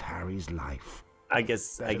evening of Harry's life. I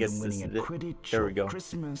guess Better this than winning is at it. Quidditch There or we go.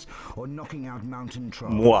 Christmas or knocking out mountain Mwah.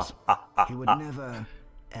 trolls. He would never,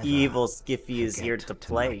 ever Evil Skiffy is here forget to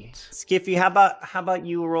play. tonight. Skiffy, how about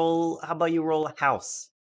you roll a house?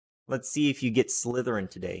 Let's see if you get Slytherin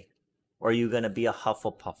today. Or are you gonna be a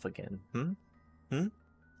Hufflepuff again?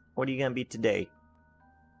 What are you gonna be today?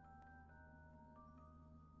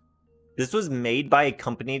 This was made by a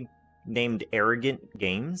company named Arrogant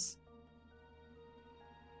Games.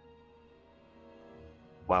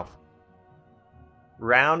 Wow.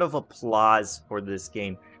 Round of applause for this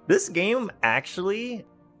game. This game actually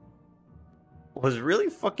was really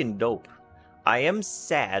fucking dope. I am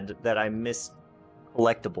sad that I missed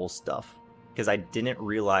collectible stuff because I didn't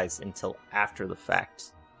realize until after the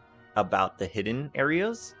fact about the hidden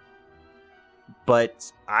areas. But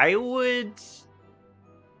I would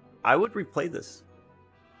replay this.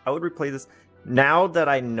 I would replay this. Now that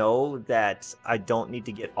I know that I don't need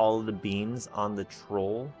to get all of the beans on the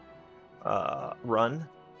troll run,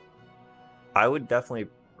 I would definitely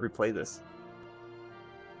replay this.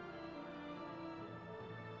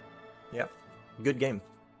 Yeah, good game.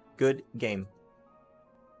 Good game.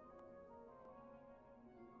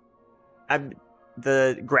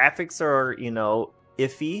 The graphics are,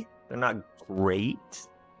 iffy. They're not great.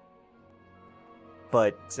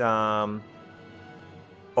 But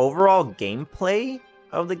overall gameplay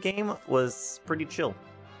of the game was pretty chill.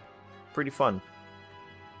 Pretty fun.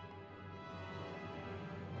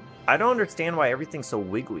 I don't understand why everything's so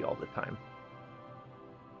wiggly all the time.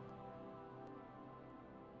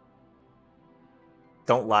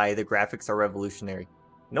 Don't lie, the graphics are revolutionary.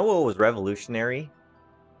 You know what was revolutionary?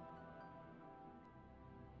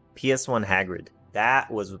 ps1 Hagrid. That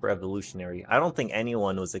was revolutionary. I don't think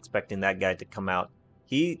anyone was expecting that guy to come out.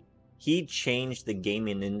 He changed the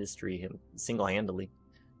gaming industry single-handedly.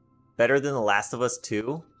 Better than The Last of Us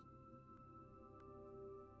 2?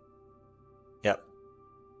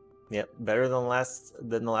 Yep, better than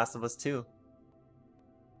The Last of Us 2.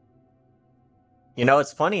 You know,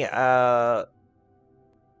 it's funny. I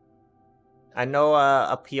know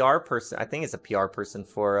a PR person. I think it's a PR person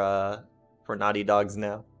for Naughty Dogs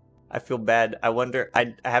now. I feel bad. I wonder.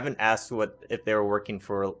 I haven't asked if they were working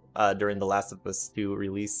for during The Last of Us 2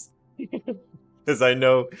 release, because I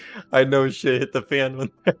know shit hit the fan when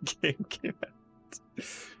that game came out.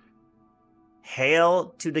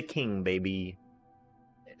 Hail to the king, baby.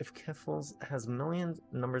 If Keffels has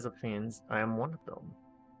numbers of fans, I am one of them.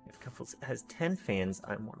 If Keffels has 10 fans,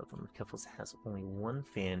 I'm one of them. If Keffels has only one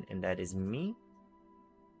fan, and that is me.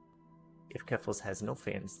 If Keffels has no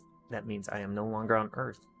fans, That means I am no longer on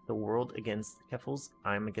Earth. The world against the Keffels,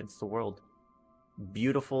 I am against the world.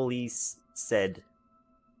 Beautifully said.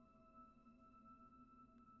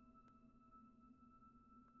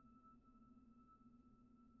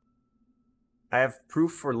 I have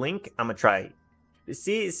proof for link. I'm gonna try.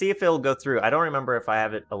 See if it'll go through. I don't remember if I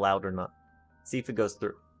have it allowed or not. See if it goes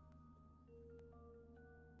through.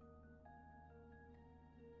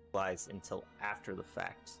 Lies until after the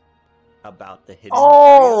fact about the hidden.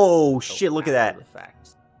 Oh shit! Look at that.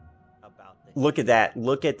 Look at that.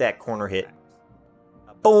 Look at that corner hit.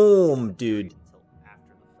 Boom, dude.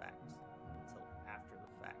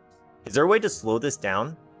 Is there a way to slow this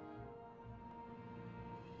down?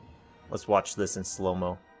 Let's watch this in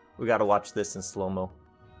slow-mo. We gotta watch this in slow-mo.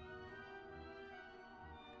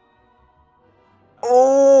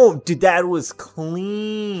 Oh, dude, that was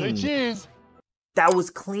clean. Say cheese. That was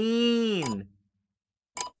clean.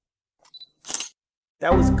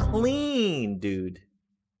 That was clean, dude.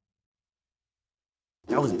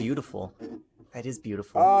 That was beautiful. That is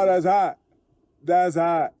beautiful. Oh, that's hot. That's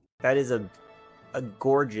hot. That is a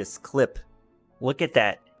gorgeous clip. Look at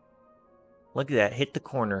that. Look at that. Hit the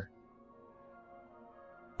corner.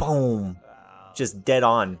 Boom. Just dead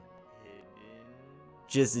on.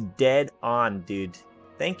 Just dead on, dude.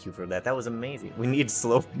 Thank you for that. That was amazing. We need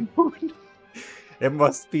slow mode. It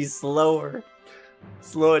must be slower.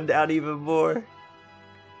 Slow it down even more.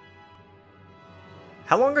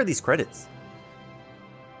 How long are these credits?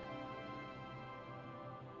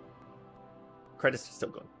 Credits are still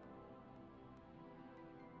going.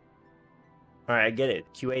 Alright, I get it.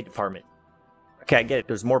 QA department. Okay, I get it.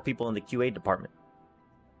 There's more people in the QA department.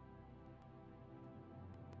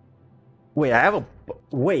 Wait, I have a...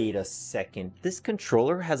 Wait a second. This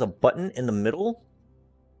controller has a button in the middle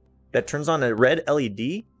that turns on a red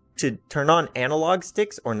LED to turn on analog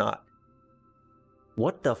sticks or not?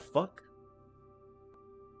 What the fuck?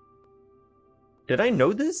 Did I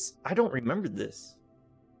know this? I don't remember this.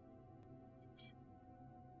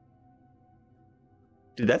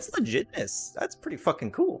 Dude, that's legitness. That's pretty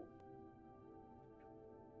fucking cool.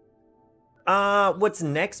 What's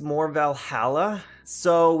next? More Valhalla.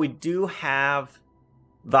 So we do have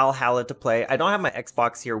Valhalla to play. I don't have my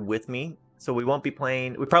Xbox here with me, so we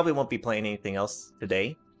probably won't be playing anything else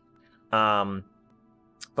today. But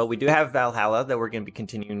we do have Valhalla that we're going to be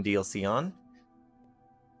continuing DLC on.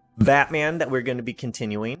 Batman that we're going to be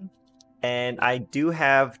continuing. And I do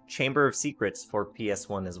have Chamber of Secrets for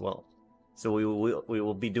PS1 as well. So we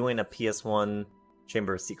will be doing a PS1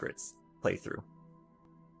 Chamber of Secrets playthrough.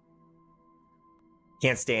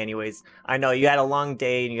 Can't stay anyways. I know you had a long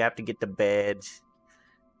day and you have to get to bed.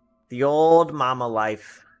 The old mama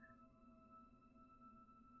life.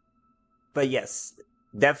 But yes,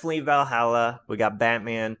 definitely Valhalla. We got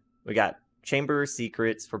Batman. We got Chamber of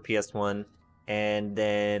Secrets for PS1. And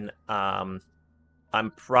then I'm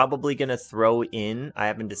probably going to throw in, I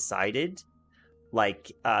haven't decided,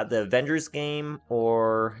 like the Avengers game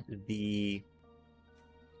or the...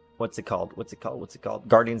 What's it called?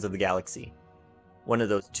 Guardians of the Galaxy. One of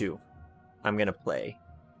those two I'm going to play.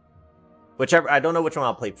 Whichever, I don't know which one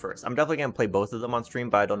I'll play first. I'm definitely going to play both of them on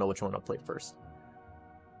stream, but I don't know which one I'll play first.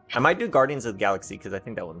 I might do Guardians of the Galaxy because I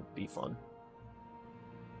think that would be fun.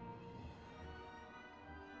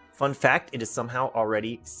 Fun fact, it is somehow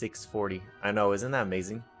already 6:40. I know, isn't that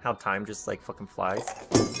amazing? How time just like fucking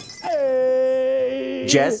flies. Hey!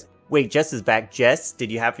 Jess? Wait, Jess is back. Jess,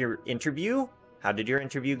 did you have your interview? How did your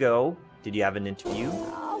interview go? Did you have an interview?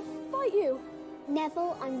 I'll fight you.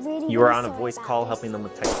 Neville, I'm really You were on a voice call helping them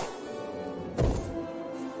with typing.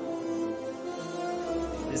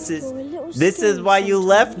 This is why you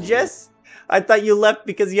left, Jess? I thought you left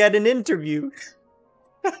because you had an interview.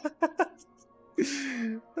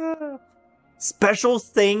 Special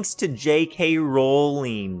thanks to J.K.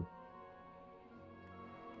 Rowling.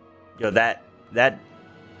 Yo, that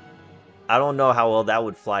I don't know how well that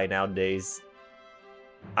would fly nowadays.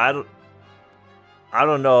 I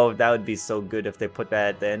don't know if that would be so good if they put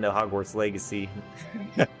that at the end of Hogwarts Legacy.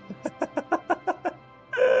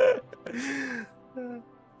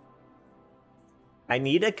 I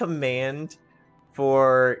need a command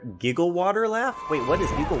for Giggle Water Laugh. Wait, what is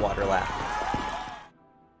Giggle Water Laugh?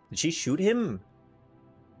 Did she shoot him?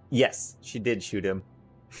 Yes, she did shoot him.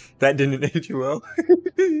 That didn't age well.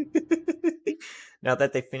 Now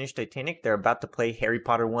that they finished Titanic, they're about to play Harry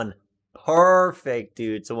Potter 1. Perfect,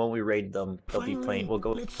 dude. So when we raid them, they'll be playing. We'll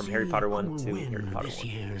go from Harry Potter 1 to Harry Potter 1.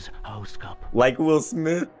 Year's House Cup. Like Will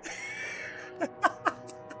Smith.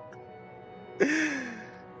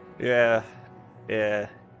 Yeah. Yeah.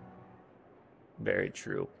 Very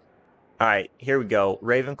true. Alright, here we go.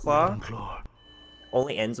 Ravenclaw.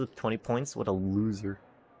 Only ends with 20 points? What a loser.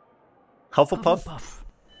 Hufflepuff?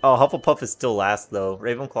 Oh, Hufflepuff is still last, though.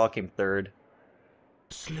 Ravenclaw came third.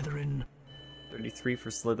 Slytherin. 33 for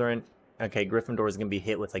Slytherin. Okay, Gryffindor is going to be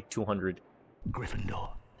hit with like 200.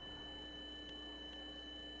 Gryffindor.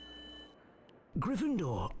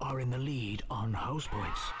 Gryffindor are in the lead on house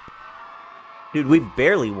points. Dude, we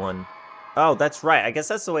barely won. Oh, that's right. I guess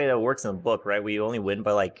that's the way that works in the book, right? We only win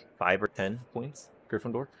by like 5 or 10 points,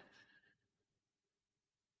 Gryffindor.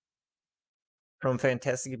 From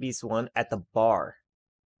Fantastic Beasts 1 at the bar.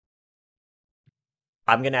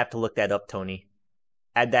 I'm going to have to look that up, Tony.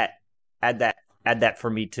 Add that for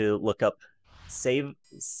me to look up. Save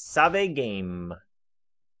game.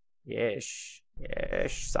 Yes,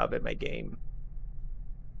 save my game.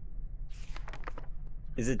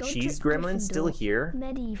 Is it Cheese Gremlin still here?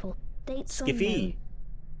 Medieval. Dates Skiffy.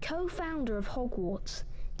 Co-founder of Hogwarts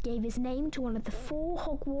gave his name to one of the 4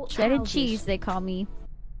 Hogwarts Shredded houses. cheese, they call me.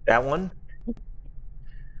 That one?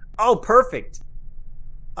 Oh, perfect.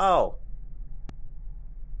 Oh.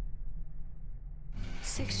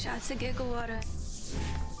 6 shots of giggle water.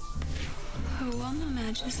 Who want my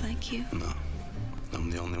matches like you? No, I'm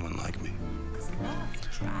the only one like me.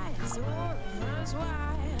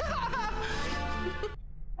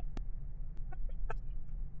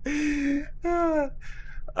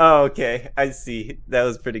 Oh, okay. I see. That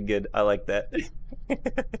was pretty good. I like that.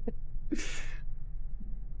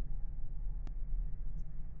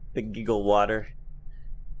 The giggle water.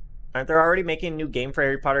 Aren't they already making a new game for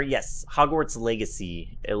Harry Potter? Yes, Hogwarts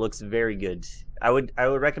Legacy. It looks very good. I would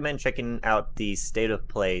recommend checking out the state of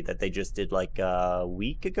play that they just did like a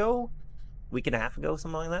week and a half ago,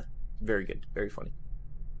 something like that. Very good, very funny.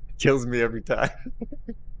 Kills me every time.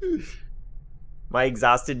 My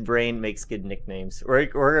exhausted brain makes good nicknames.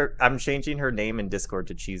 Or I'm changing her name in Discord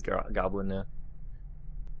to Cheese Goblin now.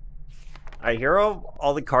 Alright, here are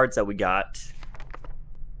all the cards that we got.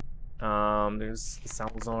 There's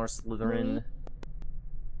Salazar, Slytherin.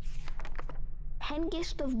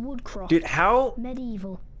 Hengist of Woodcroft. Dude, how?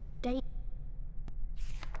 Medieval.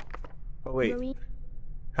 Oh wait.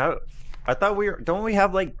 How? I thought don't we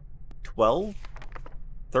have like 12?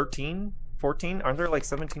 13? 14? Aren't there like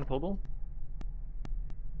 17 total?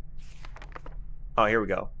 Oh, here we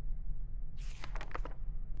go.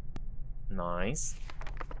 Nice.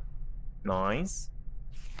 Nice.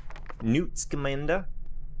 Newt Scamander.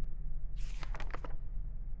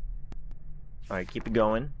 Alright, keep it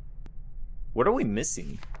going. What are we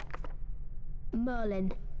missing?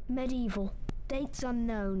 Merlin. Medieval. Dates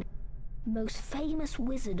unknown. Most famous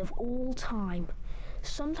wizard of all time.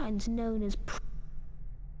 Sometimes known as...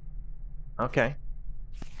 Okay.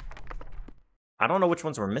 I don't know which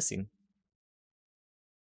ones we're missing.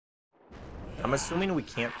 I'm assuming we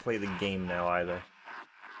can't play the game now either.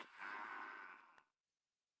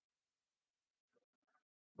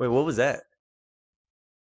 Wait, what was that?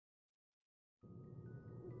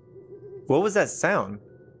 What was that sound?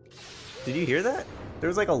 Did you hear that? There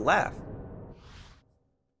was like a laugh.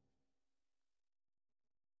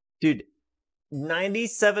 Dude,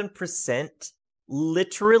 97%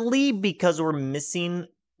 literally because we're missing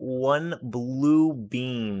one blue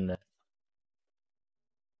bean.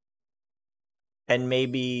 And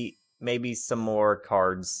maybe some more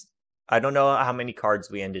cards. I don't know how many cards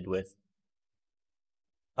we ended with.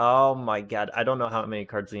 Oh my god, I don't know how many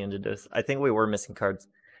cards we ended with. I think we were missing cards.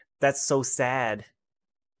 That's so sad.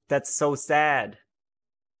 That's so sad.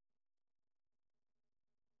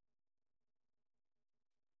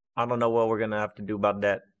 I don't know what we're gonna have to do about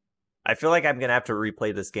that. I feel like I'm gonna have to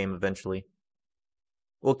replay this game eventually.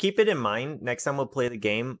 We'll keep it in mind. Next time we'll play the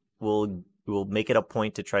game, we'll make it a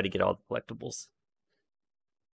point to try to get all the collectibles.